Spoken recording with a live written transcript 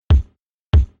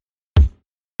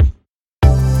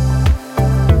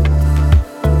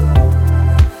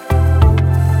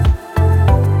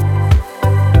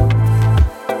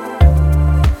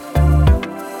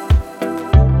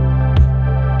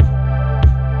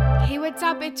what's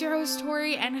up? It's your host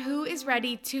Tori, and who is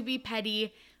ready to be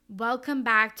petty? Welcome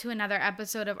back to another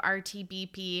episode of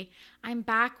RTBP. I'm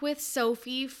back with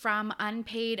Sophie from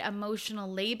Unpaid Emotional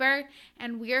Labor,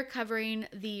 and we are covering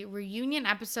the reunion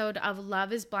episode of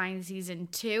Love is Blind Season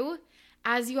 2.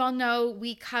 As you all know,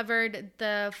 we covered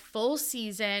the full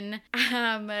season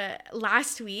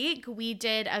last week. We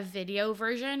did a video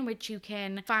version, which you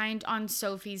can find on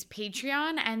Sophie's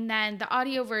Patreon, and then the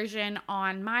audio version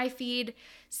on my feed.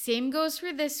 Same goes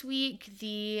for this week.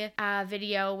 The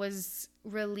video was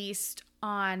released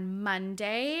on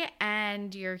Monday,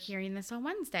 and you're hearing this on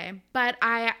Wednesday. But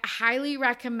I highly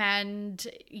recommend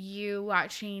you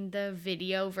watching the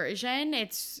video version.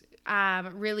 It's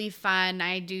really fun.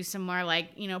 I do some more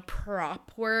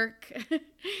prop work.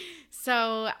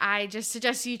 So I just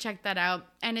suggest you check that out.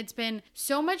 And it's been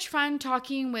so much fun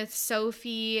talking with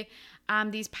Sophie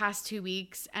these past 2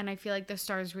 weeks, and I feel like the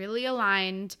stars really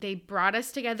aligned. They brought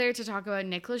us together to talk about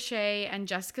Nick Lachey and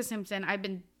Jessica Simpson. I've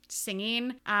been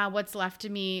singing What's Left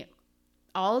of Me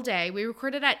all day. We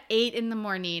recorded at 8 in the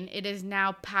morning. It is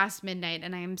now past midnight,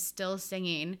 and I am still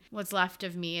singing What's Left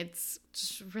of Me. It's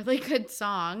just a really good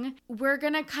song. We're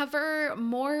gonna cover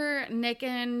more Nick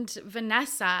and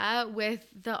Vanessa with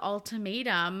the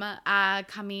ultimatum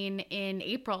coming in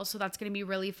April, so that's gonna be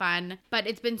really fun. But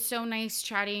it's been so nice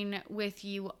chatting with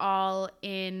you all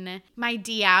in my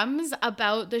DMs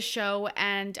about the show,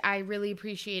 and I really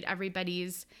appreciate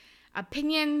everybody's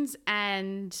opinions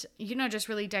and, just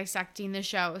really dissecting the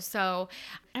show. So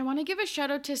I want to give a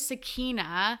shout out to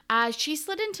Sakina. She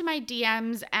slid into my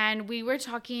DMs, and we were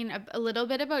talking a little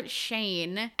bit about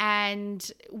Shane,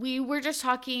 and we were just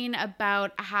talking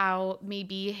about how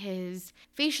maybe his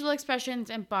facial expressions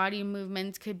and body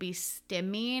movements could be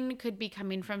stimming, could be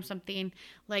coming from something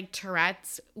like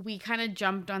Tourette's. We kind of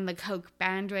jumped on the Coke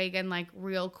bandwagon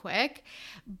real quick.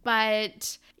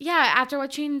 But yeah, after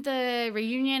watching the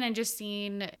reunion and just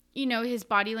seeing, his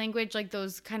body language,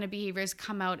 those kind of behaviors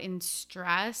come out in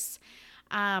stress,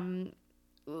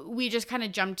 we just kind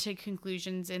of jumped to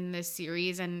conclusions in this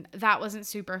series, and that wasn't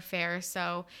super fair.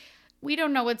 So we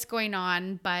don't know what's going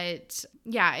on, but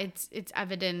yeah, it's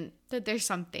evident that there's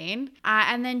something.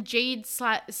 And then Jade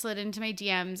slid into my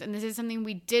DMs, and this is something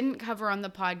we didn't cover on the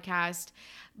podcast,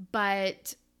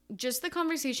 but just the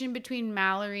conversation between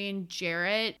Mallory and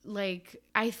Jarrett.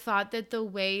 I thought that the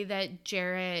way that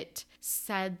Jarrett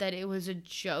said that it was a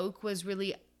joke was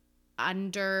really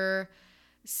underselling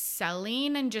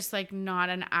and just not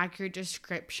an accurate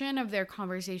description of their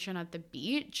conversation at the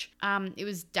beach. It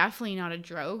was definitely not a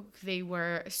joke. They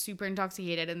were super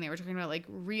intoxicated, and they were talking about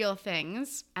real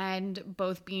things, and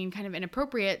both being kind of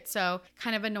inappropriate. So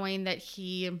kind of annoying that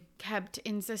he kept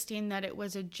insisting that it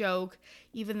was a joke,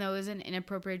 even though it was an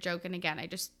inappropriate joke. And again, I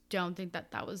just don't think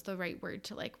that was the right word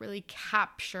to really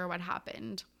capture what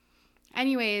happened.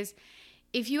 Anyways,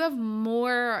 if you have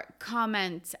more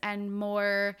comments and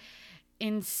more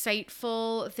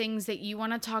insightful things that you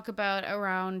want to talk about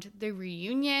around the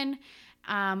reunion,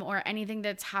 or anything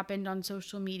that's happened on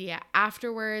social media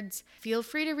afterwards, feel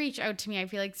free to reach out to me. I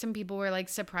feel like some people were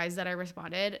surprised that I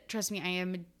responded. Trust me, I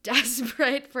am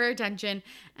desperate for attention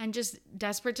and just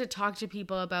desperate to talk to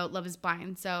people about Love is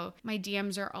Blind. So my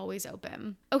DMs are always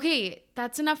open. Okay,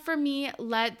 that's enough for me.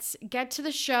 Let's get to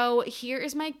the show. Here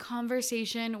is my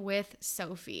conversation with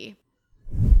Sophie.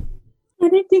 I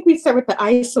didn't think we'd start with the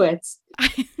eye sweats.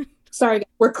 Sorry,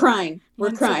 we're crying.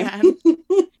 We're crying.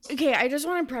 Okay, I just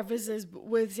want to preface this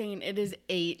with saying it is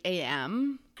 8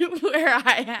 a.m. where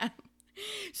I am.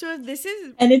 So if this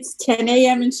is... And it's 10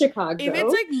 a.m. in Chicago. If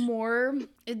it's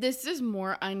this is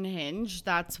more unhinged,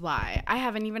 that's why. I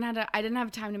didn't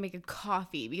have time to make a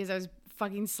coffee because I was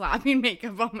fucking slapping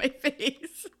makeup on my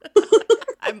face.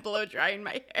 I'm blow drying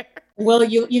my hair. Well,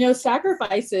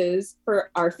 sacrifices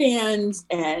for our fans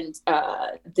and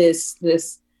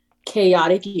this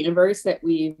chaotic universe that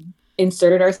we've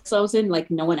inserted ourselves in.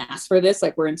 No one asked for this.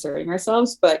 We're inserting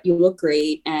ourselves, but you look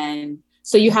great. And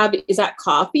so is that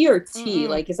coffee or tea?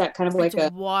 Mm-mm. Is that kind of it's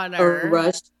water. A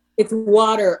rush? It's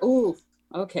water. Ooh,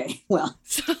 okay. Well,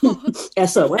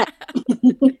 SOS.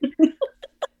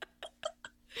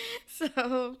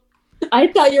 So I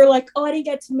thought you were I didn't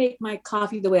get to make my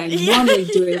coffee the way I normally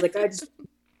do it. I just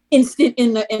instant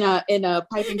in a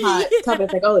piping hot cup.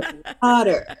 It's it's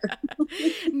water.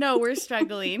 No, we're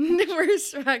struggling. We're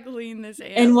struggling this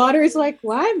AM. And water is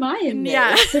why am I in there?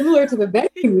 Yeah. Similar to the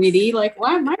vet community.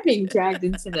 Why am I being dragged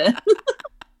into this?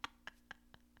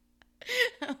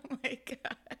 Oh my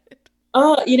God.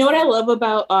 Oh, you know what I love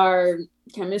about our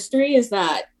chemistry is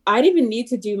that I didn't even need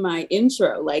to do my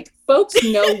intro. Folks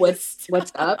know what's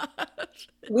up.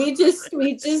 We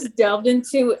just delved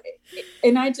into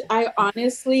And I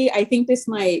honestly, I think this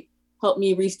might help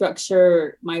me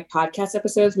restructure my podcast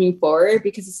episodes moving forward,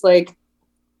 because it's like,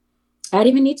 I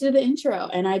didn't even need to do the intro,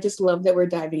 and I just love that we're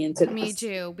diving into this. Me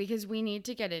too, because we need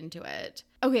to get into it.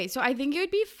 Okay, so I think it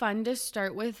would be fun to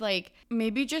start with like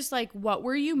maybe just like what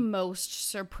were you most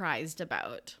surprised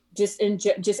about? Just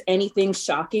anything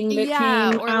shocking that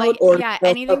came or out, like or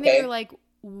anything that you're like,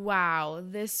 wow,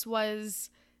 this was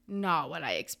not what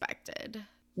I expected.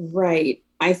 Right.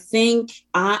 I think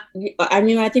I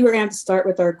think we're gonna have to start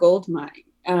with our gold mine.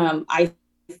 I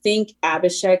think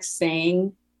Abhishek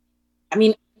saying, I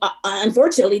mean,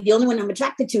 unfortunately, the only one I'm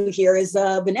attracted to here is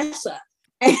Vanessa.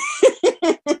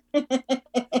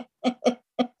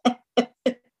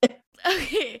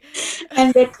 Okay.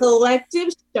 And the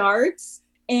collective starts,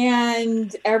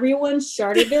 and everyone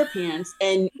started their pants,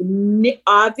 and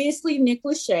obviously Nick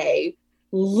Lachey,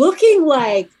 looking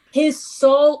like his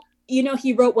soul. You know,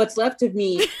 he wrote "What's Left of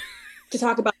Me" to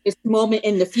talk about this moment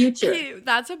in the future. Hey,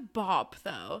 that's a bop,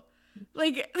 though.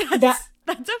 Like that's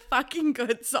a fucking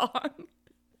good song.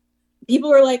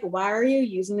 People were like, why are you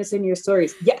using this in your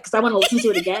stories? Yeah, because I want to listen to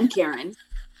it again, Karen.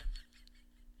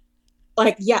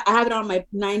 Like, yeah, I have it on my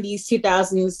 90s,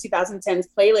 2000s, 2010s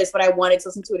playlist, but I wanted to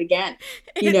listen to it again.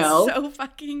 You know? It's so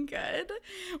fucking good.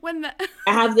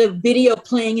 I have the video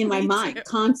playing in my mind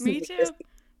constantly.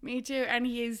 Me too. And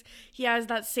he has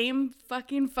that same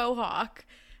fucking faux hawk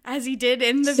as he did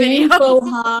in the video. Same faux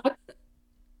hawk.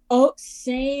 Oh,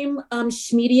 same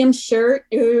medium shirt.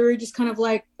 We were just kind of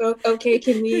like, oh, okay,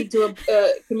 can we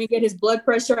get his blood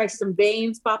pressure? I have some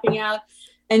veins popping out.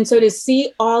 And so to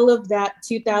see all of that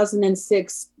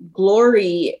 2006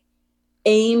 glory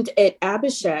aimed at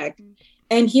Abhishek,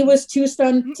 and he was too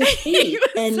stunned to see.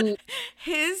 And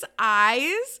his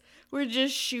eyes were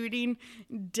just shooting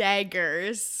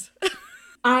daggers.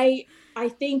 I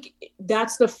think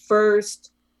that's the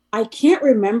first, I can't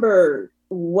remember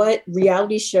what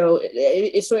reality show,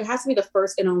 so it has to be the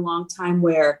first in a long time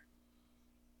where,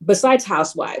 besides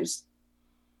Housewives,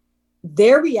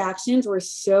 their reactions were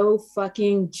so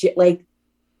fucking like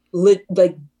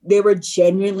they were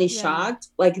genuinely shocked.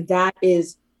 Like, that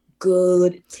is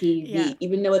good TV,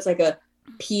 even though it's like a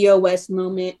POS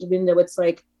moment, even though it's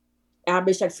like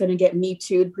Abhishek's gonna get Me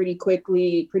Too'd pretty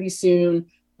quickly, pretty soon,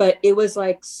 but it was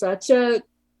like such a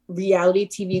reality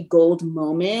TV gold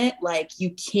moment. Like,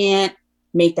 you can't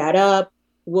make that up.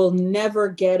 We'll never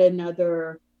get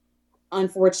another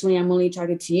Unfortunately I'm Only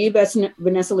Attracted to You,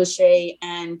 Vanessa Lachey,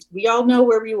 and we all know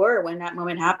where we were when that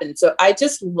moment happened. So I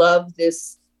just love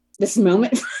this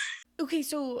moment. Okay,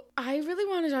 so I really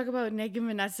want to talk about Nick and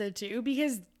Vanessa too,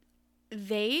 because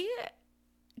they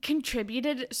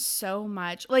contributed so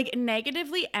much, like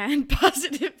negatively and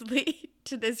positively,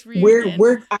 to this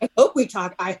reunion. I hope we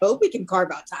can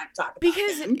carve out time to talk about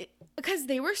because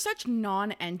they were such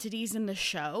non-entities in the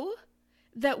show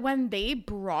that when they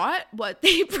brought what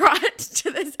they brought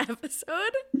to this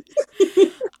episode,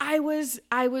 I was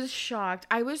shocked.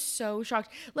 I was so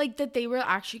shocked, like, that they were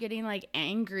actually getting like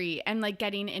angry and like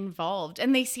getting involved,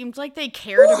 and they seemed like they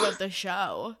cared about the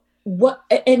show. What,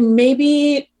 and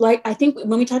maybe, like, I think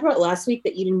when we talked about last week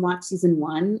that you didn't watch season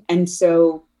 1, and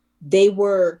so they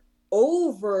were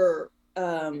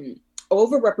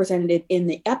overrepresented in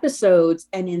the episodes,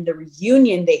 and in the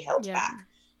reunion they held back.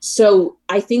 So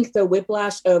I think the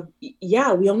whiplash of,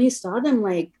 we only saw them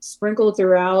like sprinkled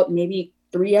throughout maybe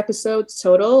 3 episodes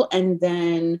total, and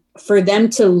then for them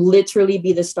to literally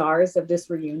be the stars of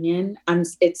this reunion,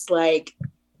 it's like,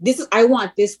 I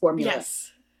want this formula.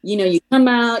 Yes. You know, you come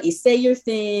out, you say your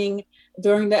thing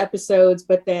during the episodes,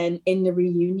 but then in the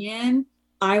reunion,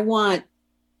 I want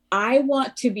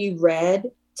to be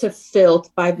read to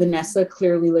filth by Vanessa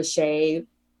Clearly Lachey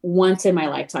once in my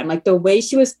lifetime. Like, the way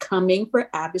she was coming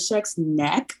for Abhishek's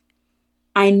neck,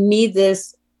 I need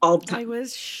this all the time. I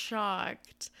was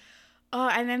shocked. Oh,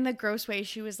 and then the gross way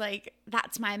she was like,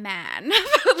 "That's my man."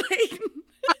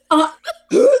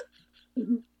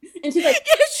 And she's like,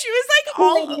 she was like,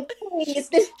 all, please.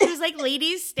 She was like,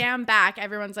 "Ladies, stand back."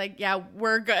 Everyone's like, "Yeah,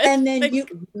 we're good." And then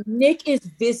like, Nick is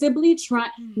visibly trying.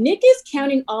 Nick is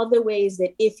counting all the ways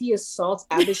that if he assaults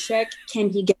Abhishek, can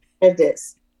he get out of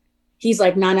this? He's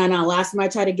like, no. Last time I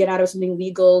tried to get out of something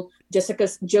legal,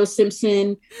 Joe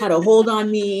Simpson had a hold on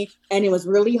me, and it was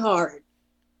really hard.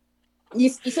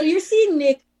 So you're seeing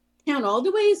Nick count all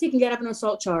the ways he can get up an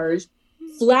assault charge,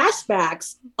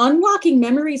 flashbacks, unlocking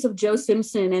memories of Joe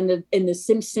Simpson and the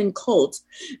Simpson cult.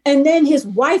 And then his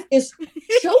wife is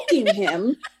choking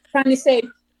him, trying to say,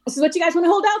 this is what you guys want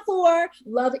to hold out for.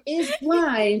 Love is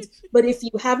blind, but if you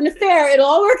have an affair, it'll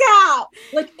all work out.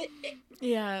 Like,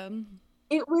 yeah.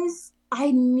 It was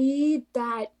I need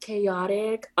that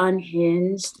chaotic,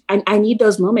 unhinged. I need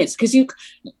those moments because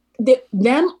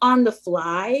them on the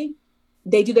fly,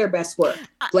 they do their best work.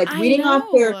 Like I reading off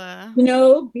their,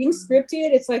 know. being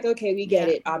scripted, it's like, okay, we get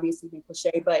it. Obviously, being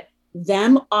cliche, but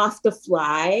them off the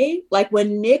fly, like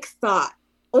when Nick thought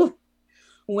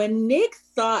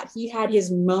he had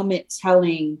his moment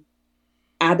telling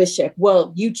Abhishek,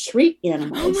 well, you treat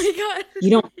animals. Oh my God. You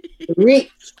don't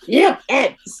treat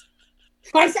humans.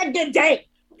 I said good day.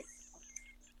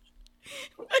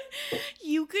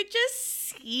 You could just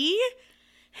see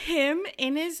him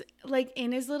in his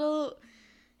little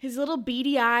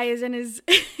beady eyes, and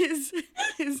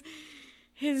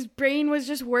his brain was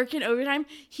just working overtime.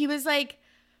 He was like,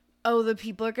 oh, the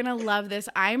people are gonna love this.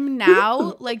 I'm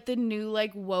now like the new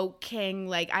like woke king.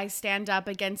 Like I stand up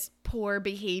against poor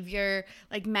behavior,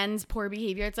 like men's poor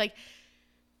behavior. It's like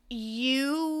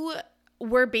you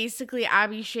were basically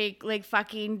Abhishek like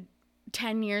fucking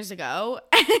 10 years ago.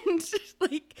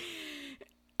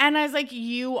 And I was like,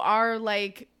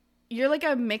 you're like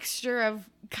a mixture of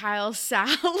Kyle, Sal,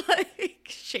 like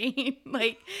Shane.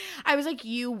 Like I was like,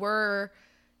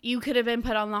 you could have been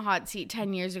put on the hot seat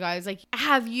 10 years ago. I was like,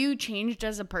 have you changed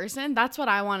as a person? That's what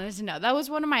I wanted to know. That was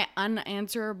one of my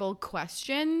unanswerable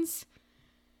questions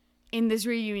in this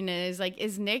reunion is like,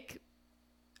 is Nick,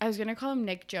 I was going to call him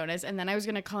Nick Jonas, and then I was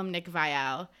going to call him Nick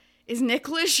Viall. Is Nick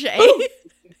Lachey?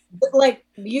 Like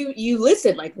you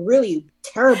listed like really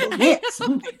terrible hits.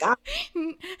 Oh my God.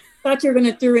 Thought you were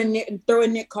gonna throw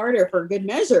in Nick Carter for good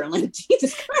measure. I'm like,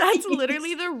 Jesus Christ. That's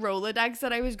literally the Rolodex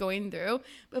that I was going through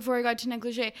before I got to Nick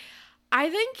Lachey. I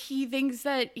think he thinks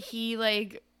that he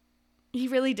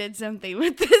really did something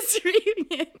with this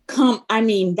reunion. I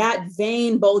mean, that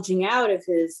vein bulging out of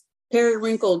his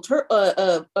periwinkle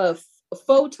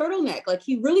faux turtleneck. Like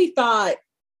he really thought,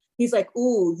 he's like,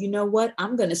 ooh, you know what?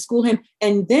 I'm gonna school him.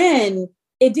 And then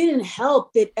it didn't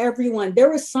help that there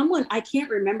was someone, I can't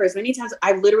remember as many times,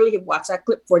 I literally have watched that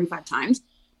clip 45 times,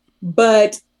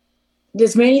 but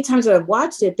as many times that I've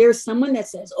watched it, there's someone that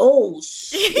says, oh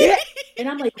shit. And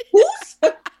I'm like, who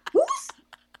said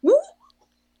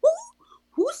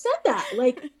that?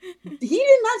 Like, he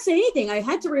did not say anything. I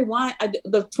had to rewind.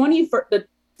 The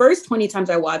first 20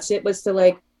 times I watched it was to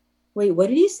like, wait, what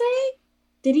did he say?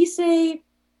 Did he say,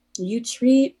 you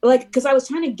treat, like, because I was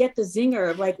trying to get the zinger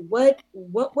of like, what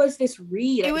was this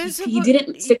read? He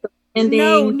didn't stick the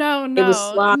ending. No. It was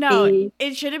sloppy. No,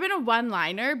 it should have been a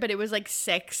one-liner, but it was like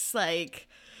 6, like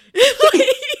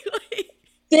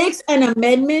 6 and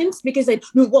amendments because no.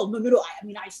 I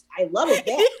mean, I love a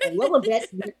vet. I love a vet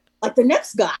like the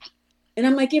next guy. And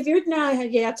I'm like, if you're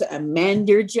not, you have to amend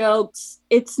your jokes.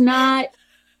 It's not.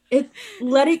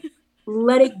 Let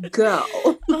it go.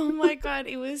 Oh my God,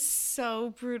 it was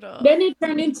so brutal. Then it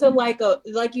turned into like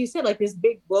you said, like this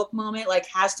big woke moment, like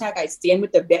hashtag I stand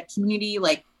with the vet community.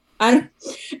 Like and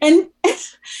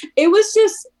it was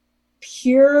just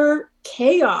pure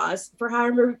chaos for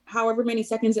however many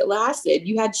seconds it lasted.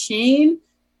 You had Shane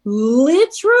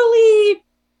literally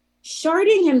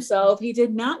sharding himself. He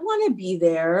did not want to be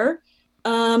there.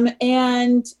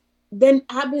 And then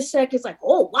Abhishek is like,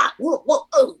 oh, wow,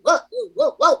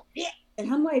 whoa, yeah.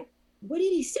 And I'm like, what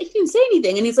did he say? He didn't say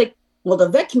anything. And he's like, well, the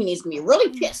vet community is going to be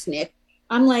really pissed, Nick.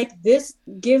 I'm like,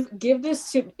 give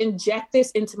this, to inject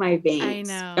this into my veins.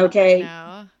 I know. Okay.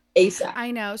 ASAP.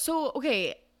 I know. So,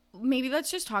 okay, maybe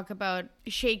let's just talk about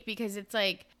Shake, because it's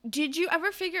like, did you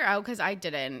ever figure out, because I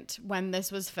didn't, when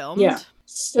this was filmed? Yeah.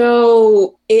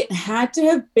 So it had to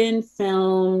have been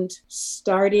filmed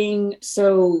starting.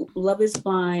 So Love is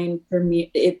Blind premiere.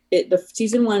 The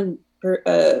season 1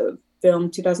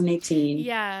 film 2018.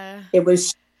 Yeah. It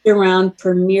was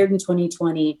premiered in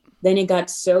 2020. Then it got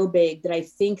so big that I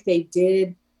think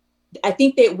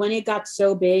that when it got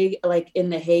so big, like in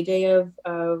the heyday of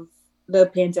the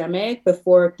pandemic,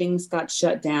 before things got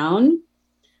shut down,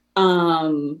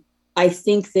 I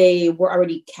think they were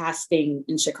already casting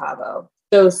in Chicago.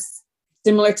 So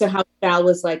similar to how Sal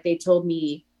was like, they told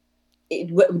me,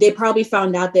 they probably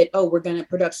found out that,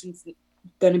 production's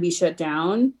going to be shut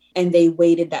down, and they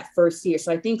waited that first year.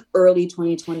 So I think early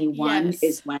 2021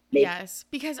 is when they... Yes,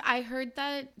 because I heard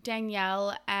that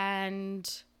Danielle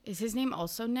and... Is his name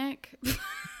also Nick?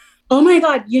 Oh my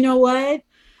God, you know what?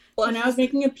 When I was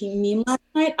making a meme last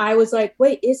night, I was like,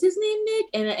 wait, is his name Nick?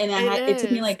 And it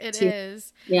took me like It 2...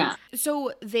 is. Yeah.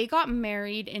 So they got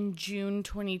married in June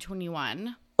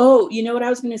 2021. Oh, you know what I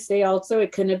was going to say also?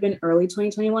 It couldn't have been early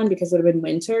 2021 because it would have been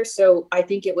winter. So I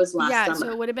think it was last summer. Yeah, so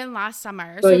it would have been last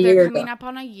summer. So they're coming up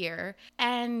on a year.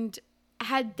 And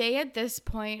had they, at this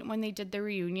point, when they did the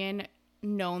reunion,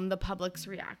 known the public's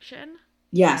reaction?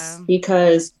 Yes,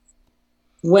 because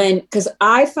because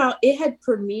I found it had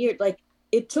premiered, like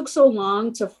it took so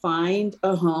long to find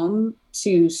a home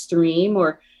to stream,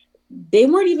 or they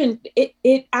weren't even,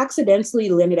 it accidentally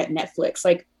landed at Netflix.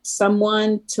 Like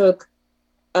someone took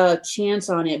a chance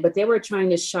on it, but they were trying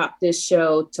to shop this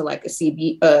show to like a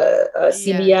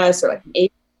CBS or like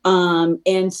an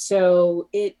and so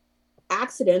it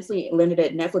accidentally landed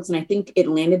at Netflix, and I think it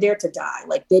landed there to die.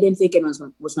 Like they didn't think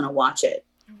anyone was going to watch it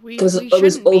because it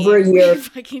was over a year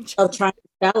of trying to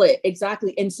sell it.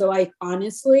 Exactly. And so I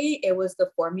honestly, it was the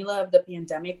formula of the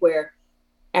pandemic where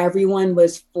everyone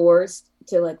was forced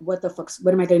to like, what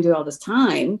am I going to do all this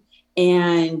time?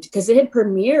 And because it had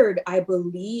premiered, I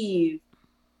believe,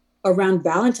 around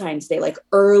Valentine's Day, like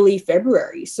early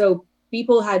February. So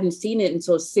people hadn't seen it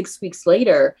until 6 weeks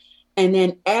later. And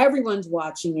then everyone's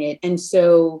watching it. And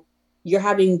so you're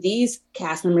having these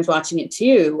cast members watching it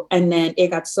too. And then it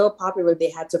got so popular, they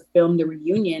had to film the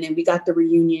reunion. And we got the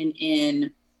reunion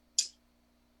in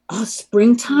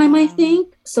springtime, I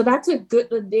think. So that's a good,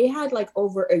 they had like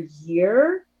over a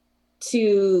year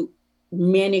to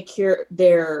curate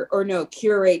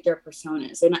their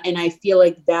personas. And I feel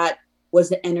like that was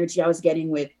the energy I was getting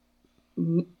with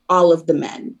all of the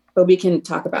men. But we can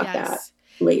talk about that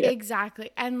later.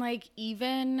 Exactly. And like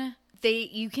even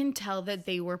you can tell that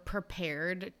they were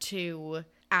prepared to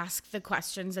ask the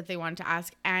questions that they wanted to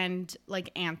ask and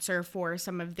like answer for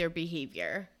some of their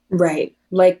behavior. Right.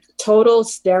 Like total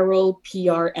sterile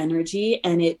PR energy,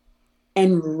 and it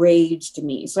enraged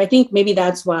me. So I think maybe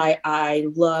that's why I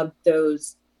love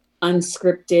those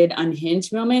unscripted,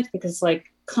 unhinged moments, because like,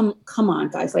 come on,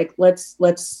 guys, like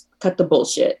let's cut the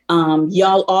bullshit.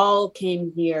 Y'all all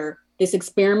came here. This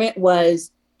experiment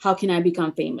was, how can I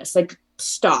become famous? Like,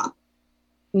 stop.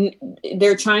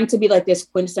 They're trying to be like this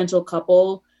quintessential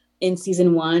couple in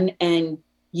season 1, and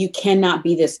you cannot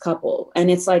be this couple.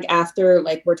 And it's like, after,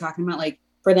 like, we're talking about, like,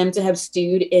 for them to have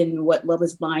stewed in what Love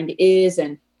is Blind is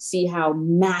and see how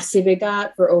massive it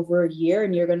got for over a year,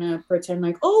 and you're gonna pretend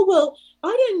like, oh, well,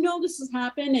 I didn't know this has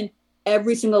happened. And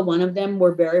every single one of them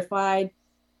were verified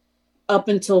up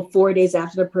until 4 days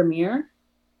after the premiere.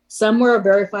 Some were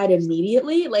verified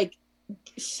immediately. Like,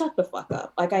 shut the fuck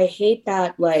up. Like, I hate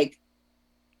that, like,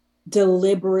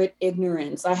 deliberate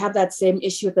ignorance. I have that same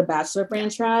issue with the Bachelor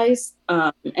franchise.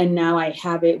 And now I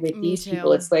have it with these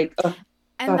people. It's like,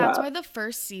 and that's why the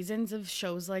first seasons of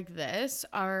shows like this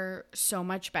are so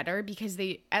much better, because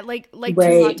they like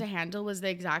Too Hot to Handle was the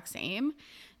exact same,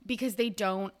 because they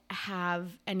don't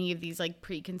have any of these like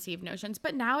preconceived notions.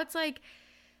 But now it's like,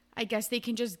 I guess they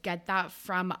can just get that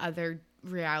from other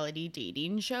reality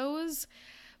dating shows.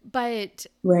 But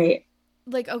right.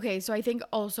 Like, okay, so I think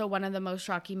also one of the most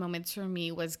shocking moments for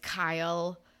me was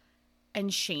Kyle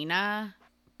and Shayna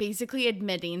basically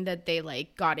admitting that they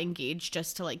like got engaged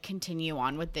just to like continue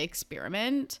on with the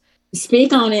experiment.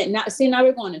 Speak on it. Now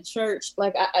we're going to church.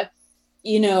 Like, I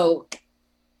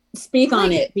speak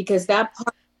on it, because that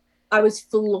part, I was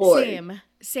floored.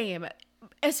 Same.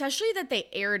 Especially that they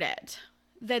aired it.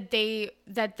 That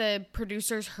the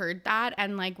producers heard that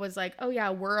and like was like, oh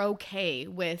yeah, we're okay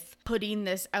with putting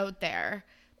this out there,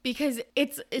 because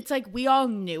it's like we all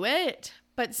knew it,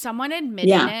 but someone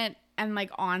admitting it and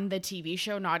like on the TV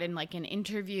show, not in like an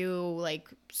interview, like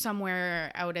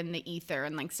somewhere out in the ether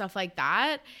and like stuff like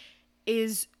that,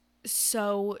 is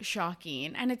so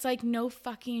shocking. And it's like, no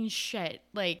fucking shit.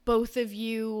 Like, both of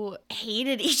you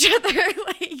hated each other.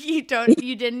 Like,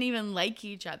 you didn't even like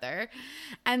each other.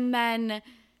 And then,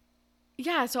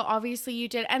 yeah, so obviously you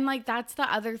did. And like, that's the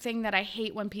other thing that I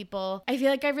hate when people, I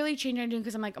feel like I really changed my tune,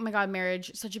 because I'm like, oh my God,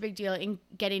 marriage, such a big deal, and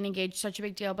getting engaged, such a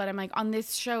big deal. But I'm like, on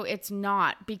this show, it's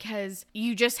not, because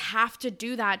you just have to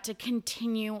do that to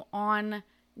continue on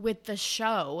with the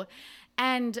show.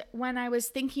 And when I was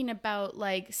thinking about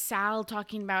like Sal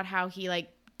talking about how he like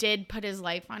did put his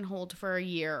life on hold for a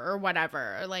year or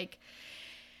whatever, or like,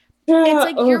 it's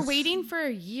like, you're waiting for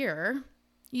a year.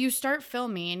 You start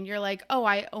filming and you're like, oh,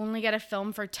 I only get to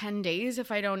film for 10 days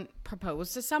if I don't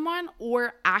propose to someone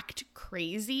or act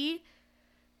crazy.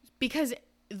 Because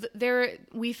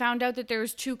we found out that there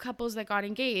was 2 couples that got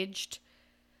engaged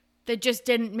that just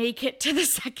didn't make it to the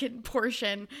second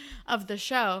portion of the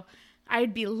show.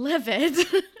 I'd be livid.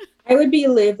 I would be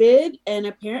livid. And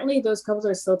apparently those couples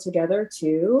are still together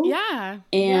too. Yeah.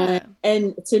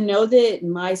 And to know that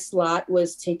my slot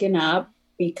was taken up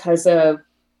because of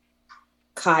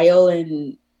Kyle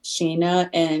and Shayna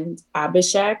and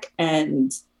Abhishek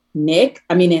and Nick,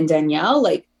 and Danielle,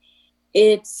 like,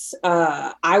 it's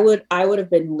I would have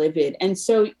been livid. And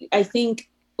so I think,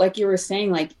 like you were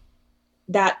saying, like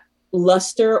that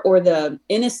luster or the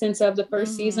innocence of the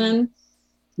first season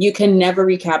you can never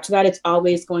recapture that. It's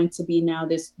always going to be now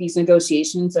these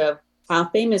negotiations of how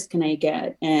famous can I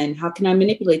get and how can I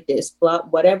manipulate this, blah,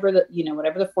 whatever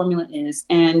whatever the formula is.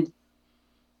 And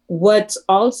what's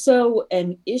also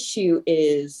an issue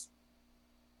is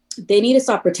they need to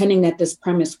stop pretending that this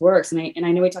premise works. And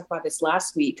I know we talked about this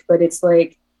last week, but it's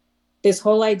like this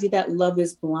whole idea that love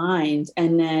is blind.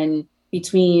 And then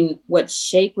between what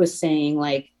Shake was saying,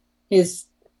 like his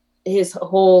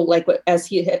whole, like as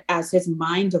his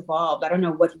mind evolved, I don't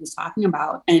know what he was talking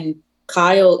about. And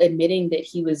Kyle admitting that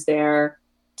he was there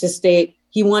to stay.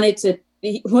 What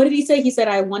did he say? He said,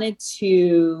 I wanted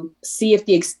to see if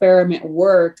the experiment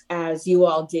worked as you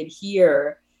all did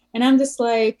here. And I'm just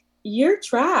like, you're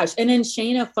trash. And then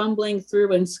Shayna fumbling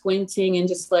through and squinting and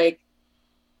just like,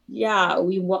 yeah,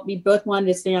 we both wanted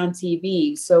to stay on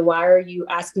TV. So why are you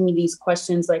asking me these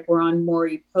questions like we're on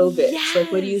Maury Povich? Yes.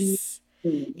 Like, what do you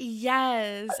mean?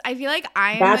 Yes. I feel like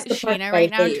I'm Shayna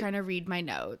right now trying to read my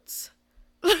notes.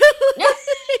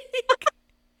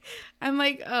 I'm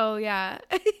like, oh yeah,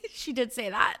 she did say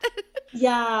that.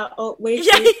 Yeah. Oh wait.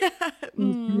 Yeah. wait. Yeah.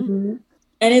 Mm-hmm.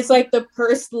 And it's like the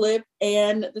pursed lip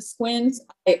and the squints.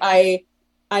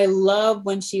 I love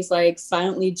when she's like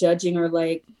silently judging or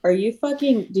like,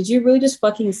 did you really just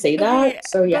fucking say that? Okay,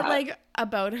 so yeah. But like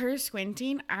about her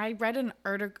squinting, I read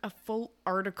a full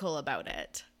article about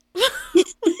it.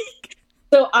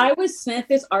 So I was sent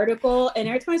this article, and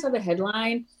every time I saw the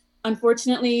headline,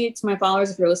 unfortunately, to my followers,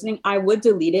 if you're listening, I would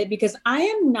delete it because I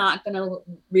am not going to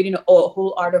read a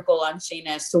whole article on Shayna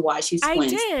as to why she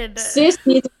squints. I did. Sis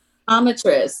needs an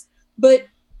optometrist, but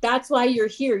that's why you're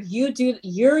here.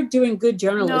 You're doing good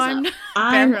journalism. No,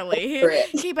 I'm barely.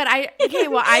 Okay, but I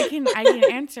can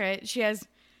answer it. She has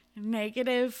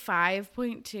negative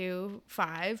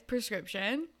 5.25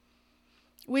 prescription,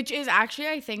 which is actually,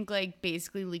 I think, like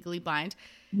basically legally blind.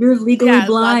 You're legally blind.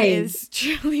 Love is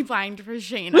truly blind for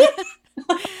Shayna.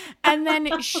 And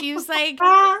then she's like,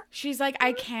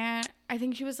 I can't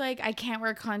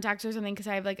wear contacts or something because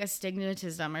I have like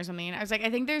astigmatism or something. And I was like, I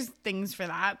think there's things for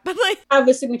that. But like, I have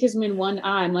astigmatism in one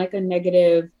eye. I'm like a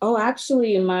negative. Oh,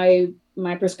 actually, my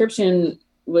prescription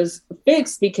was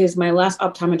fixed because my last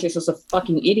optometrist was a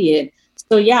fucking idiot.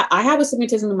 So yeah, I have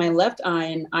astigmatism in my left eye,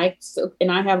 and I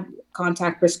have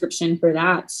contact prescription for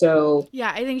that. So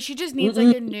yeah, I think she just needs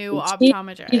like a new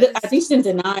optometrist. I think she's in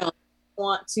denial. I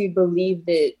want to believe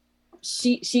that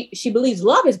she believes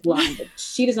love is blind, but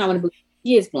she does not want to believe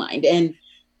she is blind. And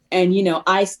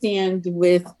I stand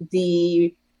with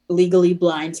the legally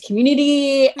blind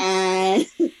community, and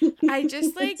I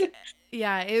just like,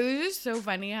 yeah, it was just so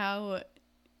funny how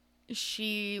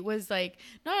she was like,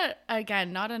 not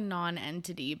a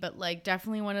non-entity, but like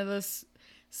definitely one of those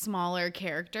smaller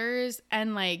characters,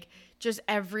 and like just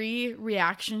every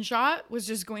reaction shot was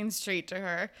just going straight to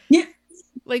her. Yeah.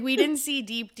 Like we didn't see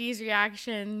Deep D's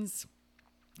reactions,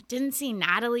 didn't see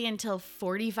Natalie until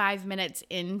 45 minutes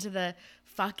into the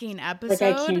fucking episode.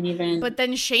 Like I can't even. But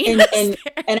then Shayna and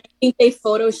I think they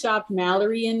photoshopped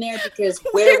Mallory in there because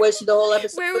where was she the whole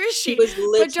episode? Where was she? She was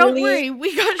literally but don't worry,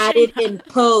 we got added Shayna. in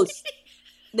post.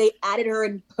 They added her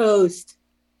in post.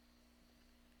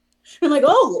 I'm like,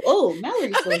 oh,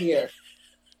 Mallory's still here.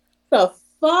 The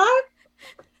fuck?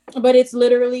 But it's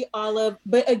literally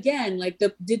but again, like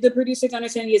did the producers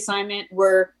understand the assignment?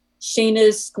 Were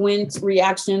Shayna's squint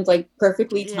reactions like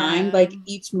perfectly timed, like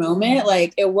each moment?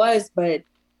 Like it was, but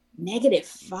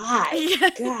 -5. Yeah.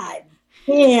 God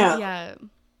damn. Yeah.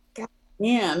 God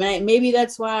damn. Maybe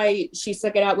that's why she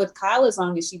stuck it out with Kyle as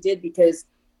long as she did, because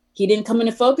he didn't come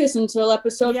into focus until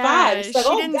episode 5. She's like,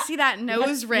 she didn't see that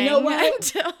nose ring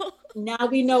until. Now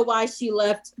we know why she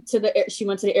left she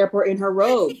went to the airport in her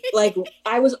robe. Like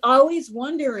I was always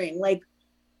wondering, like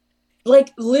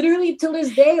literally till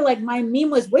this day, like my meme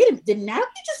was, wait a minute, did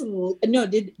Natalie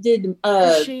did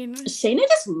Shayna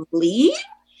just leave?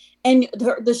 And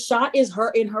the shot is her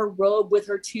in her robe with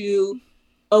her 2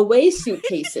 away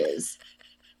suitcases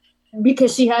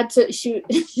because she had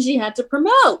to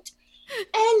promote.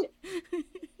 And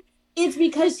it's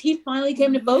because he finally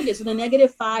came to focus with a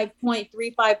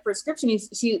 -5.35 prescription.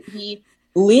 He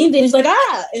leaned in. He's like,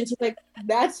 and she's like,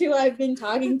 that's who I've been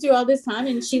talking to all this time.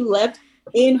 And she left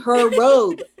in her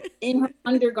robe, in her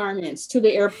undergarments to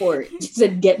the airport. She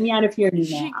said, get me out of here now.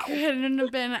 She couldn't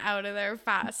have been out of there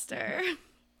faster.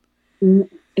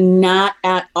 Not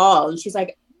at all. And she's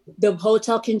like, the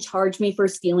hotel can charge me for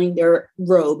stealing their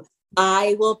robe.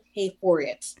 I will pay for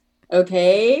it.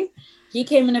 Okay? He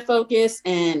came into focus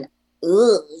and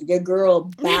the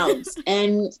girl bounced.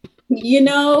 And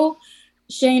Shayna,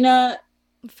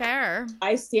 Fair.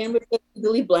 I stand with the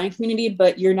legally blind community,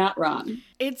 but you're not wrong.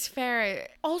 It's fair.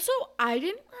 Also, I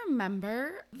didn't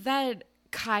remember that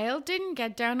Kyle didn't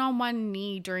get down on one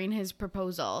knee during his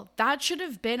proposal. That should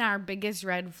have been our biggest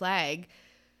red flag,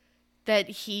 that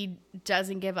he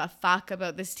doesn't give a fuck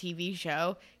about this TV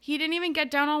show. He didn't even get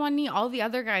down on one knee. All the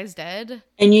other guys did.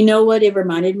 And you know what it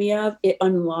reminded me of? It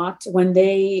unlocked when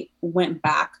they went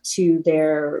back to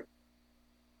their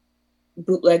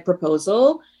bootleg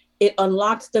proposal. It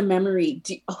unlocked the memory.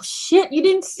 Oh shit, you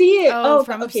didn't see it. Oh,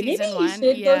 from okay. Maybe season you one?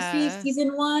 should Yeah. go see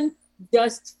season 1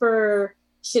 just for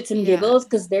shits and Yeah. giggles,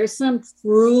 because there's some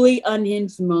truly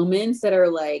unhinged moments that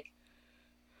are like,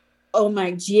 oh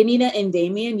my, Giannina and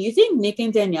Damien, you think Nick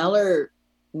and Danielle are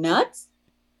nuts?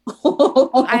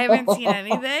 I haven't seen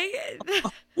anything.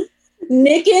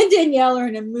 Nick and Danielle are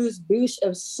in a moose-bouche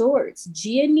of sorts.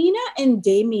 Giannina and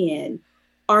Damien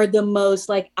are the most,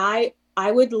 like, I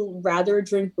would rather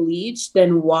drink bleach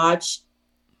than watch.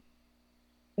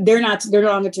 They're no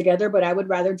longer together, but I would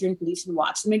rather drink bleach than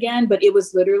watch them again. But it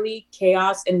was literally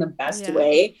chaos in the best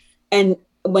way. And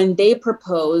when they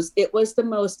proposed, it was the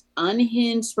most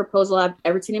unhinged proposal I've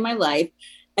ever seen in my life.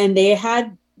 And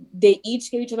they each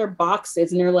gave each other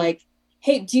boxes, and they're like,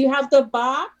 hey, do you have the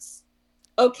box?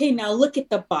 Okay, now look at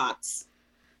the box.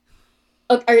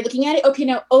 Okay, are you looking at it? Okay,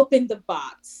 now open the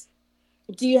box.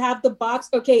 Do you have the box?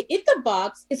 Okay, in the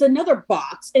box is another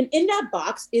box. And in that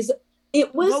box is,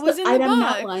 it was, what was in the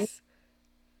box?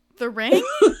 The ring?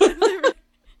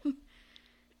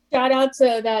 Shout out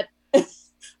to that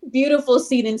beautiful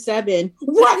scene in 7.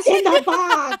 What's in the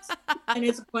box? And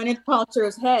it's Gwyneth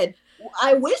Paltrow's head.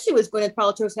 I wish it was Gwyneth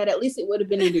Paltrow's head. At least it would have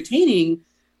been entertaining.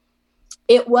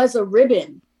 It was a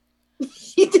ribbon.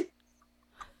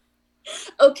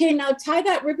 Okay, now tie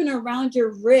that ribbon around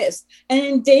your wrist. And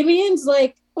then Damien's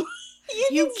like,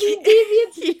 you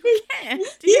can't.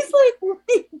 He's like,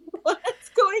 wait, what's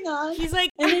going on? He's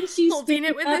like, and then she's holding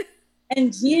it with it.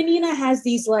 And Giannina has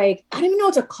these, like, I don't even know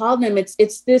what to call them.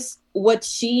 It's this, what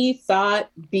she thought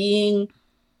being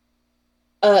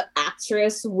a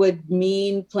actress would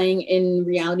mean playing in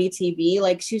reality TV.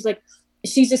 Like, she's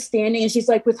just standing, and she's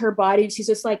like with her body, and she's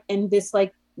just like in this,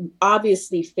 like,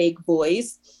 obviously fake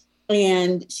voice.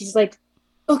 And she's like,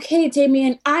 okay,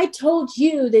 Damien, I told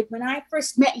you that when I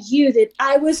first met you that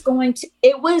I was going to,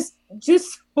 it was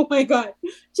just, oh my God,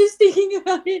 just thinking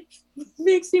about it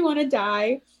makes me want to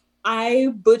die. I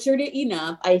butchered it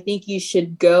enough. I think you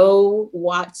should go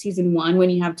watch season 1 when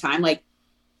you have time. Like,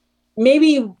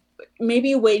 maybe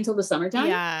wait until the summertime.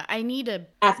 Yeah, I need to.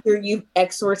 After you've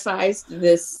exorcised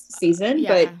this season. Yeah.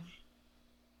 But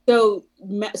where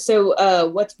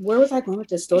was I going with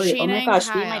this story? Shayna oh my gosh,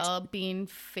 and Kyle being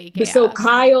fake. So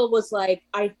Kyle was like,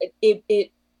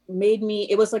 it made me,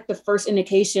 it was like the first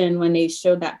indication when they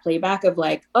showed that playback of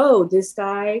like, oh, this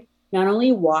guy not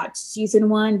only watched season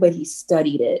 1, but he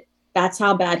studied it. That's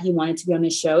how bad he wanted to be on the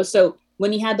show. So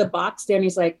when he had the box there and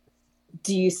he's like,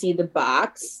 do you see the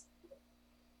box?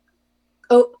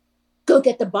 Oh, go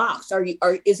get the box.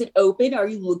 Is it open? Are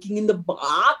you looking in the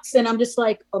box? And I'm just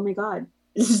like, oh my God,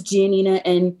 this is Giannina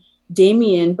and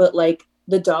Damien, but like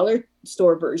the dollar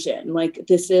store version. Like,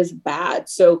 this is bad.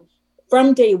 So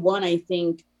from day one, I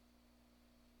think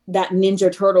that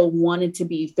Ninja Turtle wanted to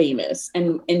be famous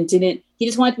and didn't, he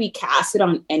just wanted to be casted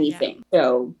on anything. Yeah.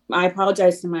 So I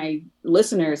apologize to my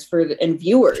listeners and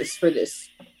viewers for this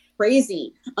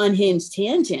crazy unhinged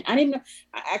tangent. I didn't know,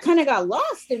 I kind of got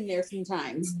lost in there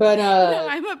sometimes, but no,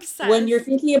 I'm obsessed. When you're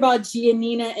thinking about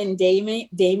Giannina and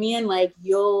Damien, like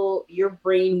your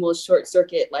brain will short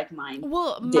circuit like mine.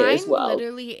 Well, mine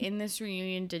literally in this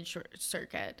reunion did short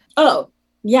circuit. Oh,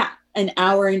 yeah, an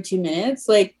hour and 2 minutes.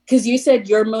 Like, because you said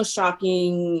your most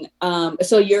shocking.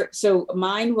 So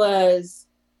mine was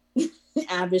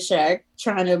Abhishek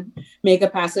trying to make a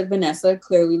pass at Vanessa,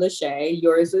 clearly Lachey.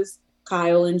 Yours was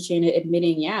Kyle and Shayna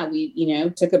admitting, yeah,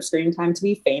 we, took up screen time to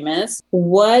be famous.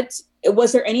 What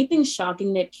was there anything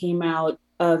shocking that came out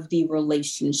of the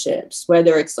relationships,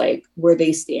 whether it's like where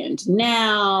they stand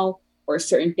now or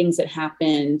certain things that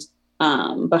happened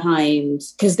behind,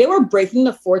 because they were breaking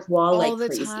the fourth wall all like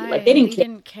crazy. Time. Like they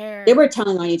didn't care. They were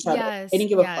telling on each other. Yes, they didn't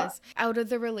give a fuck. Out of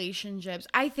the relationships,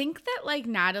 I think that like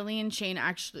Natalie and Shane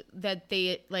actually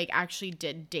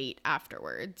did date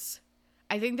afterwards.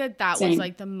 I think that Same. Was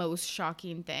like the most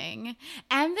shocking thing,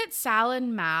 and that Sal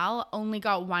and Mal only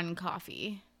got one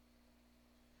coffee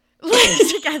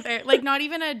together, like not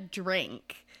even a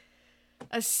drink,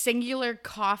 a singular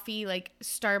coffee, like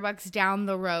Starbucks down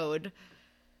the road.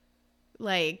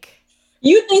 Like,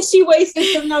 you think she wasted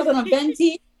 $7 on a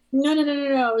venti?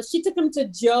 No. She took him to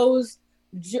Joe's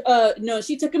No,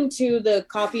 she took him to the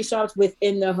coffee shops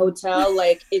within the hotel.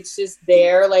 Like it's just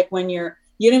there. Like when you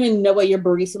don't even know what your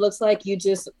barista looks like. You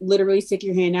just literally stick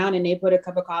your hand out and they put a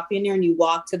cup of coffee in there and you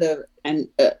walk to the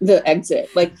exit.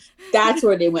 Like that's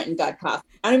where they went and got coffee.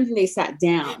 I don't think they sat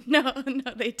down. No,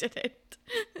 they didn't.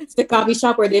 It's the coffee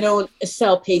shop where they don't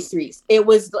sell pastries. It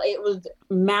was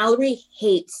Mallory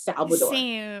hates Salvador.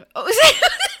 Same. Oh,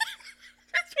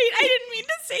 wait, I didn't mean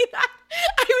to say that.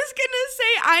 I was gonna say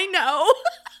I know.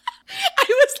 I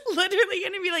was literally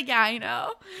gonna be like, yeah, I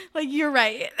know. Like you're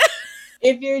right.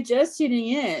 If you're just tuning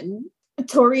in,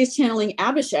 Tori is channeling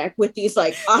Abhishek with these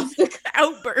like off the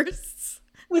outbursts.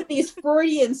 With these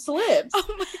Freudian slips.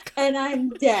 Oh my God. And I'm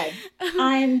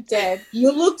dead.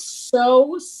 You look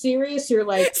so serious. You're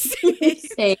like,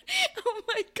 oh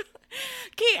my God.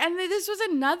 Okay, and this was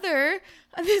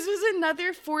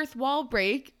another fourth wall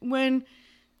break when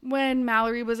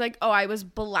Mallory was like, oh, I was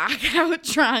blackout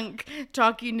drunk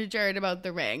talking to Jared about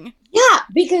the ring. Yeah,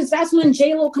 because that's when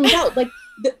J-Lo comes out. Like,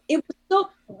 the fact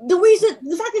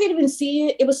that they didn't even see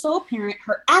it, it was so apparent.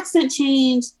 Her accent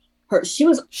changed. She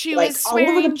was like swearing,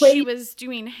 all over the place. She was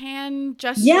doing hand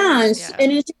gestures. Yeah,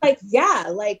 and it's like,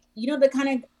 like, the kind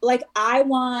of like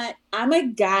I'm a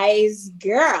guy's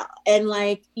girl, and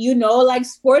like, like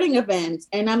sporting events,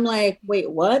 and I'm like, wait,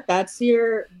 what? That's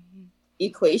your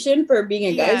equation for being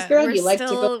a guy's girl? You like to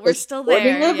go to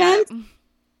sporting events? Yeah.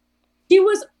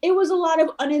 It was a lot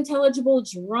of unintelligible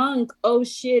drunk. Oh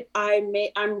shit! I'm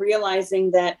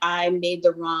realizing that I made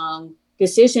the wrong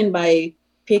decision by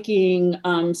picking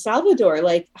Salvador.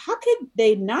 Like, how could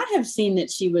they not have seen that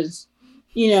she was,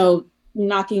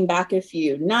 knocking back a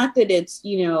few? Not that it's,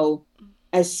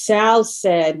 as Sal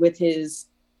said with his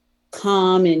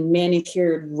calm and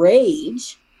manicured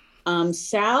rage,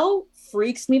 Sal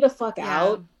freaks me the fuck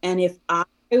out. And if I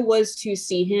was to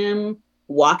see him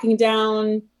walking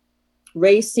down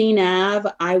Racine Ave,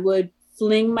 I would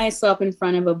fling myself in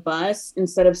front of a bus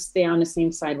instead of stay on the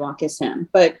same sidewalk as him.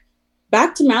 But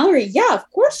back to Mallory, yeah, of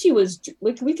course she was,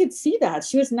 like, we could see that.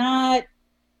 She was not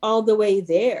all the way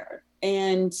there.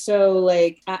 And so,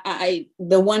 like, I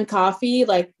the one coffee,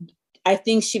 like, I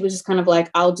think she was just kind of like,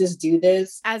 I'll just do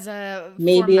this. As a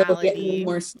maybe formality. It'll get me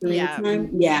more screen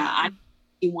time. Yeah.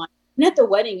 And at the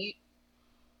wedding,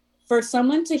 for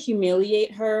someone to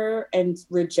humiliate her and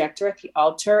reject her at the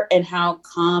altar, and how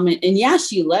calm, and yeah,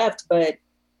 she left, but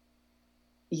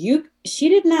she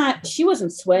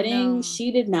wasn't sweating. No.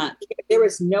 She did not. There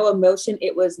was no emotion.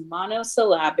 It was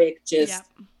monosyllabic. Just,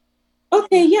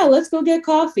 okay, yeah, let's go get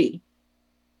coffee.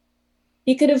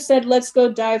 He could have said, let's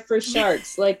go dive for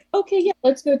sharks. Like, okay, yeah,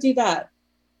 let's go do that.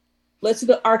 Let's do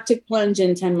the Arctic plunge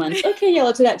in 10 months. Okay, yeah,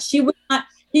 let's do that. She would not.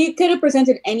 He could have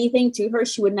presented anything to her.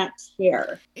 She would not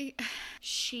care.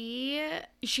 She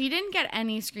didn't get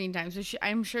any screen time, so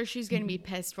I'm sure she's going to be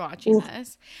pissed watching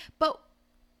this. But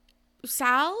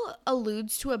Sal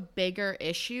alludes to a bigger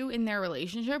issue in their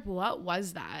relationship. What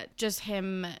was that? Just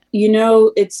him.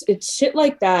 It's shit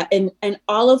like that. And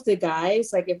all of the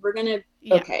guys, like, if we're going to,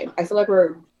 okay, I feel like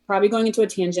we're probably going into a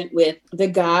tangent with the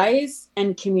guys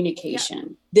and communication.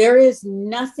 Yeah. There is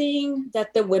nothing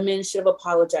that the women should have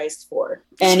apologized for.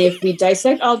 And if we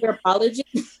dissect all their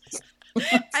apologies.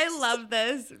 I love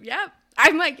this. Yep.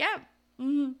 I'm like, yep.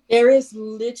 Mm-hmm. There is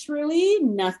literally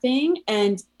nothing.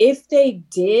 And if they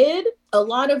did, a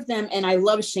lot of them, and I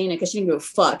love Shayna because she didn't give a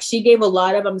fuck. She gave a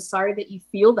lot of, I'm sorry that you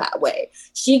feel that way.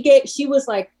 She was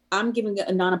like, I'm giving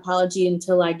a non-apology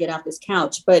until I get off this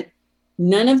couch. But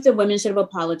none of the women should have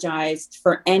apologized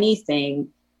for anything,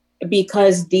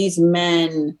 because these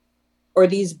men or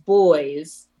these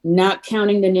boys, not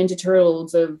counting the Ninja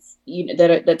Turtles of,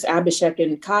 that's Abhishek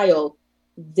and Kyle,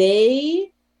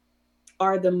 they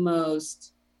are the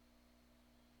most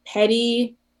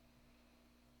petty,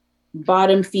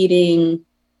 bottom-feeding,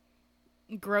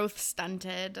 growth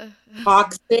stunted,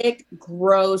 toxic,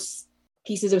 gross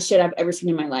pieces of shit I've ever seen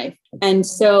in my life. And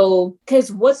so,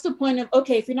 because what's the point of,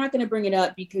 okay, if you're not going to bring it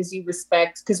up because you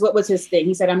respect, because what was his thing?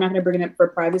 He said, I'm not going to bring it up for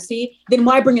privacy. Then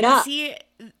why bring it up? See,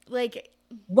 like,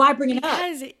 why bring it up?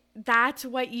 Because that's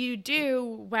what you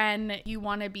do when you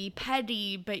want to be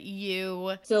petty, but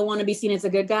you still want to be seen as a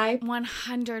good guy.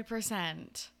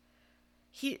 100%.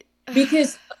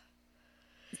 Because,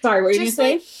 sorry, what were you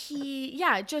going to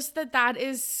say? Just that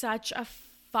is such a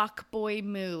fuckboy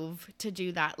move to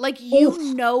do that. Like,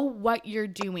 you know what you're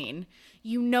doing.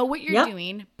 You know what you're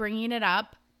doing, bringing it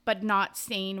up, but not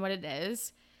saying what it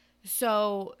is.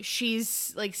 So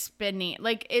she's like spinning.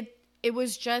 Like, it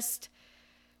was just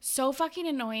so fucking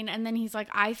annoying. And then he's like,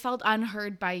 I felt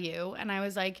unheard by you. And I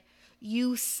was like,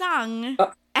 you sung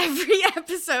every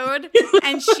episode,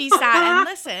 and she sat and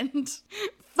listened.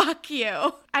 Fuck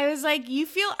you. I was like, you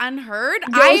feel unheard?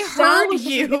 I heard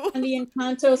you. On the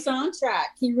Encanto soundtrack.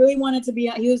 He really wanted to be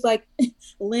on. He was like,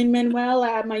 Lin-Manuel, I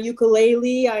have my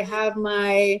ukulele. I have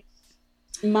my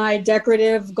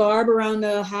decorative garb around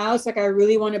the house. Like, I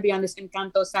really want to be on this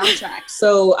Encanto soundtrack.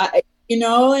 So,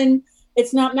 and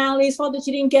it's not Mallory's fault that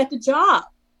she didn't get the job,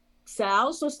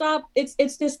 Sal. So stop.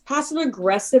 It's this passive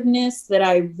aggressiveness that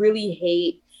I really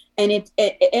hate. And it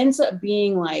ends up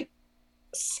being like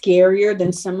scarier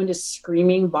than someone just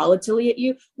screaming volatilely at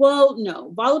you. Well,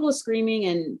 no, volatile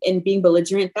screaming and being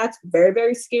belligerent, that's very,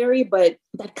 very scary. But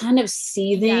that kind of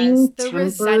seething,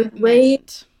 tempered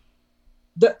rage.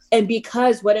 And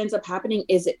because what ends up happening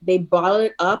is they bottle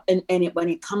it up, and when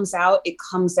it comes out, it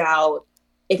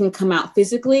can come out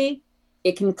physically.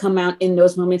 It can come out in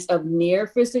those moments of near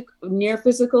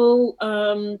physical,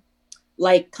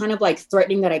 like kind of like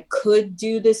threatening that I could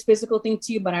do this physical thing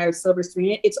to you, but I would still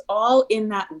restrain it. It's all in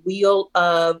that wheel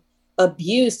of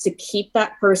abuse to keep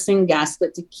that person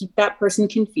gaslit, to keep that person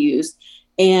confused,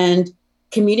 and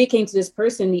communicating to this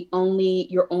person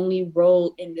your only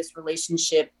role in this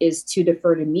relationship is to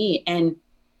defer to me. And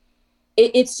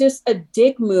it's just a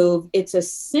dick move. It's a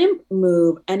simp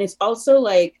move. And it's also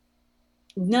like,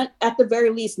 at the very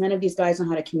least, none of these guys know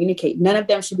how to communicate. None of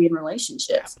them should be in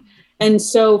relationships. Yeah. And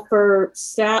so for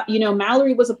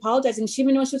Mallory was apologizing. She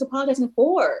didn't know what she was apologizing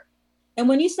for. And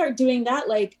when you start doing that,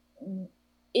 like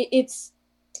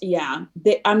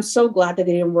I'm so glad that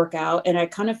they didn't work out. And I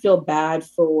kind of feel bad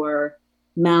for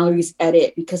Mallory's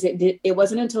edit, because it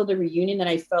wasn't until the reunion that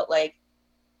I felt like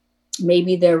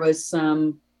maybe there was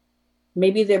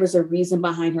a reason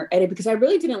behind her edit, because I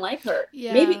really didn't like her.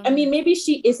 Yeah. Maybe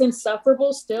she is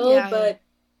insufferable still, but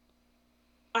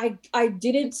I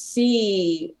didn't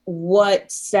see what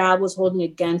Sal was holding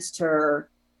against her.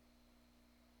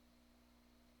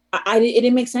 It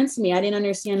didn't make sense to me. I didn't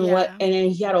understand what, and then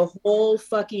he had a whole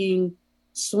fucking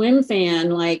swim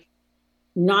fan, like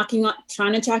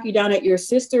trying to track you down at your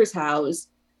sister's house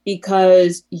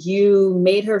because you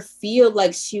made her feel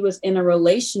like she was in a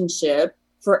relationship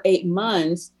for 8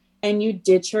 months, and you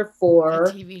ditch her for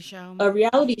a TV show, a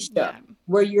reality show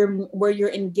where you're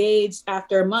engaged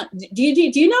after a month. Do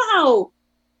you know how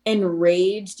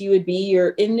enraged you would be?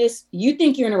 You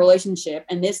think you're in a relationship,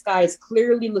 and this guy is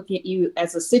clearly looking at you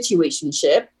as a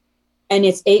situationship, and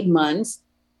it's 8 months,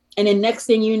 and then next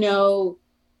thing you know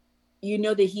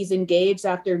that he's engaged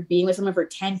after being with someone for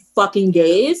 10 fucking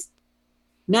days.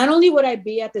 Not only would I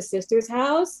be at the sister's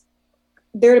house,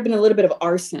 there would have been a little bit of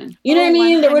arson. You know what I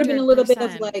mean? 100%. There would have been a little bit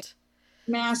of like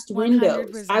smashed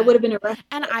windows. 100%. I would have been arrested.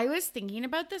 And I was thinking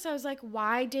about this. I was like,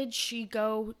 why did she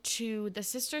go to the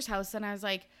sister's house? And I was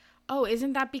like, oh,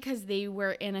 isn't that because they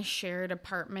were in a shared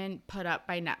apartment put up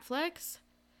by Netflix?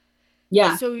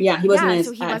 Yeah. So he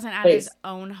wasn't at his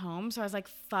own home. So I was like,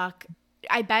 fuck.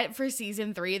 I bet for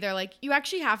season 3, they're like, you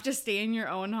actually have to stay in your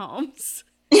own homes.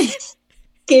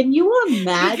 Can you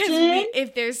imagine? Because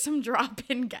if there's some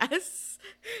drop-in guests,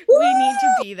 we need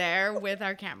to be there with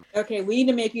our camera. Okay, we need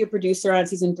to make you a producer on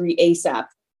season 3 ASAP.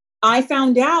 I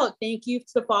found out, thank you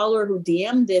to the follower who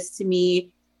DM'd this to me,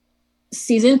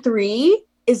 season 3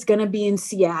 is going to be in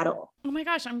Seattle. Oh my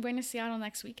gosh, I'm going to Seattle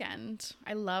next weekend.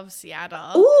 I love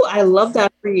Seattle. Ooh, I love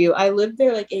that for you. I lived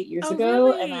there like 8 years ago.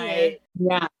 Really? And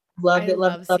I loved it.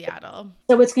 Love Seattle.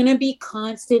 It. So it's going to be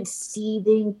constant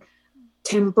seething,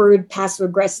 tempered passive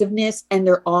aggressiveness, and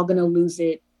they're all going to lose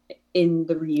it in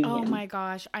the reunion. Oh my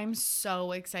gosh, I'm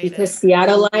so excited. Because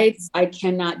Seattleites, I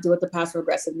cannot deal with the passive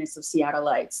aggressiveness of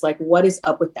Seattleites. Like, what is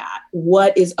up with that?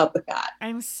 What is up with that?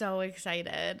 I'm so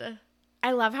excited.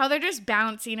 I love how they're just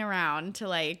bouncing around to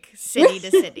like city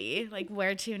to city. Like,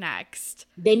 where to next?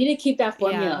 They need to keep that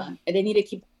formula. And they need to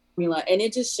keep formula. And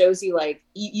it just shows you like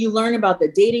you learn about the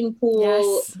dating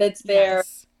pool that's there.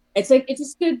 Yes. It's like it's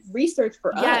just good research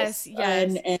for us.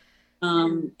 Yes. And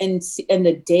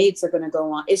the dates are gonna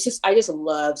go on. It's just I just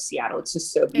love Seattle. It's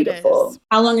just so beautiful.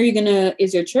 How long are you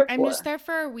is your trip for? I'm just there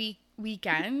for a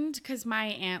weekend because my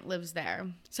aunt lives there.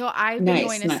 So I've been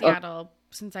going to Seattle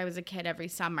since I was a kid every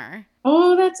summer.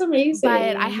 Oh, that's amazing.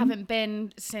 But I haven't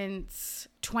been since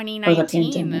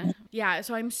 2019. Yeah,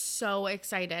 so I'm so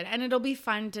excited. And it'll be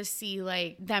fun to see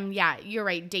like them, you're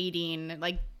right, dating,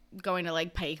 like going to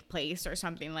like Pike Place or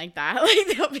something like that.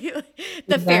 Like they'll be like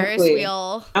the Ferris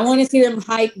wheel. I want to see them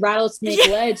hike Rattlesnake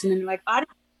Ledge and then like, I don't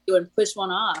do and push one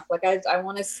off. Like I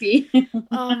want to see.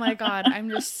 Oh my God. I'm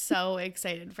just so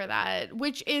excited for that,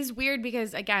 which is weird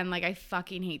because again, like I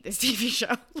fucking hate this TV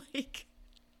show.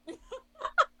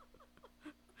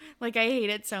 Like I hate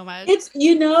it so much. It's,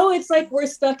 it's like we're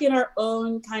stuck in our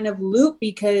own kind of loop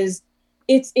because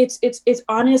it's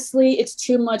honestly, it's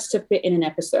too much to fit in an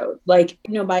episode. Like,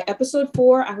 by episode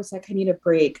 4, I was like, I need a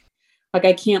break. Like,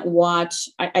 I can't watch.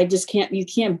 I just can't. You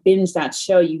can't binge that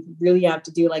show. You really have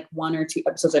to do like 1 or 2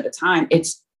 episodes at a time.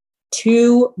 It's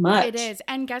too much. It is.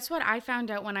 And guess what I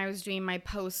found out when I was doing my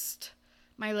post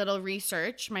reunion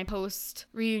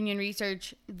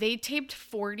research? They taped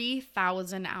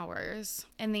 40,000 hours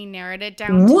and they narrowed it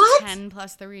down to 10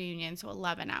 plus the reunion, so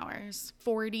 11 hours.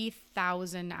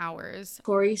 40,000 hours.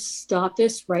 Corey, stop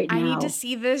this right now. I need to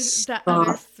see this. The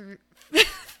other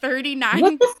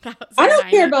 39,000. I don't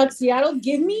care about Seattle.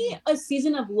 Give me a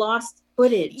season of lost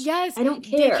footage. Yes. I don't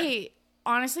care. Okay,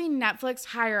 honestly, Netflix,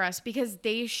 hire us, because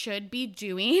they should be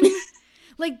doing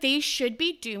they should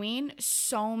be doing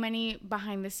so many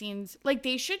behind the scenes. Like,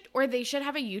 they should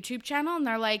have a YouTube channel, and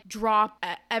they're like, drop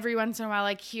every once in a while,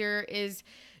 like, here is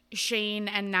Shane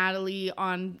and Natalie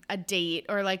on a date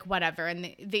or like whatever,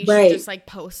 and they should just like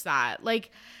post that, like,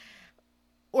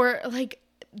 or like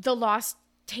the lost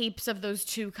tapes of those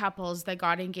 2 couples that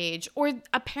got engaged. Or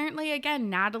apparently, again,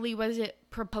 Natalie was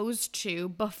proposed to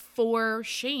before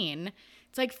Shane.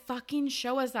 It's like, fucking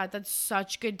show us that. That's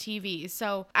such good TV.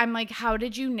 So I'm like, how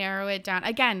did you narrow it down?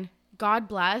 Again, God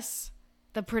bless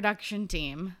the production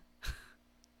team.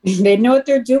 They know what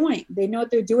they're doing.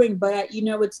 But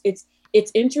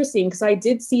it's interesting because I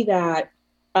did see that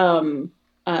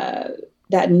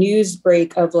that news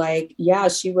break of like, yeah,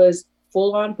 she was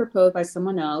full on proposed by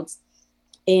someone else.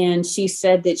 And she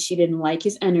said that she didn't like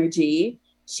his energy.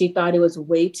 She thought it was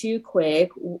way too quick,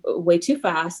 way too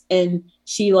fast. And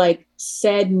she like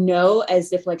said no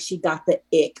as if like she got the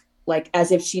ick, like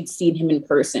as if she'd seen him in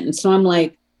person. So I'm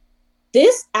like,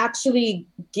 this actually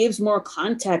gives more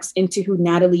context into who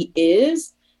Natalie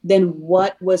is than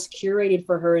what was curated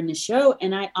for her in the show.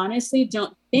 And I honestly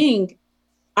don't feel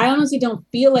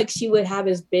like she would have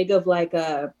as big of like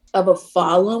a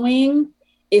following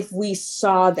if we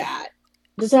saw that.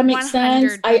 Does that make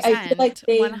sense? I feel like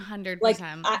they 100%. Like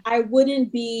I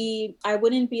wouldn't be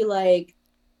like,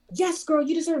 yes, girl,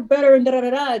 you deserve better and da da da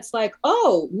da. It's like,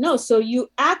 oh no, so you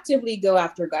actively go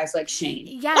after guys like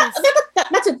Shane. Yes,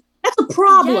 that's a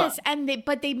problem. Yes, and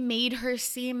they made her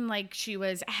seem like she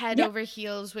was head over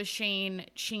heels with Shane.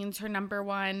 Shane's her number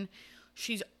one.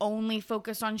 She's only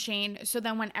focused on Shane. So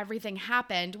then when everything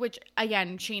happened, which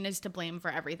again, Shane is to blame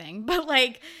for everything, but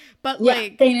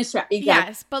Shane is exactly.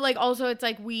 Yes, but like also it's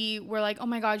like we were like, oh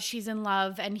my God, she's in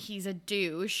love and he's a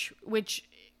douche, which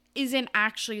isn't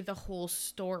actually the whole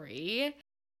story.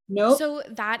 Nope. So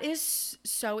that is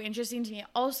so interesting to me.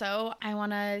 Also, I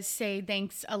want to say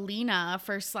thanks, Alina,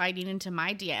 for sliding into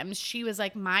my DMs. She was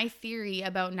like, my theory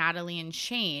about Natalie and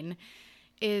Shane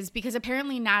is because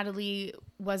apparently Natalie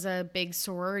was a big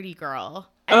sorority girl.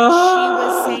 And she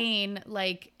was saying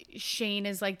like Shane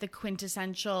is like the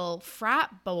quintessential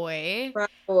frat boy.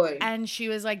 And she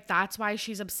was like, that's why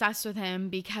she's obsessed with him,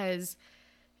 because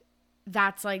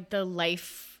that's like the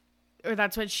life, or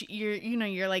that's what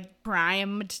you're like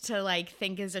primed to like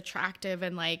think is attractive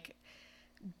and like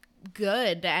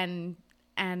good and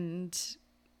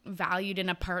valued in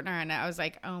a partner. And I was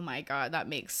like, oh my God, that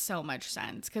makes so much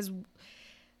sense. Because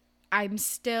I'm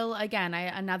still, again,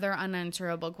 another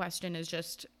unanswerable question is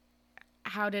just,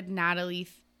 how did Natalie,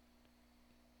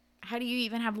 how do you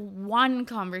even have one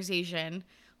conversation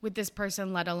with this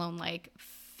person, let alone like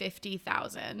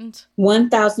 50,000?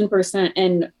 1,000%.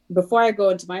 And before I go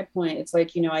into my point, it's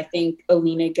like, I think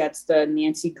Alina gets the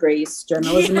Nancy Grace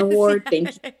Journalism Award. Thank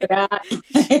you for that.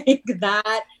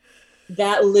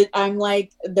 I'm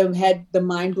like the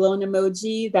mind blown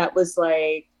emoji. That was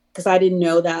like, because I didn't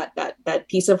know that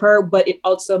piece of her, but it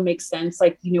also makes sense.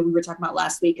 Like, we were talking about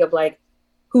last week of like,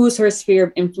 who's her sphere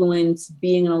of influence,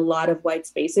 being in a lot of white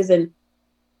spaces, and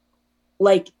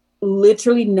like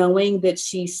literally knowing that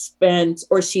she's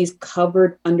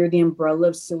covered under the umbrella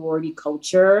of sorority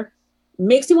culture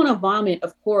makes me want to vomit,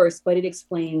 of course, but it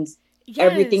explains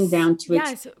everything down to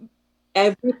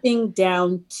everything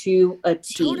down to a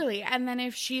T. Totally. And then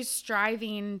if she's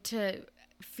striving to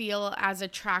feel as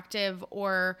attractive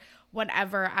or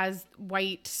whatever as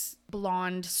white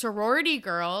blonde sorority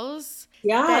girls,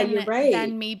 you're right.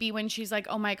 Then maybe when she's like,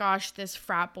 oh my gosh, this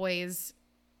frat boy is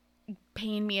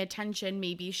paying me attention,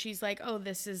 maybe she's like, oh,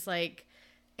 this is like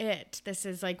it. This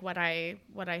is like what I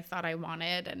thought I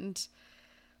wanted.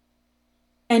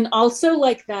 And also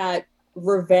like that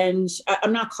revenge.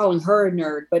 I'm not calling her a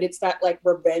nerd, but it's that like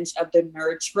revenge of the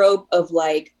nerd trope of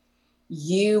like,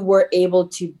 you were able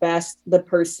to best the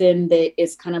person that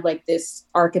is kind of like this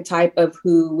archetype of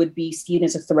who would be seen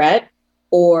as a threat,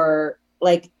 or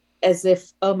like as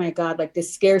if, oh my God, like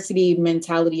this scarcity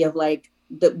mentality of like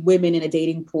the women in a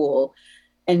dating pool.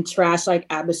 and trash like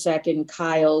Abhishek and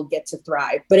Kyle get to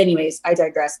thrive. But anyways, I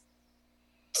digress.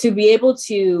 To be able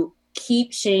to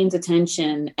keep Shane's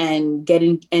attention and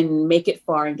make it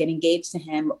far and get engaged to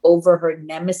him over her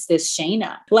nemesis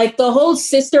Shayna, like the whole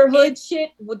sisterhood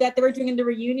shit that they were doing in the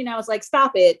reunion, I was like,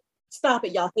 stop it,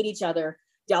 y'all hate each other,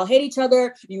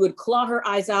 you would claw her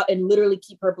eyes out and literally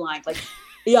keep her blind, like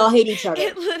y'all hate each other.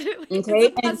 It literally is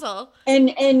a puzzle.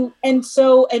 And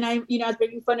so I was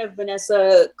making fun of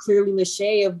Vanessa Clearly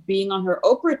Lachey of being on her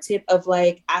Oprah tip of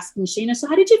like asking Shayna, so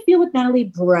how did you feel with Natalie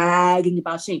bragging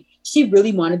about Shane? She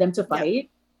really wanted them to fight. Yep.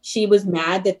 She was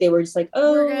mad that they were just like,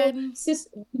 oh,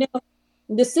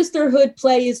 the sisterhood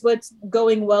play is what's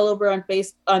going well over on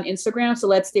Instagram, so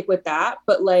let's stick with that.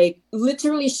 But like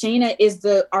literally Shayna is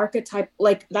the archetype,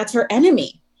 like that's her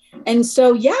enemy. And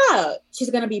so, yeah, she's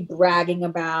going to be bragging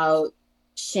about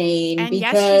Shane. And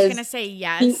yes, she's going to say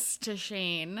yes to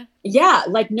Shane. Yeah,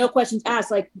 like no questions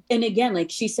asked. Like, and again,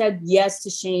 like she said yes to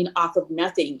Shane off of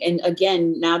nothing. And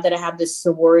again, now that I have this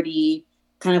sorority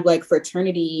kind of like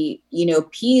fraternity,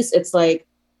 piece, it's like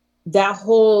the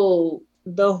whole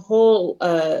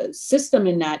system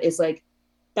in that is like,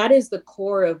 that is the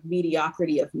core of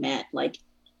mediocrity of men. Like,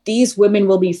 these women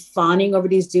will be fawning over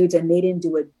these dudes and they didn't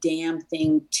do a damn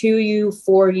thing to you,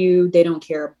 for you. They don't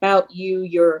care about you.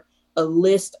 You're a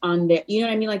list on their, you know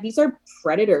what I mean? Like these are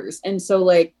predators. And so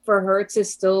like for her to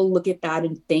still look at that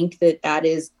and think that that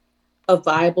is a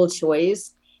viable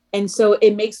choice. And so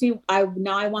it makes me, I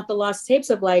want the lost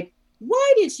tapes of like,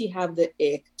 why did she have the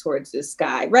ick towards this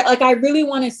guy? Right? Like I really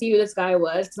want to see who this guy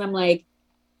was. Cause I'm like,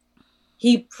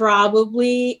 he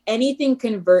probably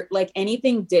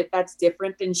that's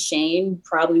different than Shane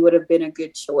probably would have been a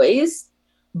good choice,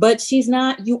 but she's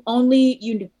not. You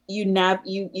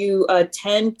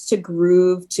tend to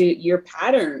groove to your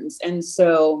patterns, and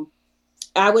so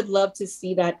I would love to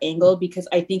see that angle because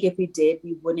I think if we did,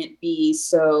 we wouldn't be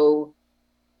so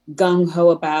gung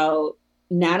ho about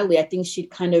Natalie. I think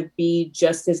she'd kind of be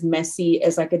just as messy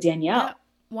as like a Danielle.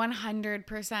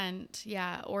 100%,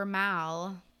 yeah, or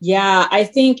Mal. Yeah, I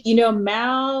think,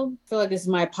 Mal, I feel like this is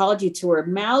my apology to her.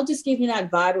 Mal just gave me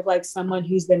that vibe of like someone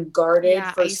who's been guarded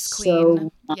for so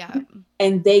long. Yeah.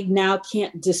 And they now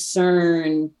can't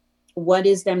discern what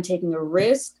is them taking a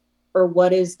risk or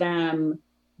what is them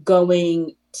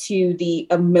going to the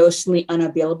emotionally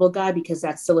unavailable guy because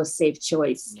that's still a safe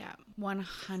choice. Yeah,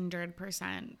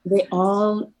 100%. They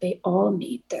all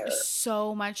need therapy.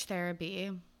 So much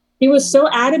therapy. He was so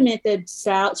adamant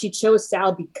that she chose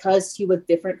Sal because he was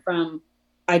different from,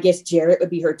 I guess Jarrett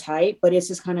would be her type, but it's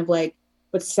just kind of like,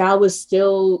 but Sal was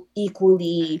still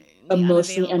equally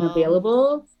emotionally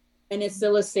unavailable. And it's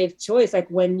still a safe choice. Like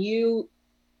when you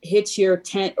hitch your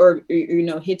tent or,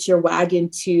 hitch your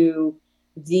wagon to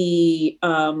the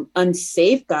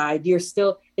unsafe guy,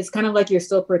 it's kind of like you're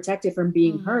still protected from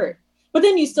being hurt. But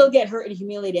then you still get hurt and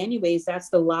humiliated anyways. That's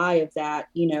the lie of that,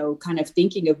 kind of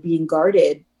thinking of being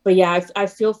guarded. But yeah, I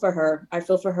feel for her. I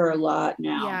feel for her a lot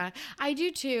now. Yeah, I do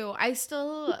too. I'm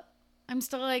still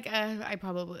like,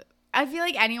 I feel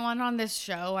like anyone on this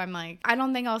show, I'm like, I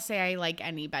don't think I'll say I like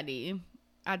anybody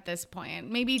at this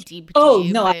point. Maybe Deep D. Oh,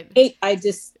 no, I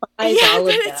despise all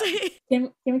of them.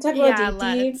 Can we talk about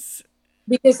Deep D?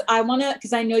 Because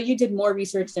I know you did more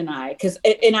research than I,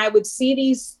 and I would see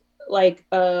these like,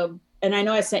 and I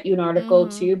know I sent you an article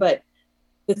too, but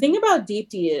the thing about Deep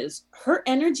D is her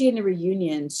energy in the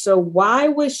reunion. So why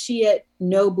was she at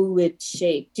Nobu with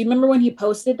Shake? Do you remember when he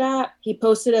posted that? He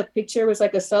posted a picture, it was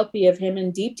like a selfie of him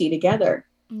and Deep D together.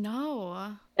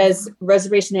 No. As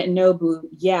reservation at Nobu.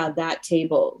 Yeah, that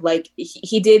table. Like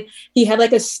he had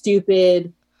like a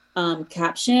stupid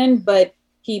caption, but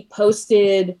he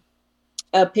posted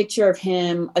a picture of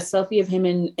him, a selfie of him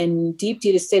and Deep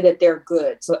D to say that they're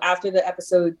good. So after the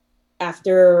episode,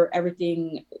 after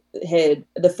everything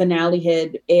the finale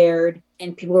had aired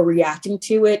and people were reacting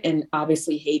to it and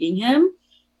obviously hating him,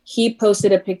 he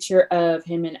posted a picture of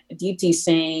him and Deep D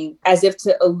saying, as if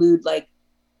to allude, like,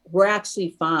 we're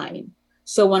actually fine.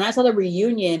 So when I saw the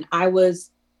reunion, and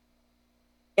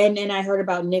then I heard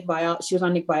about Nick Viall. She was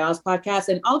on Nick Viall's podcast.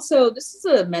 And also, this is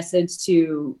a message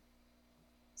to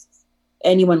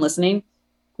anyone listening.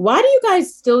 Why do you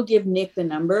guys still give Nick the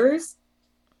numbers?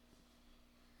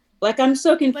 Like, I'm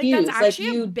so confused. Like, that's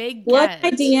actually a big blood my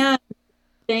DM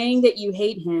saying that you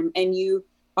hate him and you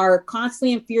are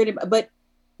constantly infuriated. But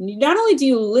not only do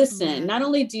you listen, not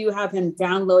only do you have him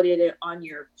downloaded it on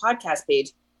your podcast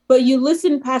page, but you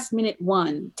listen past minute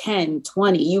 1, 10,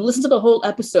 20. You listen to the whole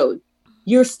episode.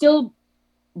 You're still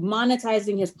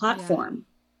monetizing his platform.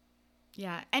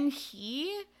 Yeah. And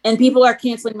people are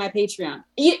canceling my Patreon.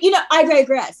 I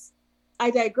digress. I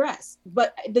digress.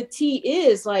 But the tea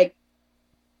is like,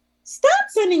 stop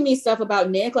sending me stuff about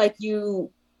Nick. Like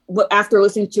after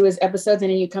listening to his episodes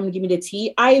and then you come to give me the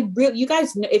tea. You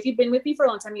guys know, if you've been with me for a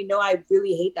long time, you know, I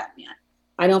really hate that man.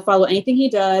 I don't follow anything he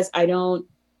does. I don't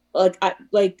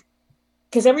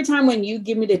because every time when you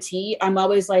give me the tea, I'm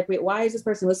always like, wait, why is this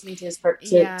person listening to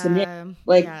to Nick?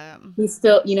 Like he's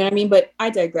still, you know what I mean? But I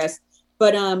digress.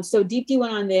 But so Deepti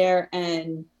went on there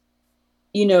and,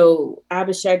 you know,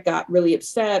 Abhishek got really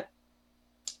upset.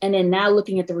 And then now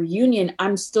looking at the reunion,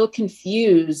 I'm still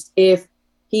confused if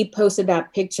he posted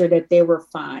that picture that they were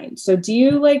fine. So do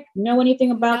you like know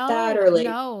anything about that or like?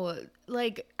 No,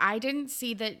 like I didn't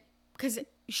see that because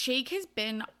Shake has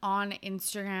been on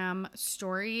Instagram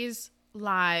stories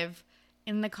live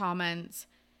in the comments.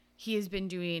 He has been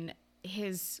doing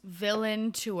his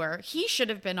villain tour. He should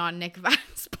have been on Nick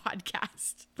Van's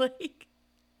podcast. Like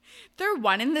they're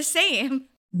one and the same.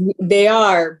 They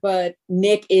are, but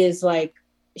Nick is like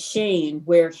Shane,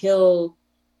 where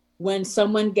when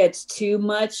someone gets too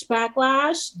much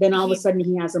backlash, then all of a sudden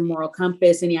he has a moral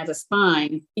compass and he has a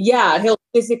spine. Yeah, he'll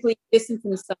physically distance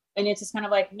himself. And it's just kind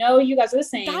of like, no, you guys are the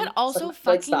same. That also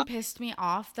fucking pissed me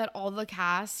off that all the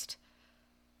cast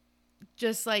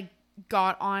just like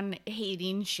got on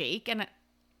hating Shake and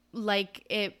like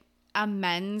it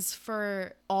amends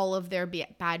for all of their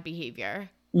bad behavior.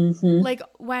 Mm-hmm. Like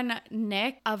when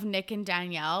Nick and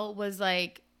Danielle was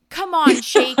like, come on,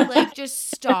 Shake, like just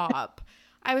stop.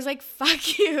 I was like,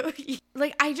 fuck you.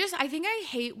 Like, I think I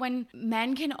hate when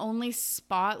men can only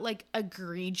spot like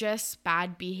egregious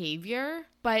bad behavior,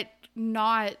 but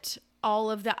not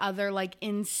all of the other like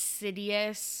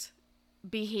insidious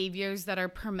behaviors that are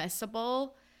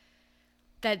permissible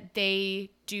that they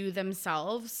do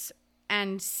themselves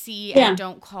and see and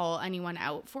don't call anyone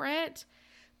out for it.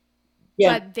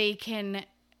 Yeah. But they can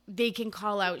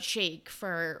call out Shake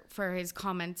for his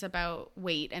comments about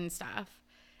weight and stuff.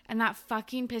 And that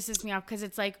fucking pisses me off because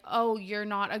it's like, oh, you're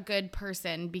not a good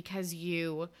person because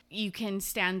you can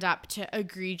stand up to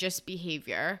egregious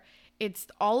behavior. It's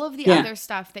all of the other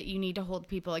stuff that you need to hold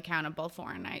people accountable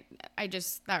for. And I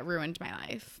just, that ruined my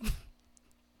life.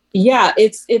 Yeah,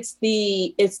 it's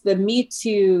the Me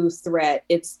Too threat.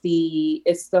 It's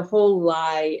the whole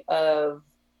lie of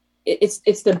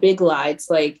it's the big lie. It's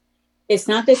like, it's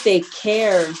not that they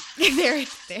care. There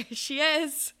she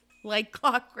is. Like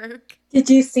clockwork. Did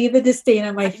you see the disdain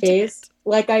on my face?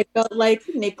 Like I felt like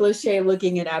Nick Lachey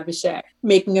looking at Abhishek,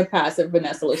 making a pass at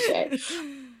Vanessa Lachey.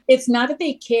 It's not that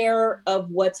they care of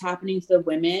what's happening to the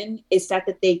women. It's that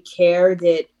they care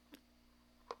that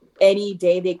any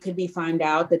day they could be found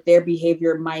out that their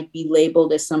behavior might be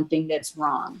labeled as something that's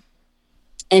wrong.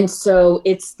 And so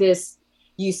it's this,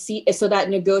 you see, so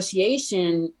that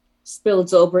negotiation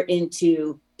spills over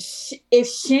into, if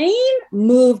Shane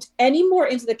moved any more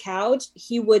into the couch,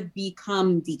 he would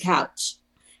become the couch.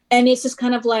 And it's just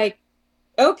kind of like,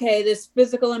 okay, this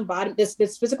physical embodiment,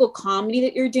 this physical comedy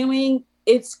that you're doing,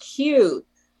 it's cute.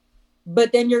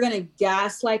 But then you're going to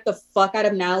gaslight the fuck out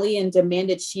of Nally and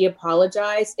demand that she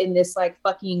apologize in this like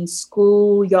fucking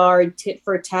schoolyard tit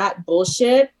for tat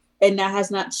bullshit. And that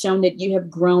has not shown that you have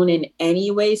grown in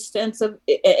any way,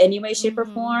 shape or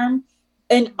form.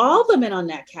 And all the men on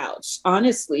that couch,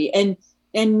 honestly, and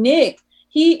Nick,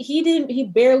 he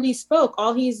barely spoke.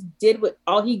 All he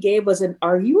gave was an,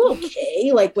 "Are you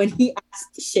okay?" Like when he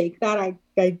asked to Shake that,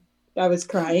 I was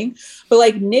crying. But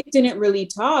like Nick didn't really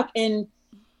talk. And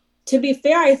to be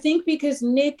fair, I think because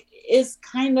Nick is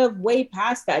kind of way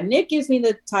past that. Nick gives me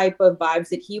the type of vibes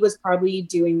that he was probably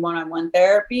doing one-on-one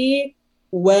therapy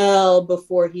well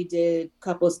before he did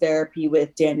couples therapy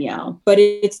with Danielle. But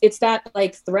it's that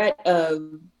like threat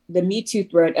of the Me Too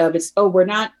threat of we're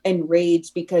not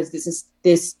enraged because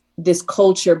this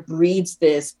culture breeds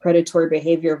this predatory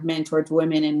behavior of men towards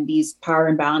women and these power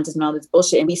imbalances and all this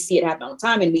bullshit. And we see it happen all the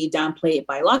time and we downplay it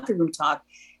by locker room talk.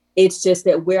 It's just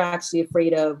that we're actually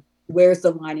afraid of where's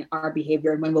the line in our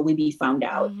behavior and when will we be found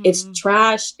out? Mm-hmm. It's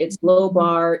trash. It's low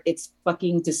bar. It's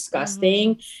fucking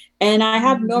disgusting. Mm-hmm. And I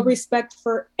have no respect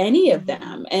for any of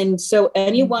them. And so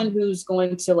anyone who's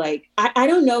going to like, I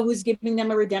don't know who's giving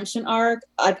them a redemption arc.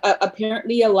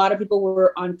 Apparently a lot of people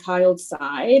were on Kyle's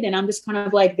side. And I'm just kind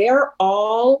of like, they're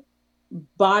all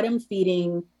bottom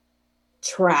feeding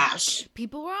trash.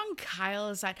 People were on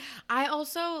Kyle's side. I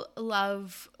also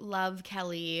love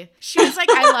Kelly. She was like,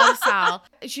 I love Sal.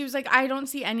 She was like, I don't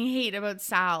see any hate about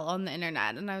Sal on the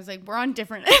internet. And I was like, we're on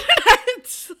different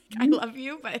internets. Like, I love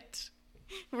you, but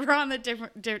we're on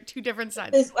the two different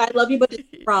sides. I love you, but it's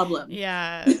a problem.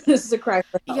 Yeah. This is a cry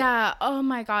for help. Yeah. Oh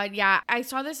my God. Yeah. I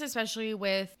saw this especially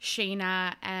with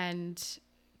Shayna and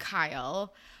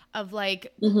Kyle. of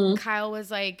like, Kyle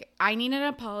was like, I need an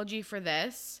apology for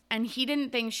this. And he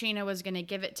didn't think Shayna was going to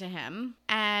give it to him.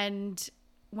 And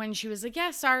when she was like,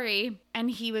 yeah, sorry.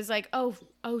 And he was like, oh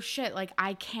shit. Like,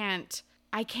 I can't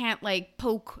like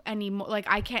poke anymore. Like,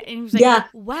 I can't. And he was like,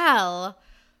 well,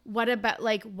 what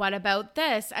about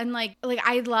this? And like,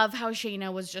 I love how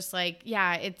Shayna was just like,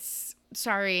 yeah, it's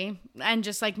sorry. And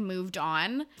just like moved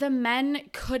on. The men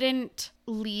couldn't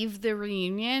leave the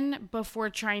reunion before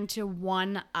trying to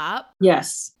one up.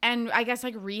 Yes. And I guess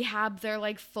like rehab their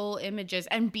like full images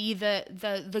and be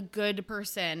the good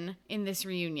person in this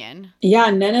reunion.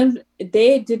 Yeah.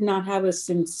 They did not have a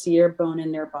sincere bone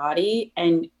in their body.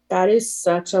 And that is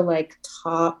such a like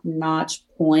top notch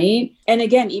point. And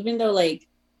again, even though like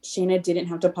Shayna didn't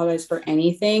have to apologize for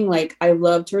anything, like I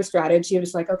loved her strategy. It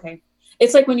was like, okay,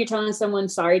 it's like when you're telling someone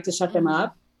sorry to shut them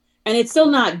up, and it's still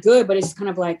not good, but it's kind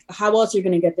of like, how else are you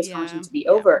going to get this conversation to be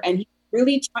over? And he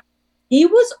really tried.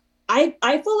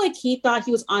 I feel like he thought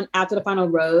he was on after the final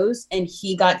rose and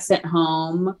he got sent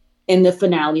home in the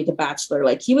finale, The Bachelor.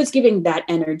 Like he was giving that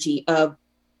energy of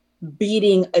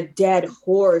beating a dead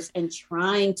horse and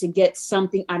trying to get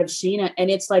something out of Sheena. And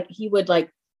it's like, he would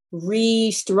like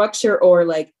restructure or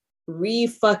like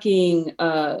revisionist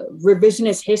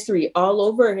history all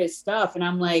over his stuff. And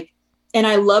I'm like, and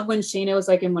I love when Shayna was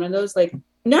like in one of those, like,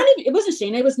 not even, it wasn't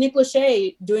Shayna, it was Nick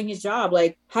Lachey doing his job.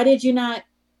 Like, how did you not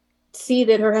see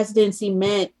that her hesitancy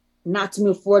meant not to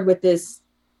move forward with this?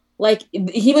 Like,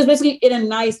 he was basically in a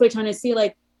nice way trying to see,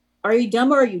 like, are you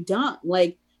dumb or are you dumb?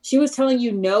 Like, she was telling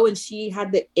you no, and she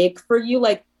had the ick for you.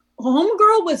 Like,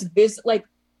 homegirl was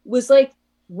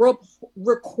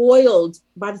recoiled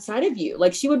by the side of you.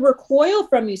 Like, she would recoil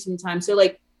from you sometimes. So,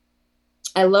 like,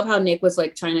 I love how Nick was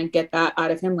like trying to get that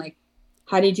out of him. Like,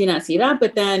 how did you not see that?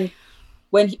 But then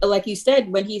when he, like you said,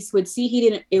 when he would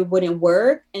see it wouldn't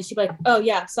work, and she'd be like, oh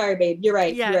yeah, sorry babe, you're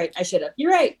right, you're right, I should have,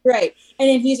 you're right. And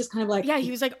then he's just kind of like, yeah,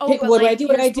 he was like, oh, hey, but what like, do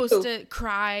I do? you're supposed to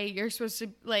cry, you're supposed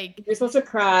to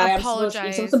cry,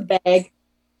 apologize, you're supposed to beg.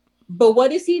 But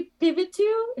what does he pivot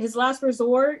to? His last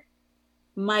resort?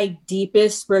 My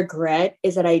deepest regret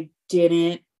is that I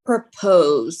didn't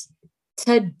propose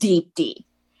to Deepti.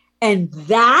 And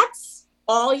that's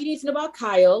all you need to know about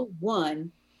Kyle,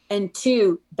 one. And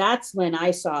two, that's when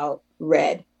I saw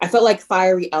red. I felt like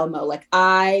Fiery Elmo. Like,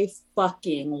 I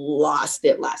fucking lost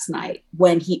it last night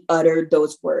when he uttered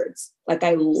those words. Like,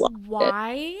 I lost it.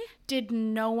 Why did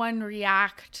no one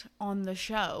react on the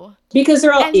show? Because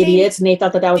they're all idiots, and they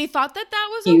thought that was They thought that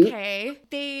was cute.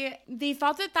 Okay. They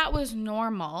thought that was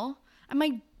normal. I'm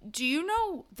like, do you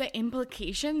know the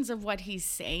implications of what he's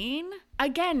saying?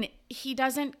 Again, he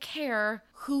doesn't care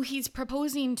who he's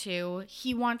proposing to.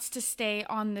 He wants to stay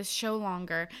on this show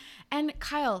longer. And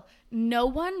Kyle, no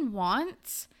one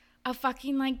wants a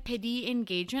fucking like pity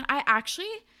engagement. I actually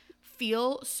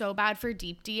feel so bad for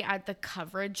Deepti at the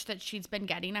coverage that she's been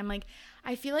getting. I'm like,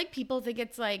 I feel like people think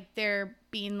it's like they're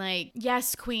being like,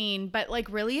 yes, queen, but like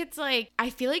really it's like, I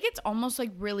feel like it's almost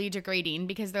like really degrading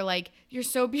because they're like, you're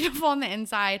so beautiful on the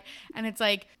inside. And it's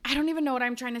like, I don't even know what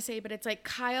I'm trying to say, but it's like,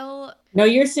 Kyle. No,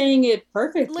 you're saying it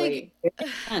perfectly.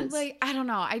 Like, I don't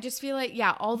know. I just feel like,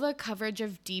 yeah, all the coverage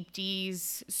of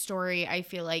Deepti's story, I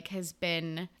feel like has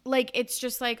been like, it's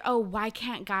just like, oh, why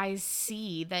can't guys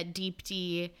see that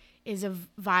Deepti is a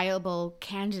viable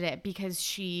candidate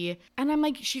because and I'm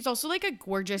like, she's also like a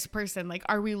gorgeous person. Like,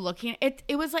 are we looking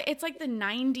it was like, it's like the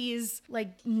 90s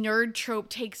like nerd trope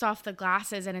takes off the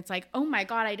glasses and it's like, oh my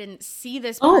god, I didn't see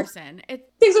this person.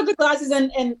 It takes off the glasses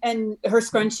and her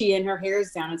scrunchie and her hair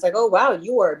is down. It's like, oh wow,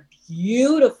 you are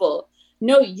beautiful.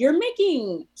 No, you're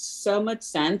making so much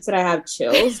sense that I have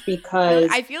chills because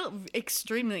I feel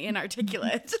extremely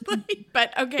inarticulate.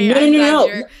 But okay,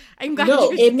 no. I'm glad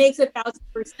it makes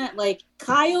 1,000%. Like,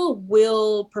 Kyle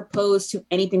will propose to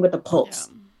anything with a pulse.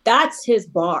 Yeah. That's his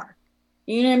bar.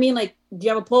 You know what I mean? Like, do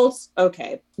you have a pulse?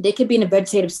 Okay. They could be in a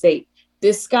vegetative state.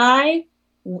 This guy,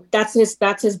 that's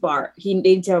his bar. He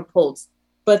needs to have a pulse.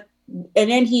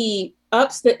 And then he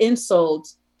ups the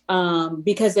insult.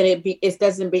 Because then it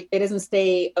doesn't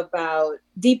stay about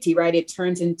Deepti, right? It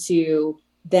turns into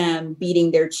them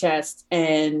beating their chest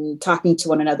and talking to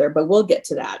one another, but we'll get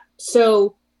to that.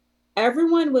 So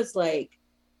everyone was like,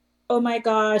 oh my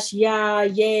gosh, yeah,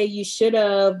 you should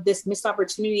have, this missed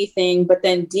opportunity thing. But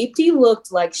then Deepti looked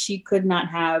like she could not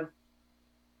have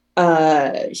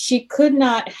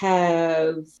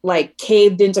like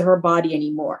caved into her body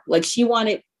anymore. Like, she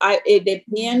wanted, it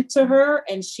panned to her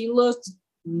and she looked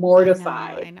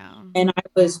mortified. I know. And I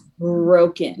was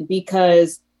broken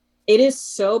because it is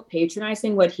so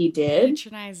patronizing what he did.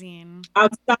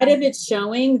 Outside of it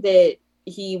showing that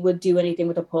he would do anything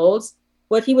with a pulse,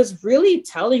 what he was really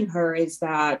telling her is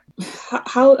that,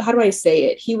 how do I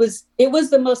say it? It was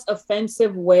the most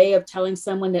offensive way of telling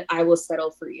someone that I will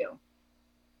settle for you.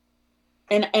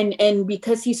 And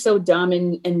because he's so dumb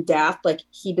and daft, like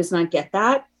he does not get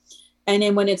that. And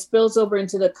then when it spills over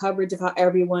into the coverage of how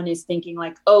everyone is thinking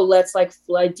like, oh, let's like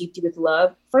flood Deepti with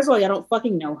love. First of all, I don't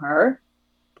fucking know her.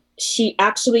 She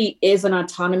actually is an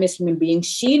autonomous human being.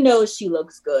 She knows she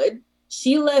looks good.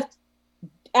 She left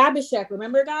Abhishek,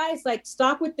 remember guys? Like,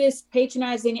 stop with this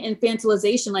patronizing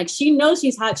infantilization. Like, she knows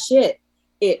she's hot shit.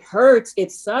 It hurts.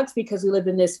 It sucks because we live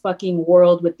in this fucking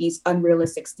world with these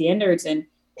unrealistic standards, and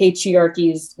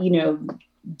patriarchy is, you know,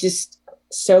 just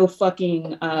so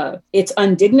fucking, it's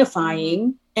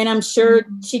undignifying. And I'm sure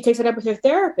she takes it up with her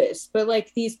therapist. But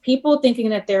like these people thinking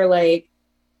that they're like,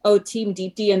 oh, Team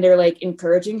Deepti, and they're like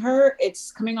encouraging her,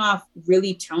 it's coming off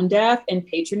really tone deaf and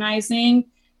patronizing.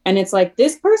 And it's like,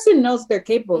 this person knows what they're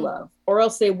capable of, or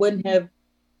else they wouldn't have,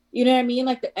 you know what I mean?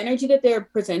 Like the energy that they're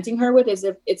presenting her with is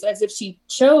it's as if she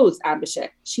chose Abhishek.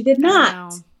 She did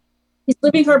not. She's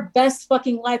living her best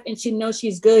fucking life and she knows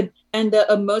she's good. And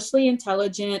the emotionally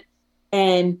intelligent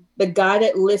and the guy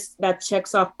that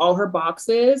checks off all her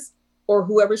boxes, or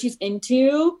whoever she's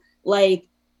into, like,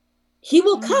 he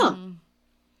will come.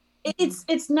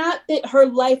 It's not that her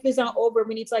life is not over.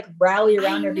 We need to like rally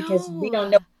around her because we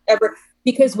don't know ever.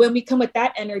 Because when we come with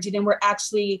that energy, then we're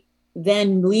actually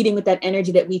then leading with that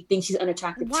energy that we think she's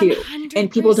unattractive 100%. To. And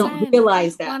people don't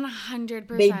realize that.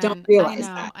 100%. They don't realize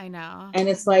that. I know. And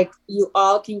it's like, you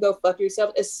all can go fuck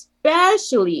yourself,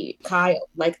 especially Kyle.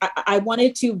 Like, I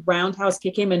wanted to roundhouse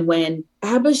kick him. And when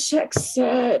Abhishek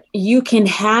said, you can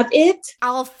have it.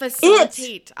 I'll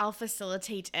facilitate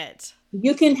it.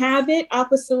 You can have it. I'll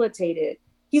facilitate it.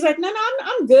 He's like, no,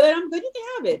 I'm good. I'm good. You can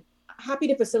have it. Happy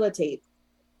to facilitate.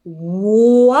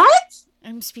 What?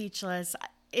 I'm speechless.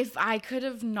 If I could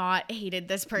have not hated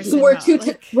this person, we're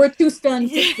too stunned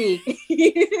to speak.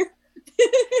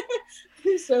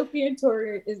 Sophie and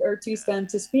Tori are too stunned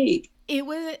to speak. It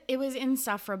was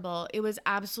insufferable. It was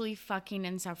absolutely fucking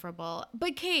insufferable.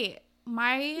 But Kate,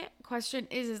 my question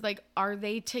is like, are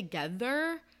they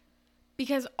together?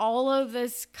 Because all of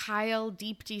this Kyle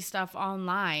Deepti stuff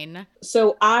online.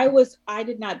 So I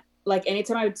did not, like,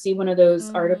 anytime I would see one of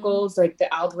those articles, like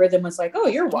the algorithm was like, oh,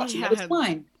 you're watching it, it's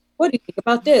fine. What do you think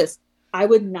about this? I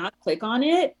would not click on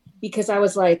it because I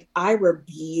was like, I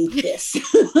rebuke this.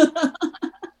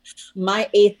 My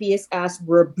atheist ass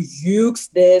rebukes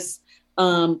this,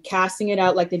 casting it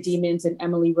out like the demons in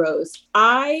Emily Rose.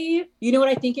 You know what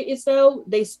I think it is though?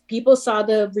 People saw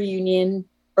the reunion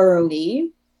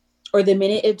early, or the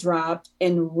minute it dropped,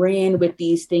 and ran with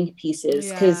these think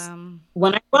pieces. Because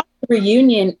when I watched the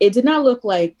reunion, it did not look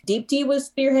like Deepti was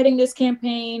spearheading this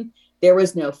campaign. There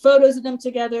was no photos of them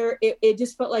together. It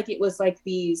just felt like it was like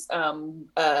these,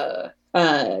 they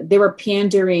were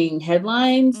pandering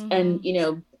headlines. And, you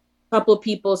know, a couple of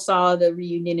people saw the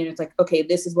reunion and it's like, okay,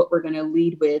 this is what we're going to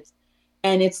lead with.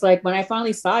 And it's like, when I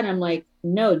finally saw it, I'm like,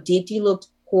 no, Deepti looked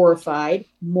horrified,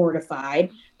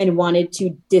 mortified, and wanted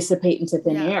to dissipate into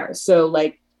thin air. So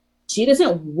like, she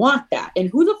doesn't want that. And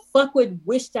who the fuck would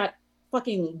wish that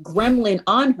fucking gremlin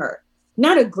on her?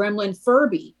 Not a gremlin,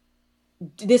 Furby.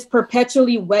 This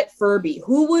perpetually wet Furby.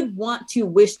 Who would want to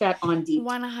wish that on Deepti?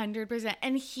 100%.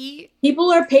 And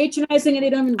people are patronizing and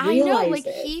they don't even realize it. I know, like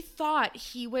he thought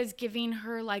he was giving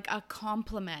her like a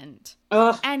compliment.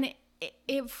 And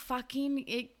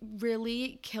it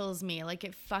really kills me. Like,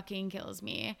 it fucking kills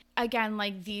me. Again,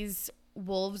 like, these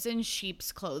wolves in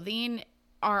sheep's clothing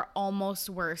are almost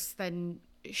worse than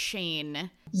Shane.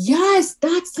 Yes,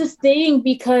 that's the thing,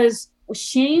 because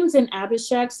Shane's and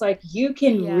Abhishek's, like, you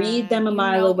can read them a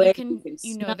mile away.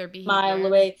 You know their behavior. A mile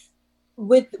away.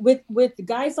 With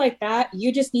guys like that,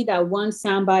 you just need that one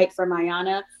soundbite from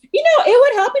Ayana. You know, it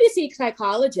would help you to see a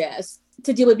psychologist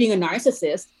to deal with being a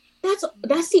narcissist.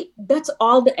 That's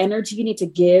all the energy you need to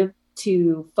give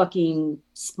to fucking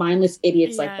spineless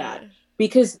idiots like that.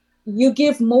 Because you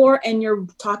give more and you're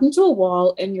talking to a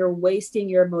wall and you're wasting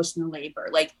your emotional labor.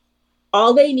 Like,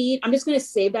 all they need, I'm just going to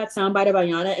save that soundbite of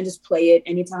Ayana and just play it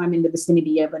anytime I'm in the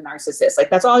vicinity of a narcissist.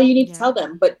 Like, that's all you need to tell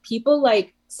them. But people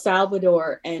like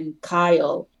Salvador and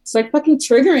Kyle, it's like fucking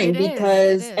triggering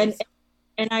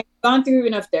and I've gone through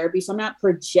enough therapy, so I'm not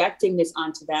projecting this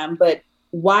onto them. But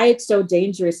why it's so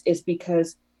dangerous is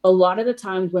because a lot of the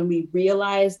times when we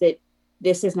realize that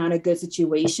this is not a good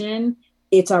situation,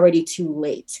 it's already too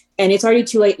late. And it's already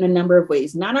too late in a number of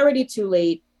ways. Not already too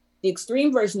late. The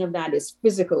extreme version of that is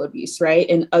physical abuse, right?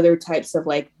 And other types of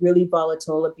like really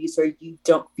volatile abuse where you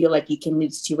don't feel like you can leave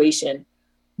the situation.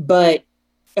 But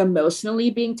emotionally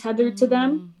being tethered to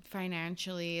them,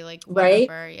 financially, like right?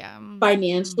 whatever, yeah.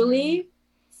 Financially,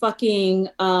 fucking,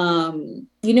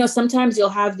 you know, sometimes you'll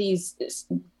have these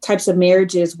types of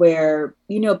marriages where,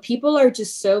 you know, people are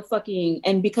just so fucking,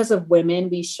 and because of women,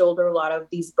 we shoulder a lot of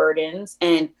these burdens,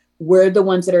 and we're the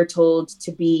ones that are told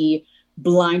to be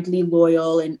blindly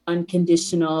loyal and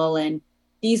unconditional, and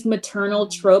these maternal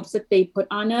tropes that they put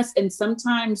on us. And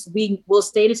sometimes we will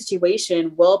stay in a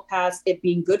situation well past it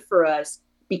being good for us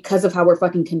because of how we're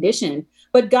fucking conditioned.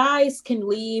 But guys can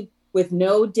leave with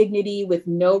no dignity, with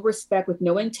no respect, with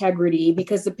no integrity,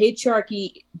 because the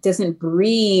patriarchy doesn't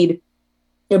breed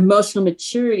emotional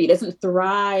maturity, doesn't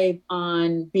thrive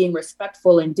on being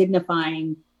respectful and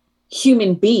dignifying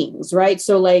human beings, right?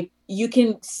 So like you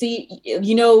can see,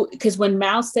 you know, because when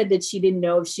Mao said that she didn't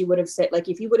know if she would have said, like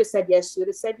if he would have said yes, she would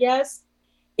have said yes.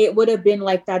 It would have been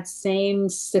like that same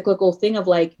cyclical thing of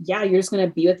like, yeah, you're just going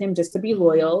to be with him just to be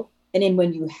loyal. And then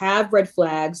when you have red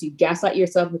flags, you gaslight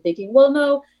yourself with thinking, well,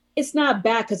 no, it's not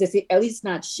bad because it's at least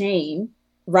not Shane,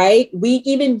 right? We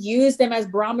even use them as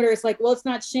barometers, like, well, it's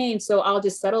not Shane, so I'll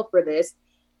just settle for this.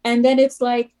 And then it's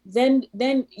like, then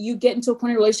you get into a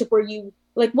point in a relationship where you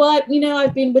like, well, you know,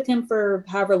 I've been with him for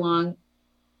however long.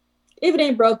 If it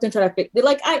ain't broke, then try to fix it.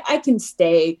 Like, I can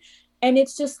stay. And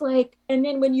it's just like, and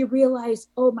then when you realize,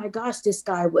 oh my gosh, this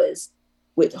guy was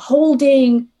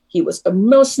withholding, he was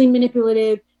emotionally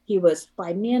manipulative, he was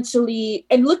financially,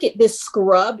 and look at this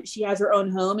scrub. She has her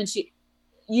own home and she,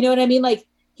 you know what I mean? Like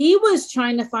he was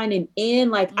trying to find an in,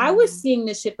 like I was seeing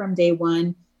this shit from day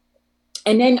one.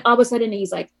 And then all of a sudden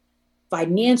he's like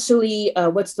financially,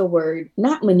 what's the word?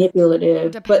 Not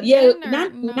manipulative, but yeah,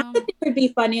 not that they would be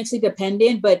financially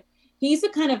dependent, but he's the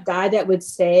kind of guy that would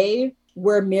say,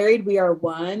 we're married, we are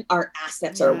one, our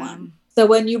assets are one. So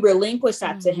when you relinquish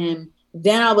that to him,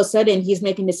 then all of a sudden he's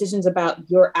making decisions about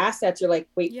your assets. You're like,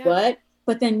 wait, what?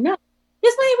 But then no,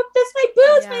 that's my boo,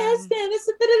 it's my husband. It's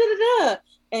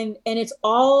and it's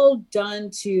all done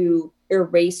to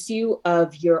erase you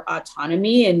of your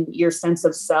autonomy and your sense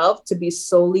of self, to be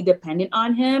solely dependent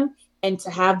on him and to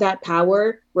have that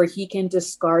power where he can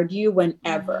discard you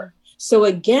whenever. So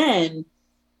again,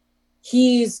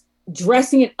 he's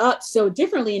dressing it up so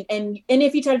differently. And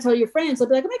if you try to tell your friends, they'll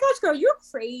be like, oh my gosh, girl, you're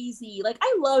crazy. Like,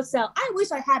 I love Sal. I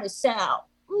wish I had a Sal.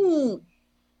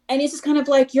 And it's just kind of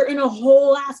like you're in a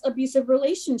whole ass abusive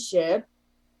relationship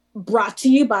brought to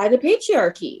you by the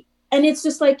patriarchy. And it's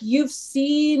just like, you've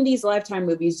seen these Lifetime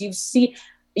movies. You've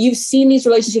seen these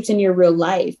relationships in your real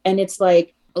life. And it's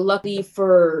like, luckily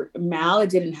for Mal, it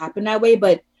didn't happen that way.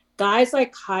 But guys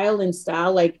like Kyle and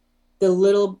Sal, like,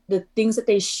 the things that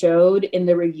they showed in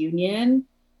the reunion,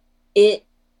 it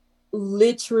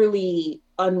literally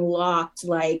unlocked,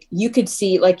 like you could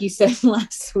see, like you said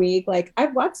last week, like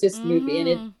I've watched this movie and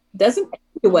it doesn't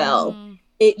end well.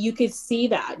 You could see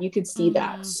that.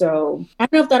 that. So I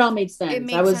don't know if that all made sense. It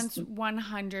makes sense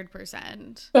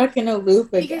 100%. Stuck in a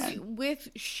loop again. Because with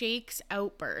Shake's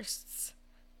outbursts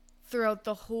throughout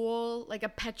the whole, like a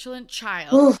petulant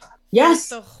child,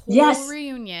 the whole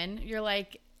reunion, you're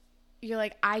like,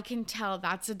 I can tell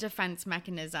that's a defense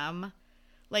mechanism.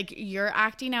 Like, you're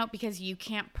acting out because you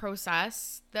can't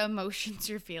process the emotions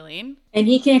you're feeling. And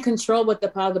he can't control what the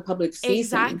public sees.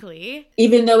 Exactly.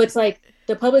 Even though it's like,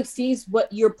 the public sees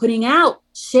what you're putting out.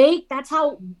 Shake, that's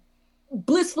how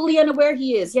blissfully unaware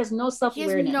he is. He has no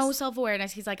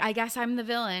self-awareness. He's like, I guess I'm the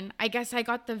villain. I guess I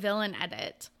got the villain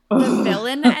edit. The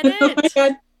villain edit? Oh my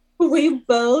God. We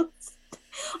both...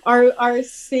 Our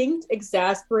synced,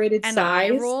 exasperated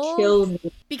sighs kill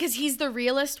me. Because he's the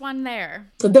realest one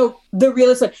there. The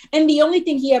realest one. And the only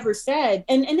thing he ever said,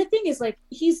 and the thing is, like,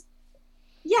 you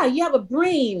have a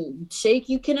brain, Shake.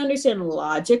 You can understand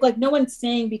logic. Like, no one's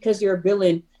saying because you're a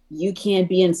villain, you can't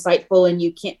be insightful and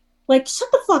you can't, like, shut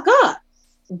the fuck up.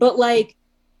 But, like,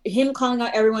 him calling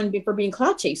out everyone for being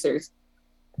clout chasers.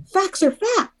 Facts are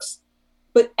facts.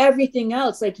 But everything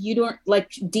else, like, you don't, like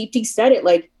DT said it,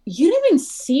 like, you don't even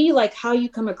see like how you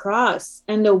come across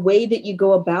and the way that you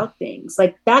go about things.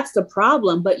 Like, that's the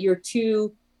problem, but you're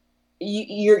too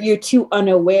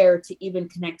unaware to even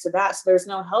connect to that. So there's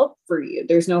no help for you.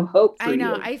 There's no hope for you. I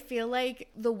know. I feel like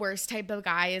the worst type of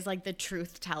guy is like the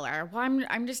truth teller. Well,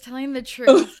 I'm just telling the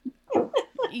truth.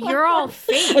 You're all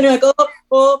fake. And you're like,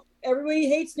 oh, everybody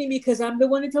hates me because I'm the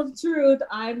one who tells the truth.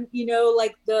 I'm,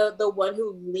 like the one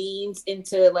who leans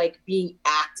into like being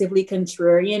actively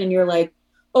contrarian, and you're like,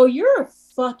 oh, you're a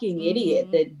fucking idiot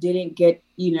that didn't get,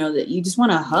 that you just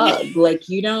want to hug. Like,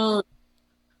 you're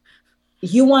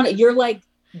like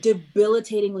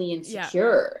debilitatingly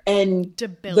insecure. Yeah. And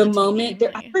the moment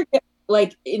I forget,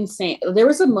 like, insane. There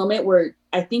was a moment where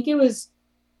I think it was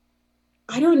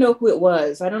I don't know who it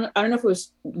was. I don't know if it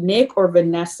was Nick or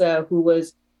Vanessa who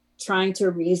was trying to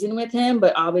reason with him,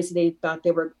 but obviously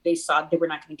they saw they were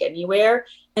not going to get anywhere.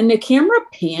 And the camera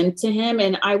panned to him,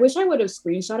 and I wish I would have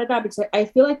screenshotted that because I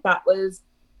feel like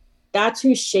that's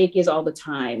who Shake is all the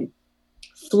time.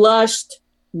 Flushed,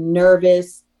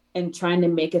 nervous, and trying to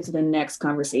make it to the next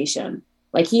conversation.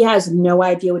 Like he has no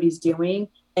idea what he's doing.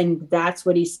 And that's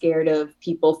what he's scared of,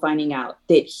 people finding out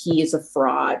that he is a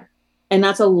fraud. And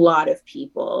that's a lot of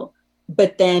people.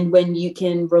 But then when you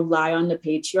can rely on the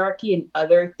patriarchy and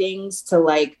other things to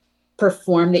like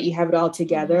perform that you have it all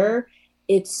together,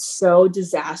 it's so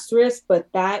disastrous. But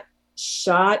that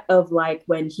shot of like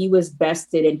when he was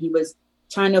bested and he was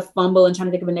trying to fumble and trying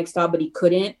to think of a next thought, but he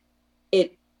couldn't,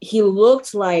 he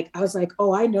looked like, I was like,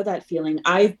 oh, I know that feeling.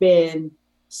 I've been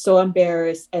so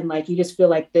embarrassed, and like you just feel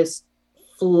like this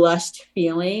flushed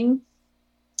feeling,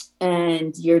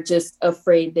 and you're just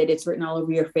afraid that it's written all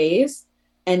over your face.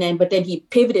 But then he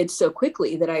pivoted so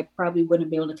quickly that I probably wouldn't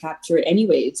be able to capture it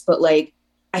anyways. But like,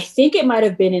 I think it might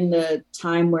have been in the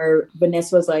time where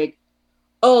Vanessa was like,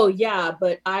 oh yeah,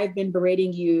 but I've been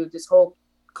berating you this whole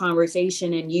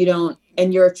conversation and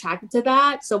you're attracted to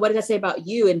that. So what did I say about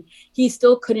you? And he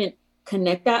still couldn't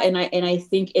connect that. And I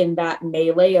think in that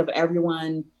melee of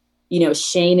everyone,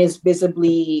 Shane is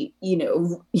visibly,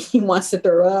 he wants to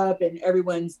throw up, and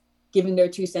everyone's giving their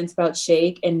 2 cents about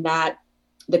Shake, and that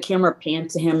the camera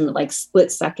panned to him like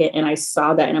split second. And I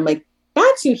saw that and I'm like,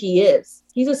 that's who he is.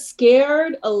 He's a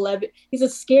scared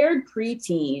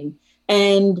preteen.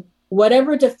 And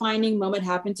whatever defining moment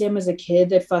happened to him as a kid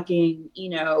that fucking,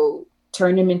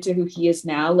 turned him into who he is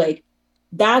now, like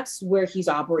that's where he's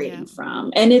operating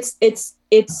from. And it's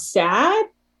sad,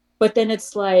 but then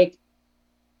it's like,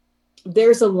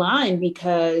 there's a line,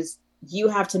 because you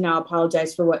have to now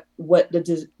apologize for what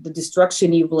the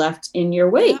destruction you've left in your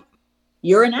wake. Yep.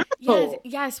 You're an asshole.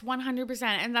 Yes, 100%.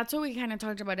 And that's what we kind of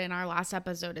talked about in our last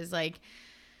episode is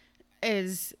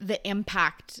the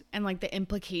impact and like the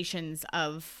implications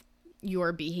of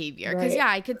your behavior. Because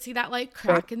I could see that like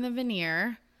crack in the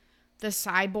veneer. The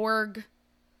cyborg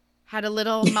had a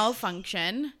little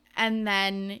malfunction, and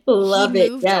then he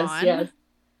moved on. Yes.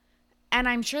 And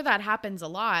I'm sure that happens a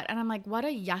lot. And I'm like, what a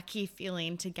yucky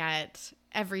feeling to get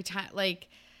every time, like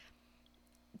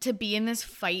to be in this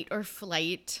fight or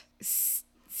flight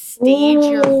stage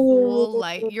your whole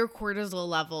life, your cortisol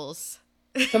levels.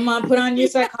 Come on, put on your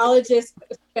psychologist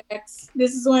specs.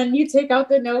 This is when you take out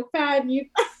the notepad and you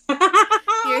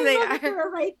here they are.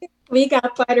 Right there. We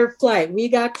got fight or flight. We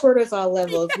got cortisol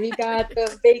levels. We got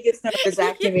the vagus nerves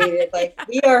activated. Like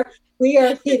we are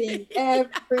hitting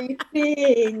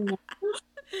everything.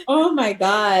 Oh my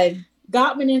God.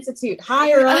 Gottman Institute,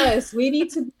 hire us. We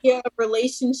need to be a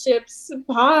relationships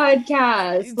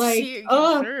podcast. Like,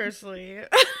 seriously.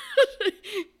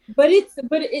 But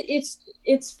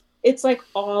it's like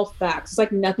all facts. It's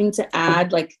like nothing to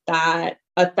add, like that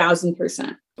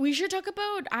 1,000%. We should talk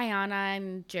about Ayana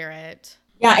and Jarrett.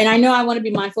 Yeah, and I know I want to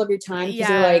be mindful of your time because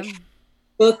you're like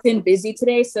booked and busy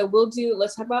today. So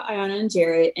let's talk about Ayana and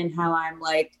Jarrett and how I'm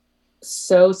like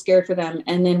so scared for them,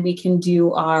 and then we can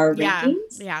do our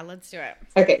rankings. Yeah, let's do it.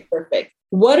 Okay, perfect.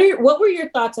 What were your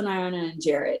thoughts on Ayana and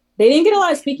Jarrett? They didn't get a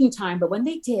lot of speaking time, but when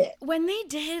they did,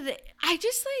 I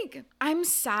just like, I'm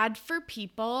sad for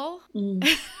people.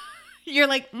 You're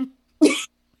like,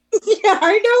 yeah,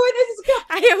 I know where this is going.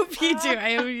 I hope you do.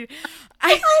 I didn't realize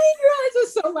it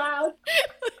was so loud.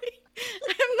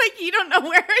 I'm like, you don't know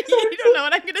what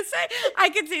I'm gonna say.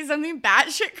 I could say something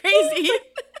batshit crazy.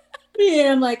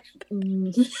 Yeah, I'm like,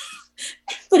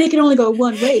 but it can only go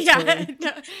one way. Yeah,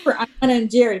 no. For Anna and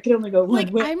Jared, it can only go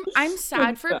one way. I'm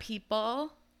sad for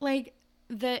people, like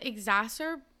the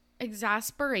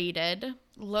exasperated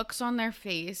looks on their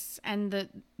face and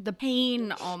the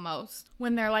pain almost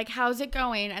when they're like, how's it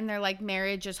going? And they're like,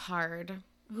 marriage is hard.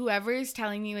 Whoever is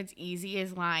telling you it's easy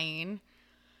is lying.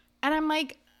 And I'm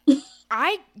like,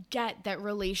 I get that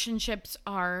relationships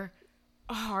are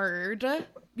hard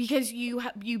because you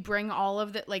bring all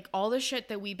of the, like, all the shit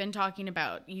that we've been talking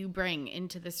about, you bring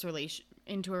into a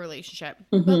relationship.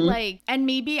 Mm-hmm. But like, and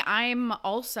maybe I'm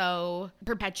also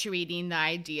perpetuating the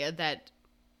idea that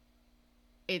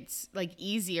it's like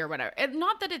easy or whatever.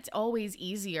 Not that it's always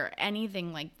easy or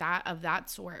anything like that of that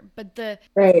sort, but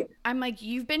I'm like,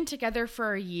 you've been together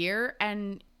for a year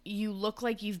and you look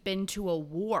like you've been through a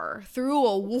war.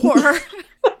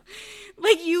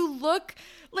 Like you look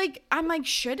like, I'm like,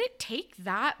 should it take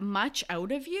that much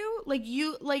out of you? Like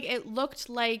it looked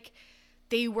like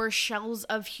they were shells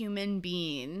of human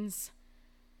beings.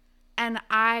 And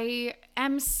I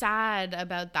am sad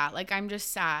about that. Like, I'm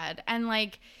just sad. And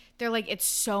like, they're like, it's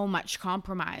so much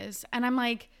compromise. And I'm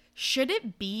like, should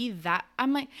it be that?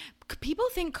 I'm like, people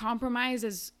think compromise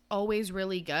is always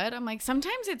really good. I'm like,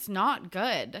 sometimes it's not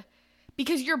good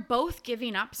because you're both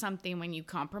giving up something when you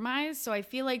compromise. So I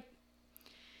feel like,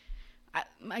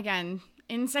 again,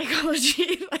 in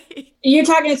psychology, like, you're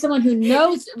talking to someone who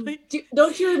knows.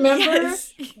 Don't you remember?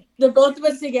 Yes. The both of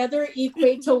us together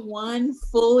equate to one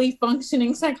fully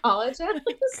functioning psychologist.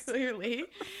 Clearly.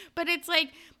 But it's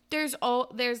like there's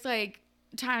like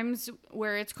times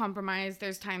where it's compromise,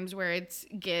 there's times where it's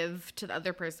give to the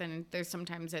other person, there's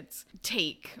sometimes it's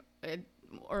take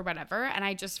or whatever. And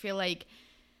I just feel like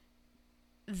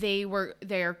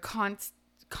they're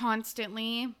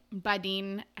constantly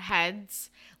butting heads.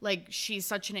 Like, she's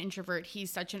such an introvert, he's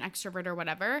such an extrovert or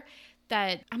whatever,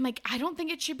 that I'm like, I don't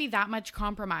think it should be that much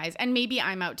compromise. And maybe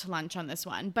I'm out to lunch on this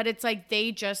one, but it's like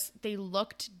they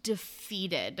looked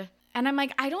defeated. And I'm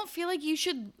like, I don't feel like you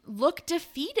should look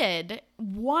defeated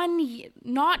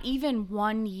not even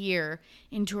 1 year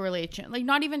into a relationship. Like,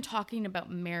 not even talking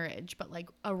about marriage, but like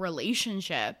a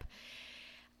relationship.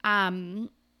 And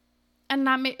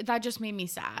that just made me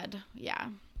sad. Yeah.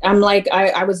 I'm like,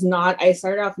 I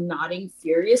started off nodding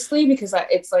furiously because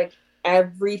it's like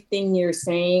everything you're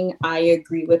saying, I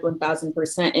agree with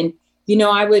 1000%. And, you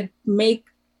know, I wouldn't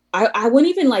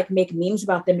even like make memes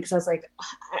about them because I was like,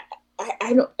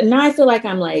 I don't, now I feel like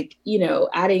I'm like, you know,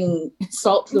 adding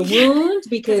salt to the wound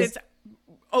because it's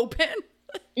open.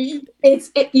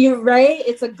 You're right.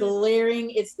 It's a glaring,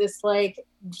 it's this like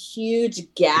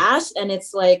huge gash, and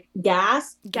it's like gash.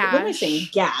 What am I saying?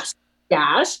 Gash.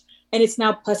 And it's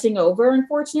now pussing over,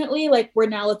 unfortunately. Like, we're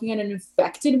now looking at an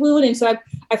infected wound. And so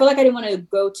I feel like I didn't want to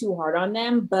go too hard on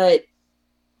them, but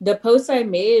the post I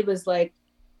made was like,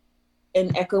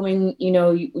 and echoing, you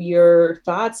know, your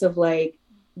thoughts of like,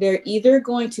 they're either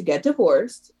going to get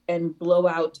divorced and blow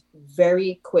out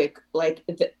very quick. Like,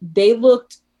 they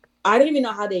looked, I don't even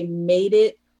know how they made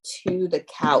it to the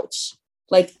couch.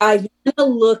 Like, I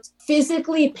looked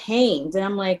physically pained, and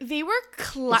I'm like, they were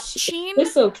clutching.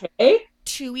 Is this okay?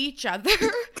 To each other.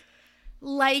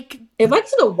 Like, if I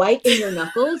see the white in your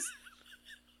knuckles,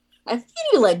 I think you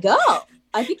need to let go.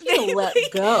 I think you need to let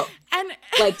go. And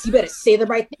like, you better say the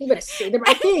right thing. You better say the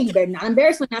right thing. You better not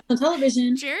embarrass me on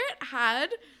television. Jarrett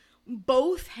had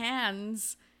both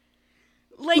hands.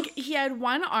 Like, he had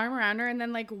one arm around her and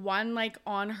then like one like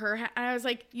on her hand. And I was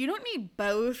like, you don't need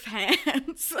both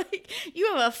hands. Like,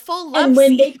 you have a full love. And when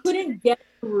seat. they couldn't get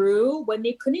through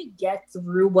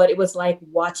what it was like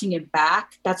watching it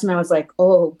back, that's when I was like,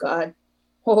 oh God,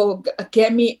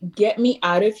 get me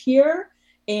out of here.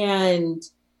 And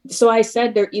so I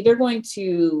said, they're either going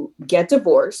to get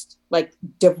divorced, like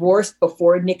divorced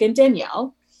before Nick and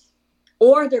Danielle,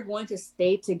 or they're going to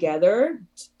stay together,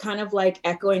 kind of like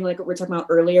echoing like what we were talking about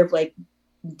earlier of like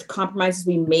compromises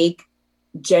we make,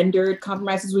 gendered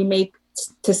compromises we make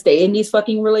to stay in these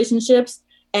fucking relationships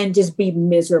and just be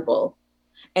miserable.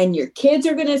 And your kids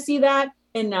are going to see that.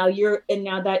 And now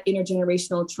that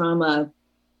intergenerational trauma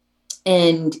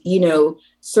and, you know,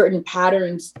 certain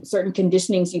patterns, certain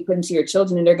conditionings you put into your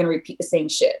children, and they're going to repeat the same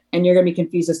shit. And you're going to be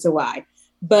confused as to why.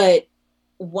 But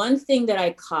one thing that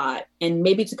I caught, and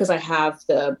maybe it's because I have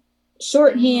the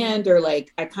shorthand or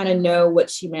like, I kind of know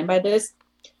what she meant by this.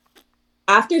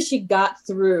 After she got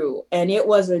through, and it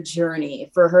was a journey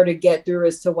for her to get through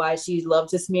as to why she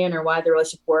loves this man or why the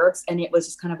relationship works. And it was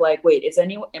just kind of like, wait,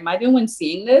 am I the one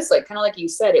seeing this? Like, kind of like you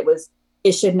said,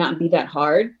 it should not be that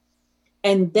hard.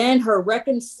 And then her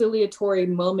reconciliatory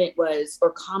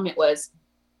comment was,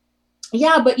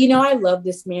 yeah, but you know, I love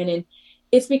this man. And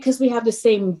it's because we have the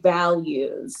same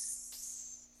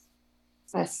values.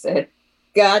 I said,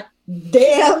 God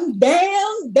damn.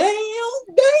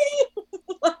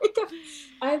 Like,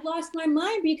 I lost my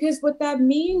mind, because what that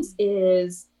means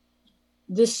is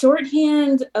the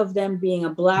shorthand of them being a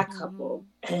Black couple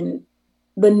and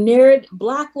the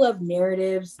Black love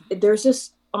narratives. There's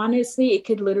just, honestly, it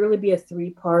could literally be a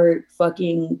 3-part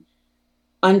fucking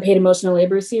unpaid emotional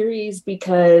labor series,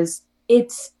 because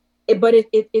it's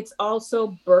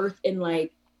also birthed in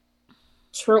like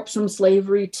tropes from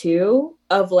slavery too,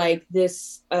 of like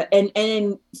this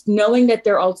and knowing that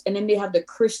they're all, and then they have the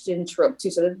Christian trope too,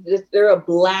 so they're a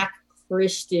Black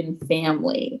Christian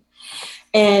family,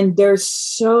 and there's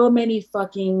so many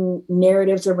fucking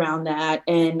narratives around that.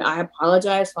 And I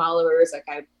apologize, followers,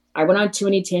 like I went on too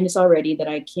many tangents already that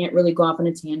I can't really go off on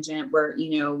a tangent. Where,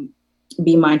 you know,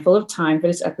 be mindful of time for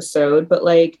this episode, but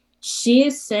like, she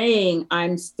is saying,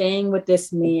 I'm staying with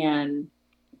this man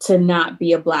to not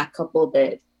be a Black couple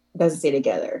that doesn't stay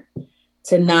together,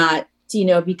 to not, you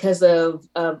know, because of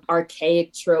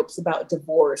archaic tropes about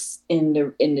divorce in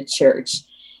the church.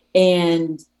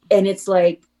 And it's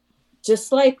like,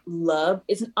 just like love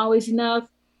isn't always enough,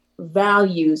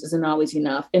 values isn't always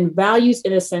enough. And values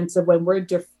in a sense of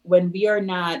when we are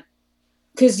not,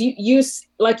 because you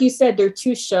like you said, they're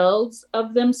two shells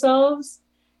of themselves.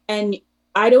 And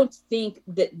I don't think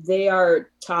that they are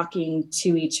talking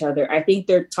to each other. I think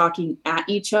they're talking at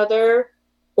each other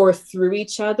or through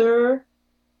each other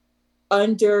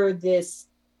under this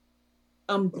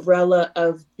umbrella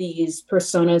of these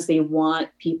personas they want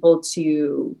people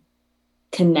to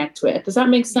connect with. Does that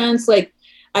make sense? Like,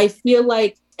 I feel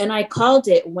like, and I called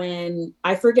it when,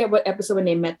 I forget what episode, when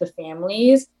they met the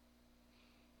families,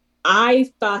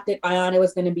 I thought that Ayana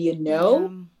was going to be a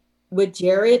no with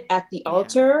Jared at the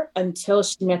altar until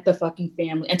she met the fucking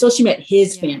family, until she met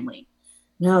his family.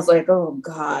 And I was like, oh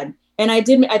God. And I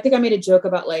think I made a joke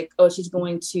about like, oh, she's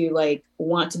going to like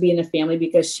want to be in the family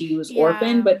because she was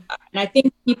orphaned. But, and I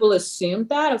think people assumed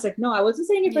that. I was like, no, I wasn't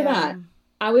saying it for that.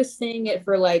 I was saying it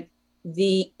for like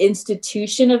the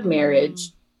institution of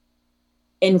marriage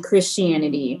in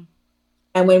Christianity.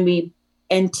 And when we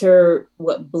enter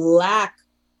what Black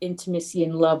intimacy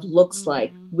and love looks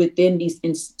like within these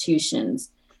institutions,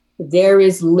 there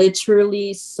is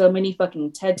literally so many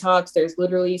fucking TED Talks. There's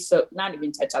literally not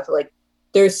even TED Talks, but like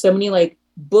there's so many like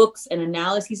books and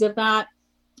analyses of that.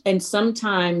 And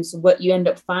sometimes what you end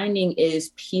up finding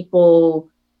is people,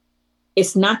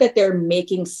 it's not that they're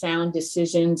making sound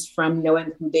decisions from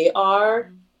knowing who they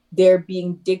are. They're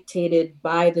being dictated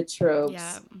by the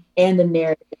tropes and the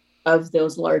narrative of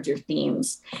those larger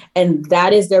themes. And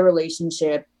that is their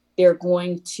relationship. They're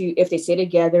going to, if they stay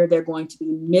together, they're going to be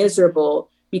miserable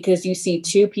because you see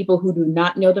two people who do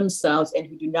not know themselves and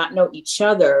who do not know each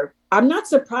other. I'm not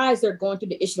surprised they're going through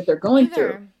the issue that they're going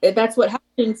through. That's what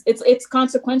happens. It's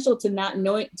consequential to not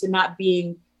knowing, to not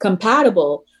being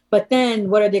compatible. But then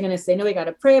what are they going to say? No, we got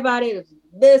to pray about it.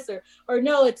 This or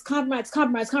no, it's compromise.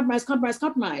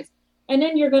 And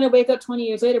then you're going to wake up 20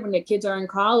 years later when the kids are in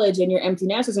college and you're empty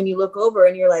nesters and you look over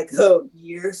and you're like, oh,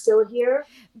 you're still here?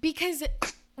 Because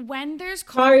when there's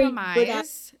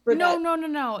compromise,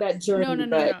 no. That journey,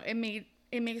 no.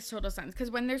 It makes total sense. Because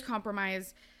when there's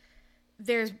compromise,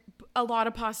 there's a lot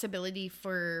of possibility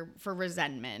for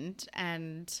resentment.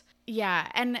 And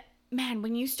man,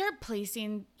 when you start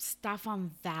placing stuff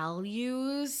on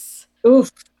values,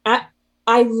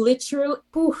 I literally,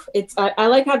 I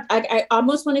like how I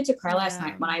almost wanted to cry last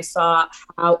night when I saw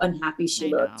how unhappy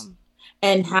she looked.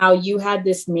 And how you had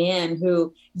this man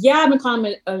who, I've been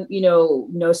calling him,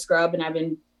 no scrub, and I've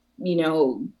been,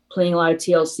 playing a lot of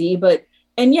TLC, but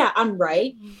I'm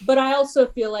right. But I also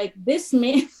feel like this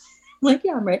man,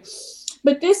 I'm right.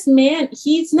 But this man,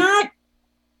 he's not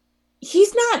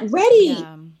ready.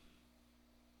 Yeah.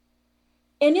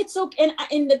 And it's okay.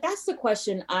 And that's the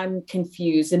question I'm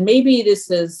confused. And maybe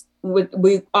this is,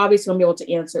 we obviously won't be able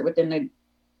to answer it within the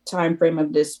time frame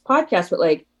of this podcast, but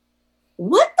like,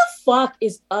 what the fuck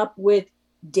is up with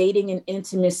dating and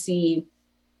intimacy,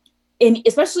 and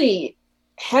especially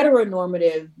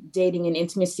heteronormative dating and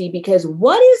intimacy? Because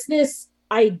what is this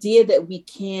idea that we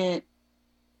can't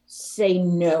say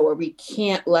no, or we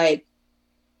can't, like,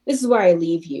 this is where I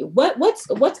leave you? What's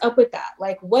up with that?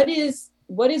 Like, what is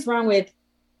wrong with,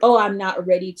 oh, I'm not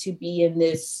ready to be in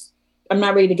this, I'm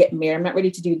not ready to get married, I'm not ready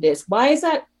to do this? Why is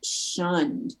that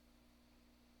shunned?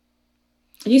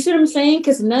 You see what I'm saying?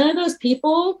 Because none of those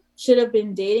people should have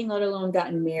been dating, let alone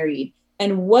gotten married.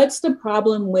 And what's the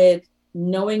problem with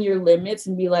knowing your limits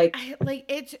and be like,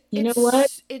 know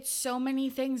what? It's so many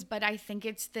things, but I think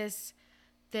it's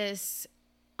this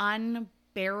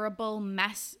unbearable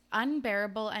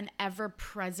and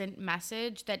ever-present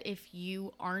message that if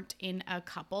you aren't in a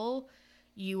couple,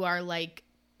 you are like,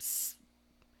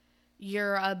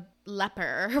 you're a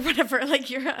leper or whatever. Like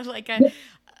you're like a...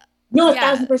 No,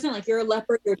 1,000%. Like you're a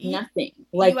leper. You're nothing.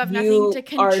 Like you have nothing to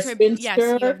contribute. Yes,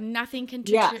 you have nothing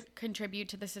contribute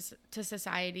to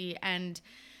society. And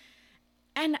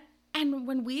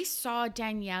when we saw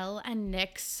Danielle and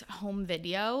Nick's home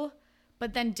video,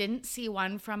 but then didn't see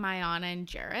one from Ayana and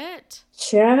Jarrett,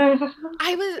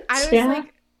 I was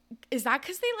like, is that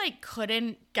because they like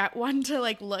couldn't get one to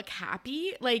like look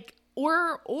happy, like,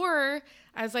 or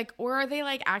I was like, or are they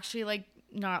like actually like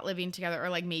not living together, or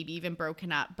like maybe even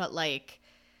broken up? But like,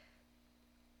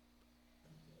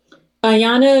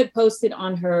 Ayana posted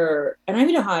on her, and I don't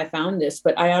even know how I found this,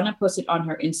 but Ayana posted on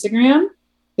her Instagram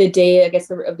the day, I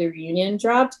guess, of the reunion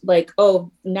dropped, like,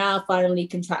 oh, now finally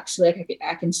contractually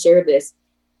I can share this.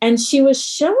 And she was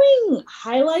showing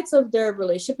highlights of their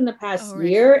relationship in the past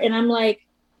year. And I'm like,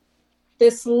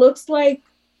 this looks like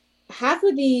half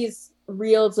of these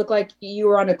reels look like you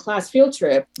were on a class field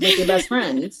trip with your best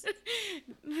friends.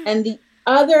 And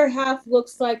other half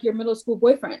looks like your middle school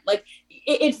boyfriend. Like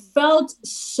it felt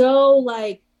so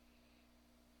like,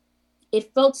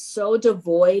 it felt so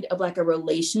devoid of like a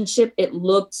relationship. It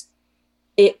looked,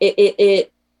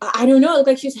 it I don't know, it looked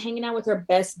like she was hanging out with her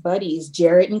best buddies,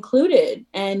 Jarrett included.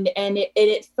 And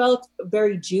it felt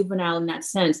very juvenile in that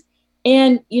sense.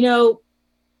 And, you know,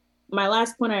 my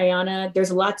last point, Ayana,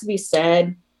 there's a lot to be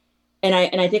said. And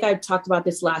I think I talked about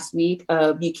this last week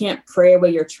of you can't pray away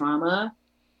your trauma.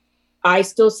 I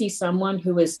still see someone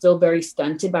who is still very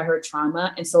stunted by her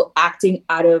trauma and still acting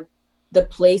out of the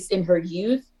place in her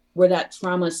youth where that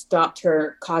trauma stopped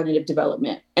her cognitive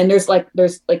development. And there's like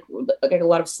a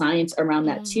lot of science around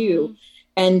that too.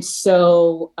 And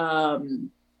so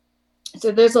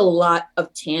so there's a lot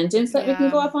of tangents that we can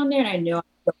go off on there. And I know I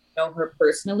don't know her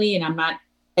personally, and I'm not,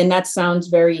 and that sounds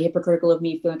very hypocritical of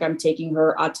me, feeling like I'm taking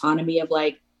her autonomy of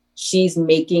like she's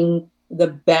making the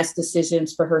best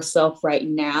decisions for herself right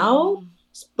now.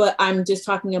 But I'm just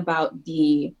talking about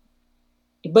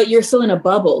but you're still in a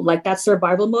bubble, like that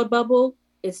survival mode bubble.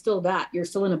 It's still that you're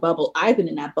still in a bubble. I've been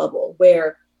in that bubble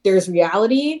where there's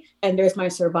reality and there's my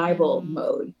survival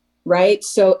mode, right?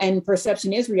 So, and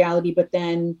perception is reality, but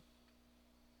then,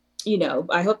 you know,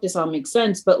 I hope this all makes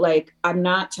sense, but like, I'm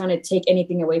not trying to take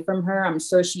anything away from her. I'm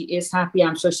sure she is happy.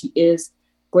 I'm sure she is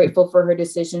grateful for her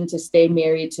decision to stay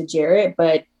married to Jarrett,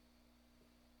 but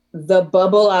the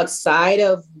bubble outside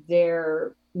of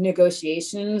their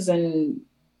negotiations and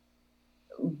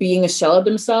being a shell of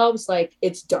themselves, like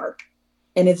it's dark.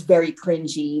 And it's very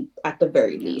cringy at the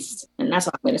very least. And that's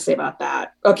all I'm going to say about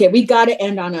that. Okay, we got to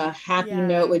end on a happy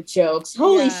note with jokes.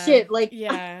 Holy shit. Like,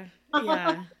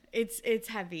 It's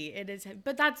heavy. It is heavy.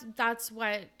 But that's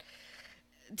what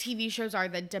TV shows are,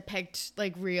 that depict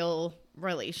like real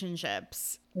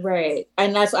relationships. Right.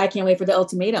 And I can't wait for The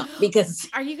Ultimatum, because...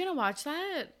 Are you going to watch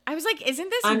that? I was like, isn't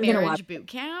this Marriage Boot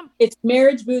Camp? It's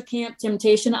Marriage Boot Camp,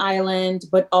 Temptation Island,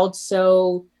 but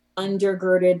also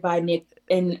undergirded by Nick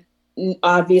and...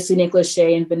 obviously Nick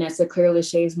Lachey and Vanessa Claire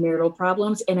Lachey's marital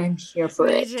problems, and I'm here for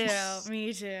it.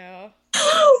 Me too.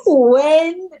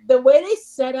 When the way they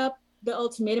set up The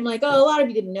Ultimatum, like, oh, a lot of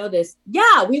you didn't know this.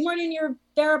 Yeah, we weren't in your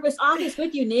therapist's office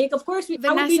with you, Nick. Of course,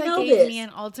 Vanessa gave me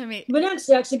an ultimatum.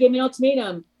 Vanessa actually gave me an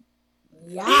ultimatum.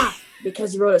 Yeah,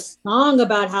 because you wrote a song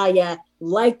about how you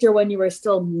liked her when you were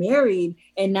still married,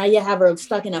 and now you have her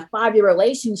stuck in a 5-year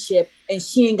relationship, and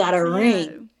she ain't got a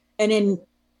ring. And then.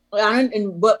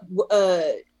 And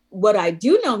what I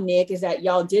do know, Nick, is that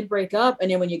y'all did break up, and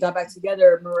then when you got back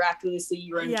together, miraculously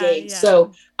you were engaged.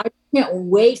 So I can't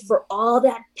wait for all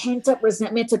that pent up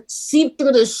resentment to seep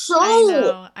through the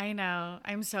show. I know.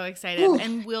 I'm so excited. Ooh.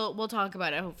 And we'll talk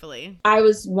about it, hopefully. I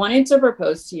was wanting to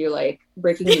propose to you, like,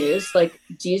 breaking news. Like,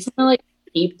 do you just want to like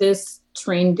keep this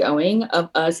train going of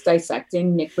us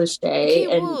dissecting Nick Lachey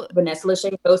and Vanessa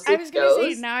Lachey hosted? I was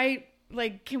gonna say,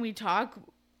 now can we talk?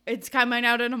 It's coming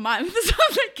out in a month. So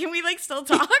like, can we like still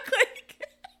talk?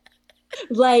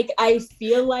 Like, I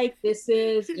feel like this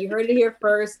is, you heard it here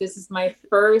first. This is my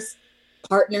first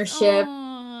partnership.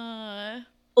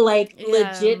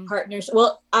 Legit partnership.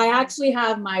 Well, I actually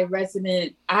have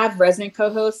resident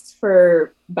co-hosts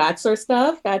for Bachelor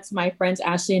stuff. That's my friends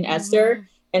Ashley and Esther.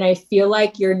 And I feel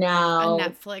like you're now on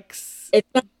Netflix. It's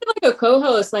not like a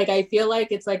co-host. Like, I feel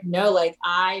like it's like, no, like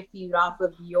I feed off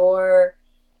of your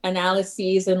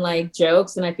analyses and like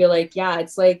jokes, and I feel like, yeah,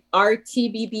 it's like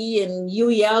RTBB and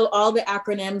UEL, all the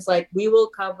acronyms. Like, we will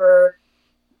cover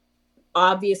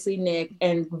obviously Nick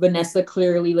and Vanessa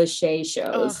clearly Lachey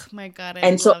shows. Oh my god, I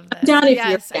and love so I'm down if yes,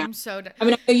 you're down. I'm so down. I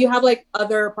mean, I know you have like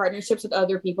other partnerships with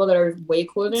other people that are way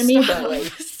cooler than me, but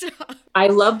like I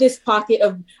love this pocket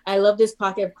of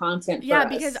content. Yeah,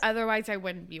 because otherwise I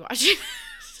wouldn't be watching.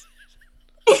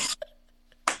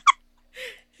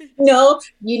 No,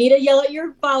 you need to yell at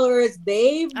your followers.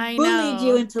 They bullied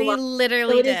you into They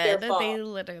literally did. They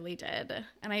literally did.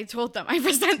 And I told them I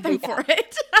resent them for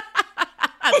it.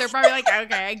 They're probably like,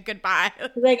 okay, goodbye.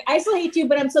 Like, I still hate you,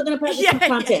 but I'm still gonna put up some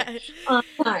content.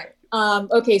 Yeah.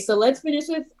 Okay, so let's finish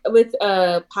with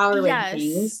power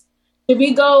rankings. Should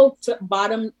we go to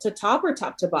bottom to top or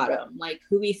top to bottom? Like,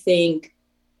 who we think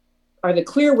are the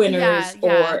clear winners, we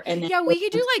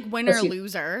could do like winner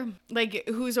loser, like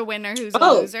who's a winner, who's a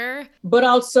loser, but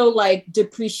also like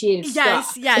depreciated stock.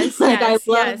 Yes. Like, I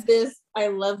love this. I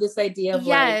love this idea of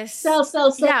like sell.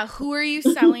 Yeah, who are you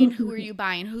selling? Who are you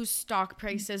buying? Whose stock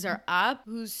prices are up?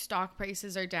 Whose stock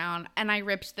prices are down? And I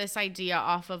ripped this idea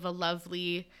off of a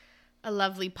lovely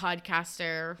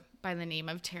podcaster by the name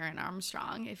of Taryn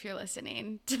Armstrong, if you're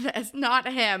listening to this. Not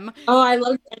him. Oh, I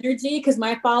love the energy, because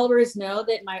my followers know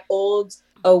that my old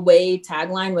away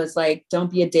tagline was like,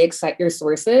 don't be a dick, cite your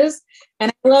sources.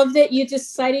 And I love that you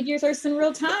just cited your source in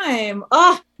real time.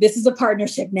 Oh, this is a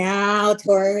partnership now,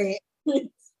 Tori.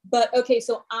 But okay,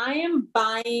 so I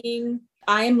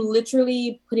am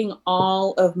literally putting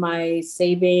all of my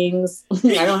savings.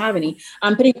 I don't have any.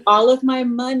 I'm putting all of my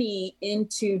money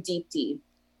into Deep Tea.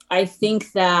 I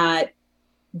think that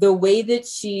the way that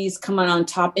she's coming on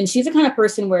top, and she's the kind of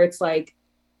person where it's like,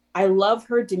 I love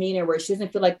her demeanor where she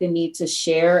doesn't feel like the need to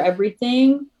share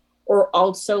everything. Or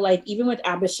also, like, even with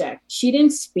Abhishek, she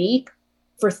didn't speak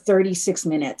for 36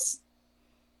 minutes,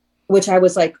 which I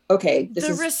was like, okay, this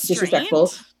is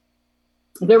disrespectful.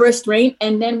 The restraint.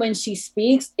 And then when she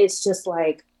speaks, it's just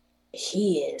like,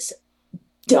 he is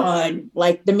done.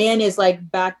 Like, the man is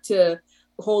like back to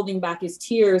holding back his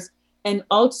tears. And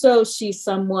also, she's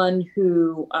someone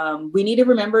who we need to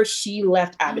remember she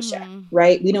left Abhishek,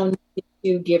 right? We don't need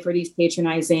to give her these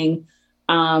patronizing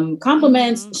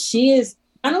compliments. She is,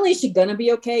 not only is she gonna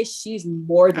be okay, she's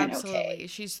more than okay.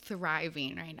 She's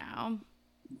thriving right now.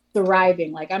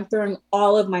 Thriving. Like, I'm throwing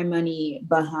all of my money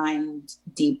behind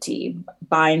Deep Tea,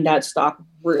 buying that stock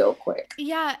real quick.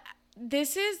 Yeah.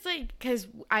 This is like, because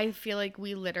I feel like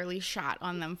we literally shot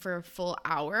on them for a full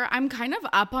hour. I'm kind of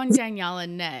up on Danielle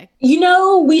and Nick. You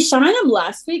know, we shot on them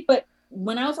last week, but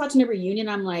when I was watching the reunion,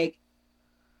 I'm like,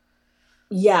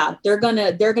 yeah, they're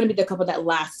gonna be the couple that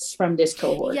lasts from this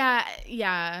cohort. Yeah.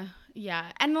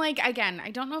 And like, again,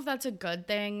 I don't know if that's a good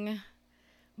thing,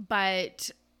 but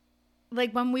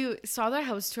like when we saw their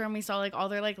house tour and we saw like all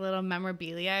their like little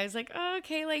memorabilia, I was like, oh,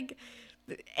 okay, like,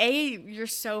 A, you're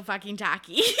so fucking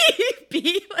tacky.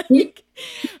 B, like,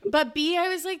 but B, I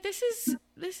was like, this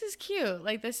is cute.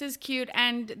 Like, this is cute.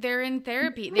 And they're in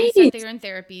therapy. They said they were in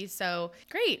therapy. So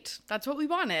great. That's what we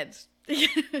wanted.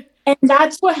 And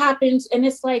that's what happens. And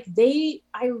it's like,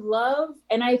 I love,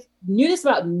 and I knew this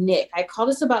about Nick. I called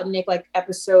this about Nick, like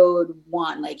episode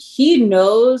 1. Like, he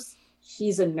knows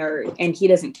he's a nerd and he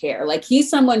doesn't care. Like, he's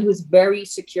someone who's very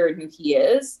secure in who he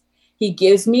is. He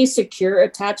gives me secure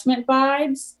attachment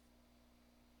vibes,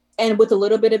 and with a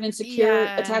little bit of insecure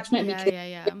attachment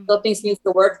because still things needs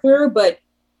to work through. But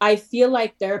I feel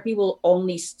like therapy will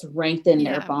only strengthen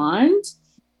their bond.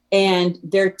 And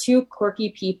they're two quirky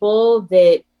people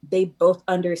that they both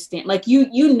understand. Like,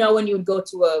 you know, when you would go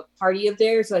to a party of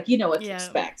theirs, like, you know what to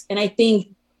expect. And I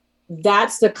think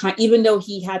that's the kind, even though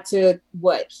he had to,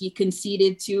 he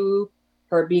conceded to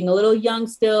her being a little young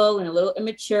still and a little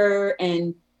immature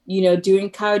and, you know, doing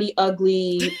Coyote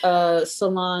Ugly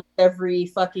salon every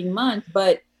fucking month.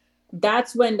 But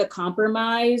that's when the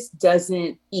compromise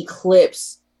doesn't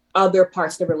eclipse other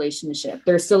parts of the relationship.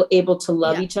 They're still able to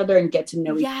love each other and get to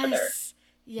know each other.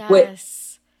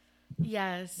 Yes.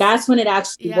 That's when it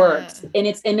actually works.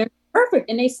 And they're perfect.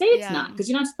 And they say it's not, because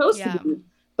you're not supposed to be.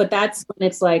 But that's when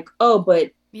it's like, oh,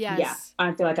 but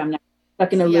I feel like I'm not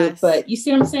stuck in a loop. But you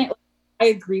see what I'm saying? I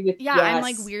agree with you. Yeah, I'm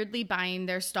like weirdly buying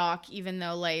their stock, even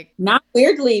though like not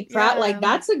weirdly proud. Like,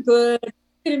 that's a good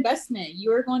investment.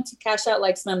 You are going to cash out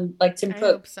like some like Tim Cook. I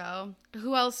hope so.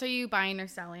 Who else are you buying or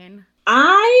selling?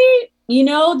 You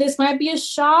know, this might be a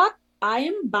shock. I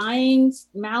am buying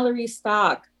Mallory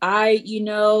stock. You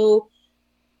know,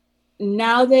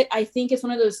 now that I think it's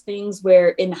one of those things where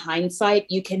in hindsight,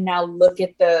 you can now look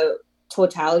at the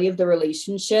totality of the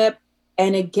relationship.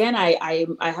 And again, I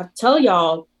have to tell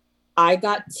y'all, I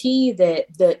got tea that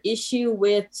the issue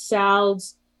with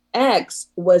Sal's ex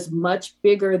was much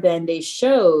bigger than they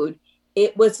showed.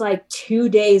 It was like 2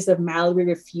 days of Mallory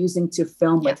refusing to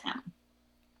film with him.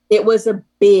 It was a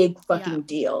big fucking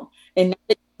deal. And now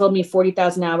they told me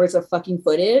 40,000 hours of fucking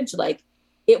footage. Like,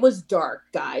 it was dark,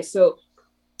 guys. So,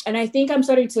 and I think I'm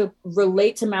starting to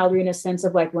relate to Mallory in a sense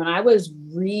of like, when I was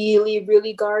really,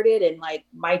 really guarded and like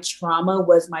my trauma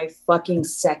was my fucking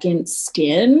second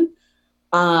skin.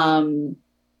 I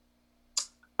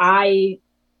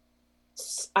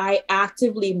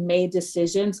actively made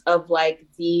decisions of like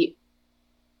the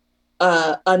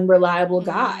unreliable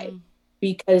guy,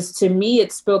 because to me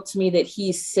it spoke to me that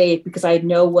he's safe because I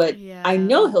know I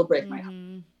know he'll break my heart,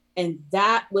 and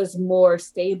that was more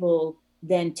stable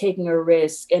than taking a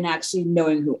risk and actually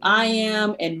knowing who I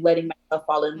am and letting myself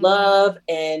fall in love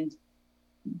and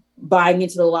buying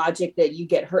into the logic that you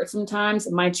get hurt sometimes.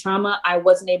 My trauma, I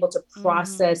wasn't able to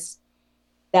process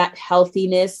that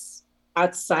healthiness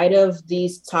outside of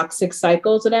these toxic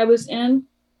cycles that I was in.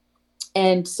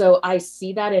 And so I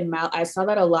see that I saw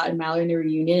that a lot in Mallory in the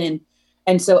reunion.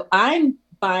 And so I'm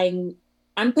putting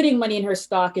money in her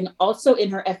stock and also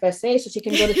in her FSA so she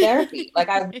can go to therapy. Like,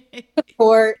 I want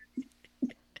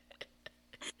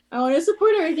to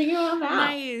support everything about that.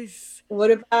 Nice.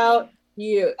 What about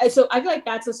you. And so I feel like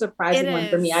that's a surprising one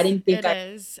for me. I didn't think It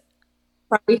is.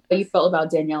 Probably how you felt about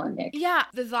Danielle and Nick. Yeah,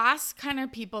 the last kind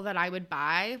of people that I would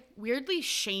buy, weirdly,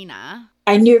 Shayna.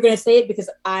 I knew you were gonna say it because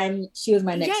she was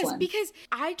my next one. Yes,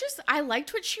 because I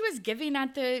liked what she was giving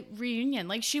at the reunion.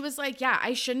 Like, she was like, yeah,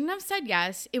 I shouldn't have said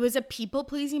yes. It was a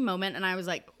people-pleasing moment, and I was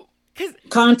like, because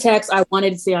context, I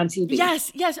wanted to see on TV.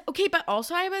 Yes. Okay, but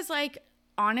also I was like,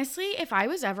 honestly, if I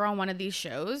was ever on one of these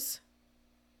shows,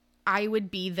 I would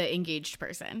be the engaged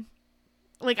person.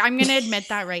 Like, I'm gonna admit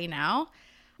that right now.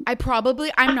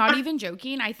 I'm not even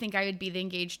joking. I think I would be the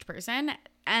engaged person.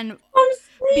 And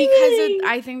because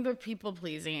I think they're people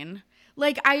pleasing.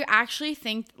 Like, I actually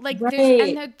think, like,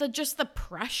 there's just the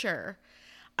pressure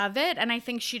of it. And I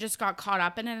think she just got caught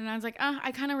up in it. And I was like,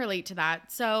 I kind of relate to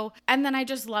that. So, and then I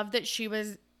just love that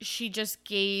she just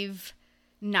gave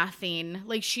nothing.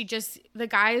 Like, the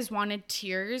guys wanted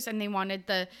tears and they wanted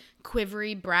the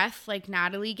quivery breath like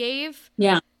Natalie gave.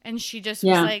 Yeah. And she just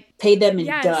was like, paid them in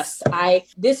dust.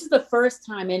 This is the first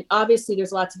time, and obviously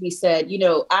there's a lot to be said. You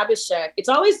know, Abhishek, it's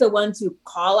always the ones who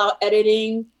call out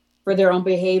editing for their own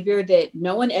behavior that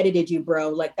no one edited you, bro.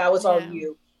 Like, that was all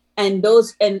you. And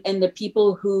those and the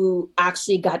people who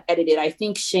actually got edited. I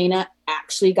think Shayna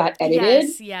actually got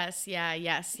edited. Yes.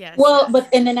 Well, but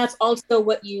and then that's also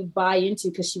what you buy into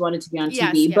because she wanted to be on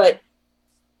TV. Yeah. But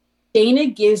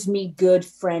Shayna gives me good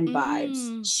friend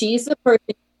vibes. She's the person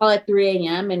at 3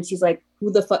 a.m. and she's like,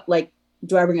 who the fuck, like,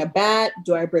 do I bring a bat?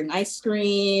 Do I bring ice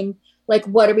cream? Like,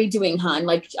 what are we doing, hon?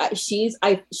 Like, she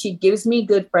gives me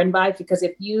good friend vibes because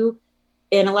if you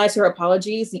analyze her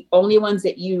apologies, the only ones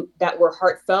that were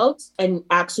heartfelt and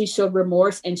actually showed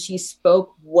remorse and she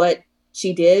spoke what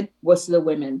she did was to the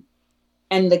women.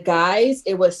 And the guys,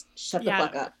 it was shut the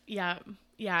fuck up. Yeah.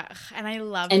 And I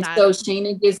love that. And so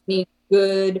Shayna gives me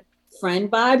good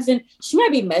friend vibes, and she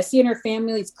might be messy in her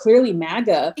family. It's clearly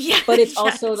MAGA, but it's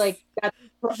also like that.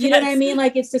 You know what I mean?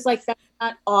 Like, it's just like that's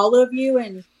not all of you,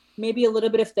 and maybe a little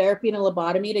bit of therapy and a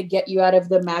lobotomy to get you out of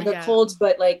the MAGA cult.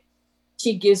 But like,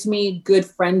 she gives me good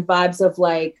friend vibes of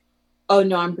like, oh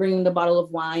no, I'm bringing the bottle of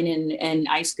wine and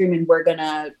ice cream, and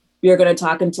you're gonna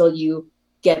talk until you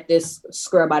get this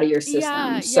scrub out of your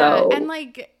system. So and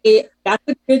like that's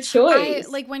a good choice.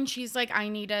 Like when she's like, I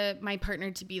need my partner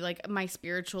to be like my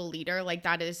spiritual leader, like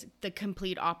that is the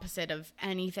complete opposite of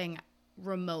anything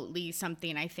remotely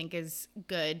something I think is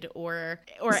good or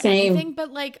anything.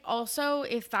 But like, also,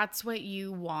 if that's what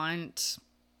you want,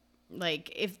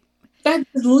 like, if that's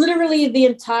literally the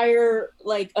entire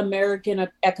like American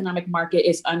economic market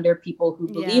is under people who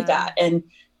believe that. And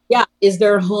is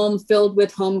their home filled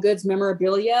with home goods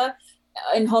memorabilia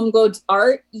and home goods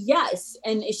art? Yes.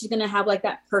 And is she going to have like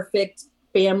that perfect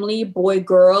family, boy,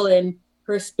 girl, and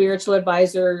her spiritual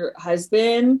advisor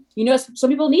husband? You know, some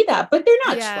people need that, but they're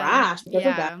not trash because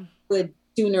of that. Would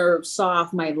sooner saw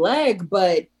off my leg,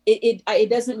 but it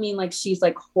doesn't mean like she's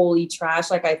like holy trash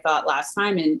like I thought last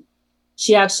time. And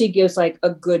she actually gives like a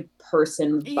good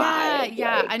person vibe.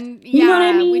 Yeah. Like, and you know what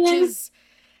I mean? Which is,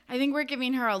 I think we're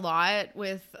giving her a lot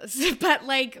but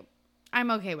like,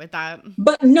 I'm okay with that.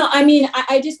 But no, I mean,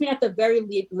 I just mean at the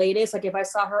very latest, like if I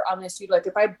saw her on the street, like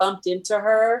if I bumped into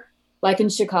her, like in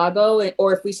Chicago,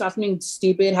 or if we saw something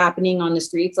stupid happening on the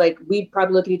streets, like we'd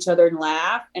probably look at each other and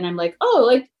laugh. And I'm like, oh,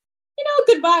 like, you know,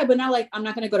 good vibe. But not like, I'm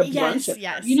not going to go to brunch with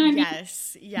her. You know what I mean?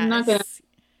 Yes. I'm not going to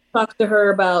talk to her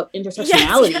about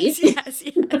intersectionality. Yes.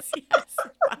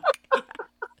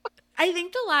 I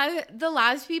think the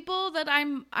last people that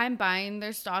I'm buying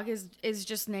their stock is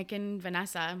just Nick and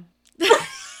Vanessa.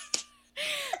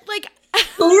 Like,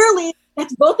 clearly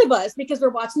that's both of us because we're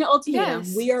watching the ultimatum.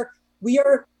 Yes.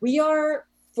 We are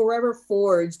forever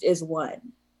forged as one.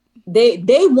 They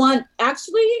won.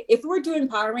 Actually, if we're doing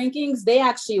power rankings, they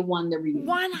actually won the reunion.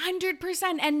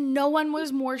 100%, and no one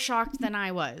was more shocked than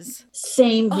I was.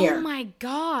 Same here. Oh my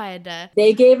God.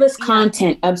 They gave us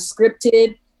content,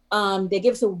 unscripted. They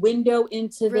give us a window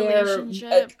into their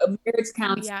marriage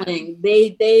counseling.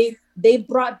 Yeah. They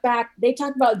brought back, they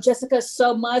talked about Jessica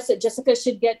so much that Jessica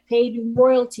should get paid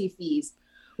royalty fees.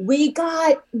 We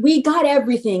got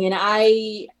everything, and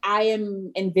I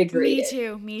am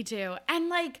invigorated. Me too. And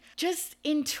like, just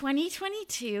in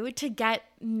 2022 to get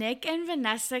Nick and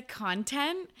Vanessa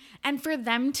content and for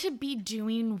them to be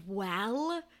doing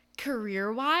well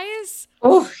career-wise.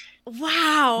 Oh,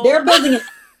 wow. They're building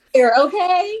an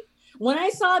okay. When I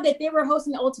saw that they were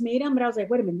hosting the ultimatum, but I was like,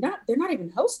 wait a minute, they're not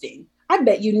even hosting. I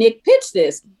bet you Nick pitched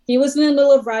this. He was in the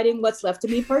middle of writing What's Left of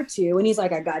Me Part 2, and he's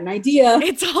like, I got an idea.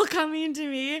 It's all coming to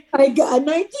me. I got an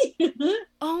idea.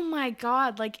 Oh my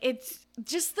God. Like, it's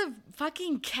just the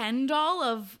fucking Ken doll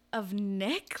of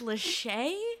Nick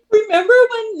Lachey. Remember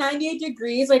when 98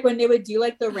 Degrees, like when they would do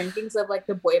like the rankings of like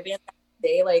the boy band that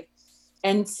day, like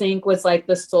NSYNC was like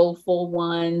the soulful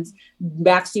ones,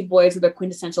 Backstreet Boys were the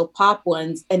quintessential pop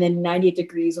ones, and then 98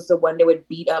 Degrees was the one that would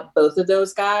beat up both of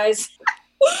those guys.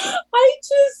 I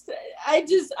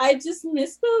just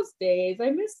miss those days.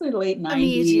 I miss the late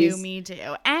 90s. Me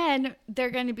too. And they're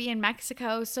going to be in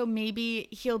Mexico, so maybe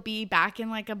he'll be back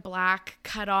in like a black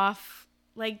cutoff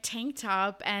like tank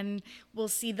top, and we'll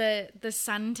see the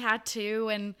sun tattoo,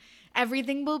 and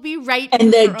everything will be right.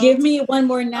 And Give Me One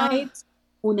More Night.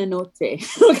 Una noche.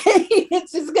 Okay,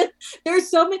 it's just good. There's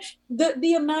so many.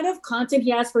 The amount of content he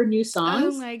has for new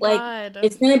songs. Oh my God! Like,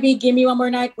 it's gonna be Give Me One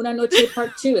More Night, Una Noche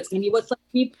Part 2. It's gonna be What's Left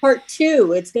of Me Part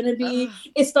 2. It's gonna be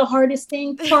It's the Hardest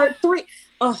Thing Part 3.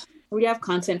 Oh, we have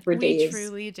content for days. We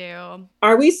truly do.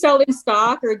 Are we selling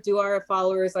stock, or do our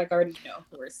followers like already know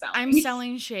who we're selling? I'm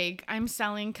selling Shake. I'm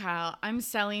selling Kyle. I'm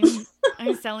selling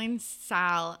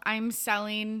Sal. I'm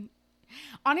selling.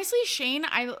 Honestly, Shane,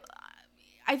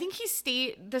 I think he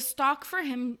stayed, the stock for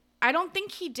him, I don't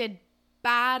think he did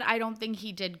bad. I don't think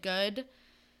he did good.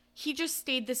 He just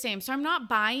stayed the same. So I'm not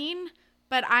buying,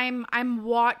 but I'm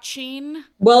watching.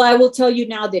 Well, I will tell you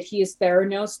now that he is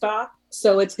Theranos stock.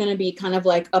 So it's going to be kind of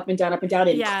like up and down and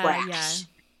crash. Yeah.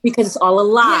 Because it's all a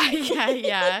lie.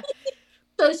 Yeah.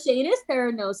 So Shane is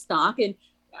Theranos stock, and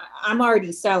I'm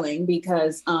already selling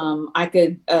because I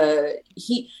could,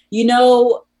 he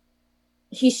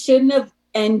shouldn't have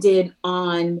ended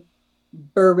on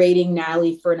berating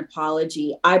Natalie for an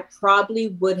apology. I probably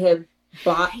would have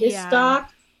bought his stock.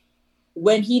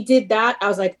 When he did that, I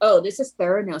was like, oh, this is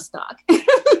Theranos stock. And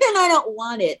I don't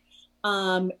want it.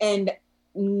 And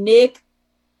Nick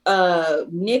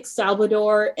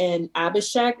Salvador and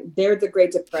Abhishek, they're the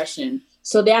Great Depression.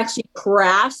 So they actually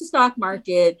crashed the stock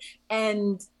market,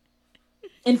 and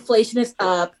inflation is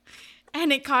up.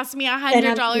 And it cost me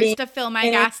 $100 to fill my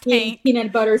gas tank.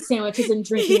 Peanut butter sandwiches and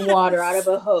drinking water out of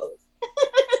a hose.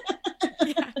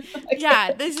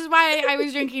 Yeah, this is why I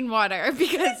was drinking water,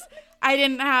 because I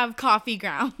didn't have coffee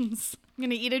grounds. I'm going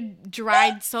to eat a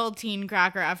dried saltine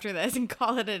cracker after this and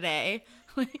call it a day.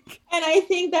 And I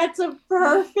think that's a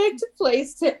perfect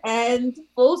place to end.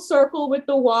 Full circle with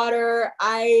the water.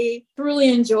 I truly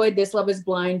enjoyed this Love is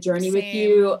Blind journey with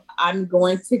you. I'm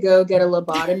going to go get a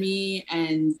lobotomy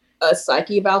and a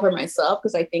psyche eval for myself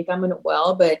because I think I'm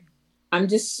unwell, but I'm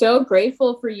just so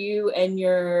grateful for you and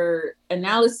your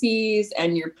analyses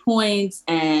and your points,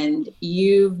 and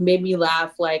you've made me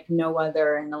laugh like no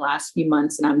other in the last few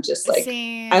months, and I'm just like,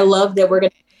 I love that we're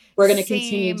gonna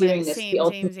continue doing this.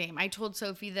 Same. I told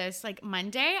Sophie this like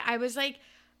Monday. I was like,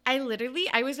 I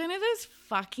was one of those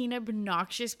fucking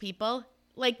obnoxious people,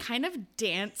 like kind of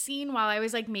dancing while I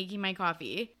was like making my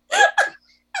coffee.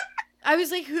 I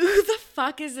was like, who the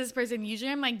fuck is this person?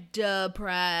 Usually I'm like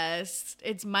depressed.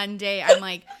 It's Monday. I'm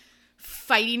like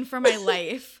fighting for my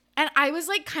life. And I was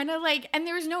like kind of like, and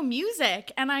there was no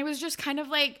music. And I was just kind of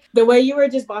like. The way you were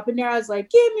just bopping there, I was like,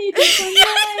 give me this one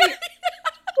night.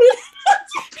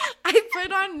 I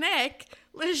put on Nick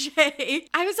Lachey.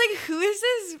 I was like, who is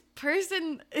this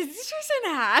person? Is this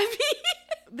person happy?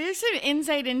 There's some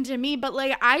insight into me, but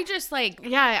like I just like,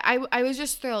 yeah, I was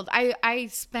just thrilled. I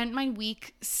spent my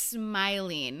week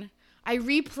smiling. I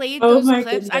replayed those clips.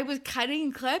 Goodness. I was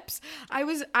cutting clips. I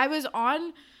was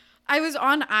on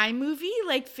iMovie,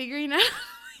 like figuring out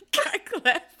cut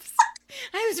clips.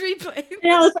 I was replaying.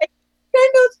 And I was like,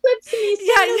 send those clips to me.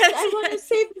 I want to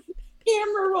save the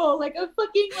camera roll, like a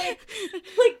fucking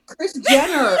like Kris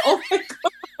Jenner. Oh my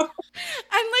god.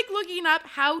 I'm like looking up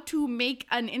how to make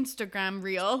an Instagram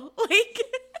reel. Like,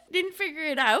 didn't figure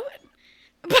it out.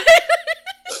 But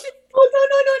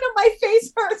oh no, my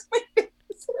face hurts. My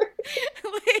face hurts.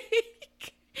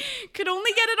 Like, could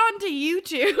only get it onto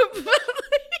YouTube.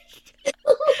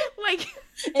 like,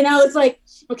 and I was like,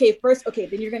 okay,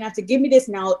 then you're gonna have to give me this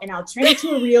now, and I'll turn it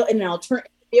to a reel, and then I'll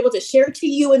be able to share it to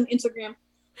you on Instagram.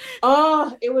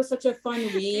 Oh, it was such a fun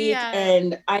week,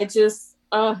 and I just.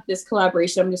 This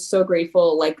collaboration, I'm just so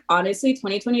grateful. Like, honestly,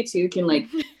 2022 can like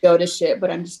go to shit, but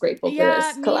I'm just grateful for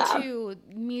this collab.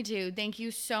 Me too. Thank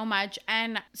you so much.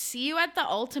 And see you at the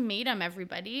ultimatum,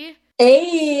 everybody.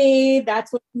 Hey,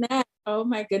 that's what's next. Oh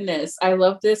my goodness. I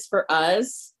love this for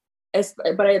us.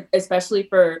 Especially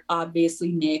for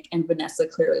obviously Nick and Vanessa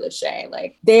Cleary Lachey,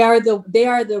 like they are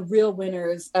the real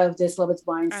winners of this Love Is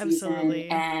Blind Absolutely.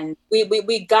 season, and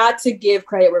we got to give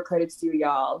credit where credit's due,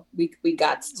 y'all. We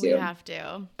got to. We have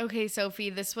to. Okay, Sophie,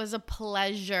 this was a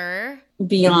pleasure.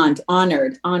 Beyond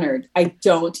honored. I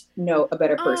don't know a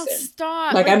better person. Oh,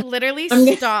 stop! Like I'm literally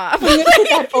stop. I'm gonna put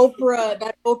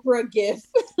that Oprah gif,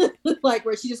 like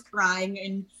where she's just crying,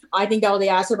 and I think all they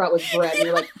asked her about was bread, and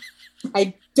you're like,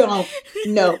 I don't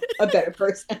know a better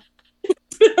person.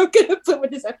 I'm gonna put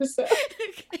with this episode.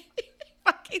 Okay.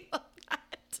 Fucking love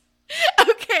that.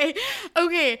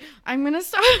 Okay. I'm gonna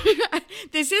stop.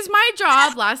 This is my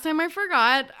job. Last time I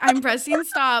forgot. I'm pressing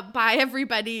stop. Bye,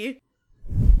 everybody.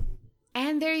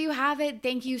 And there you have it.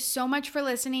 Thank you so much for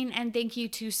listening. And thank you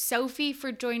to Sophie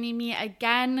for joining me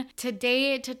again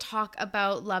today to talk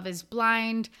about Love Is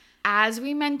Blind. As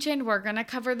we mentioned, we're going to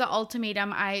cover the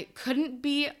ultimatum. I couldn't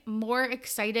be more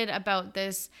excited about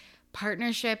this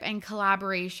partnership and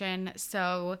collaboration.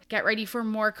 So get ready for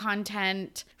more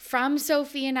content from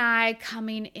Sophie and I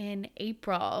coming in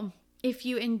April. If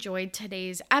you enjoyed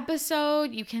today's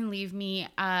episode, you can leave me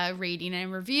a rating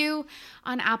and review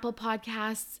on Apple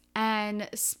Podcasts and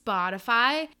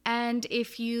Spotify. And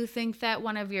if you think that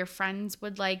one of your friends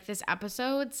would like this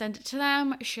episode, send it to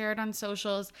them, share it on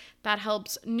socials. That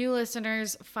helps new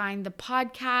listeners find the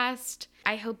podcast.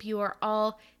 I hope you are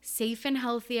all safe and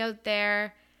healthy out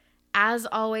there. As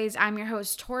always, I'm your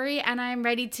host, Tori, and I'm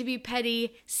ready to be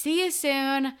petty. See you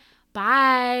soon.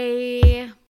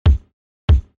 Bye.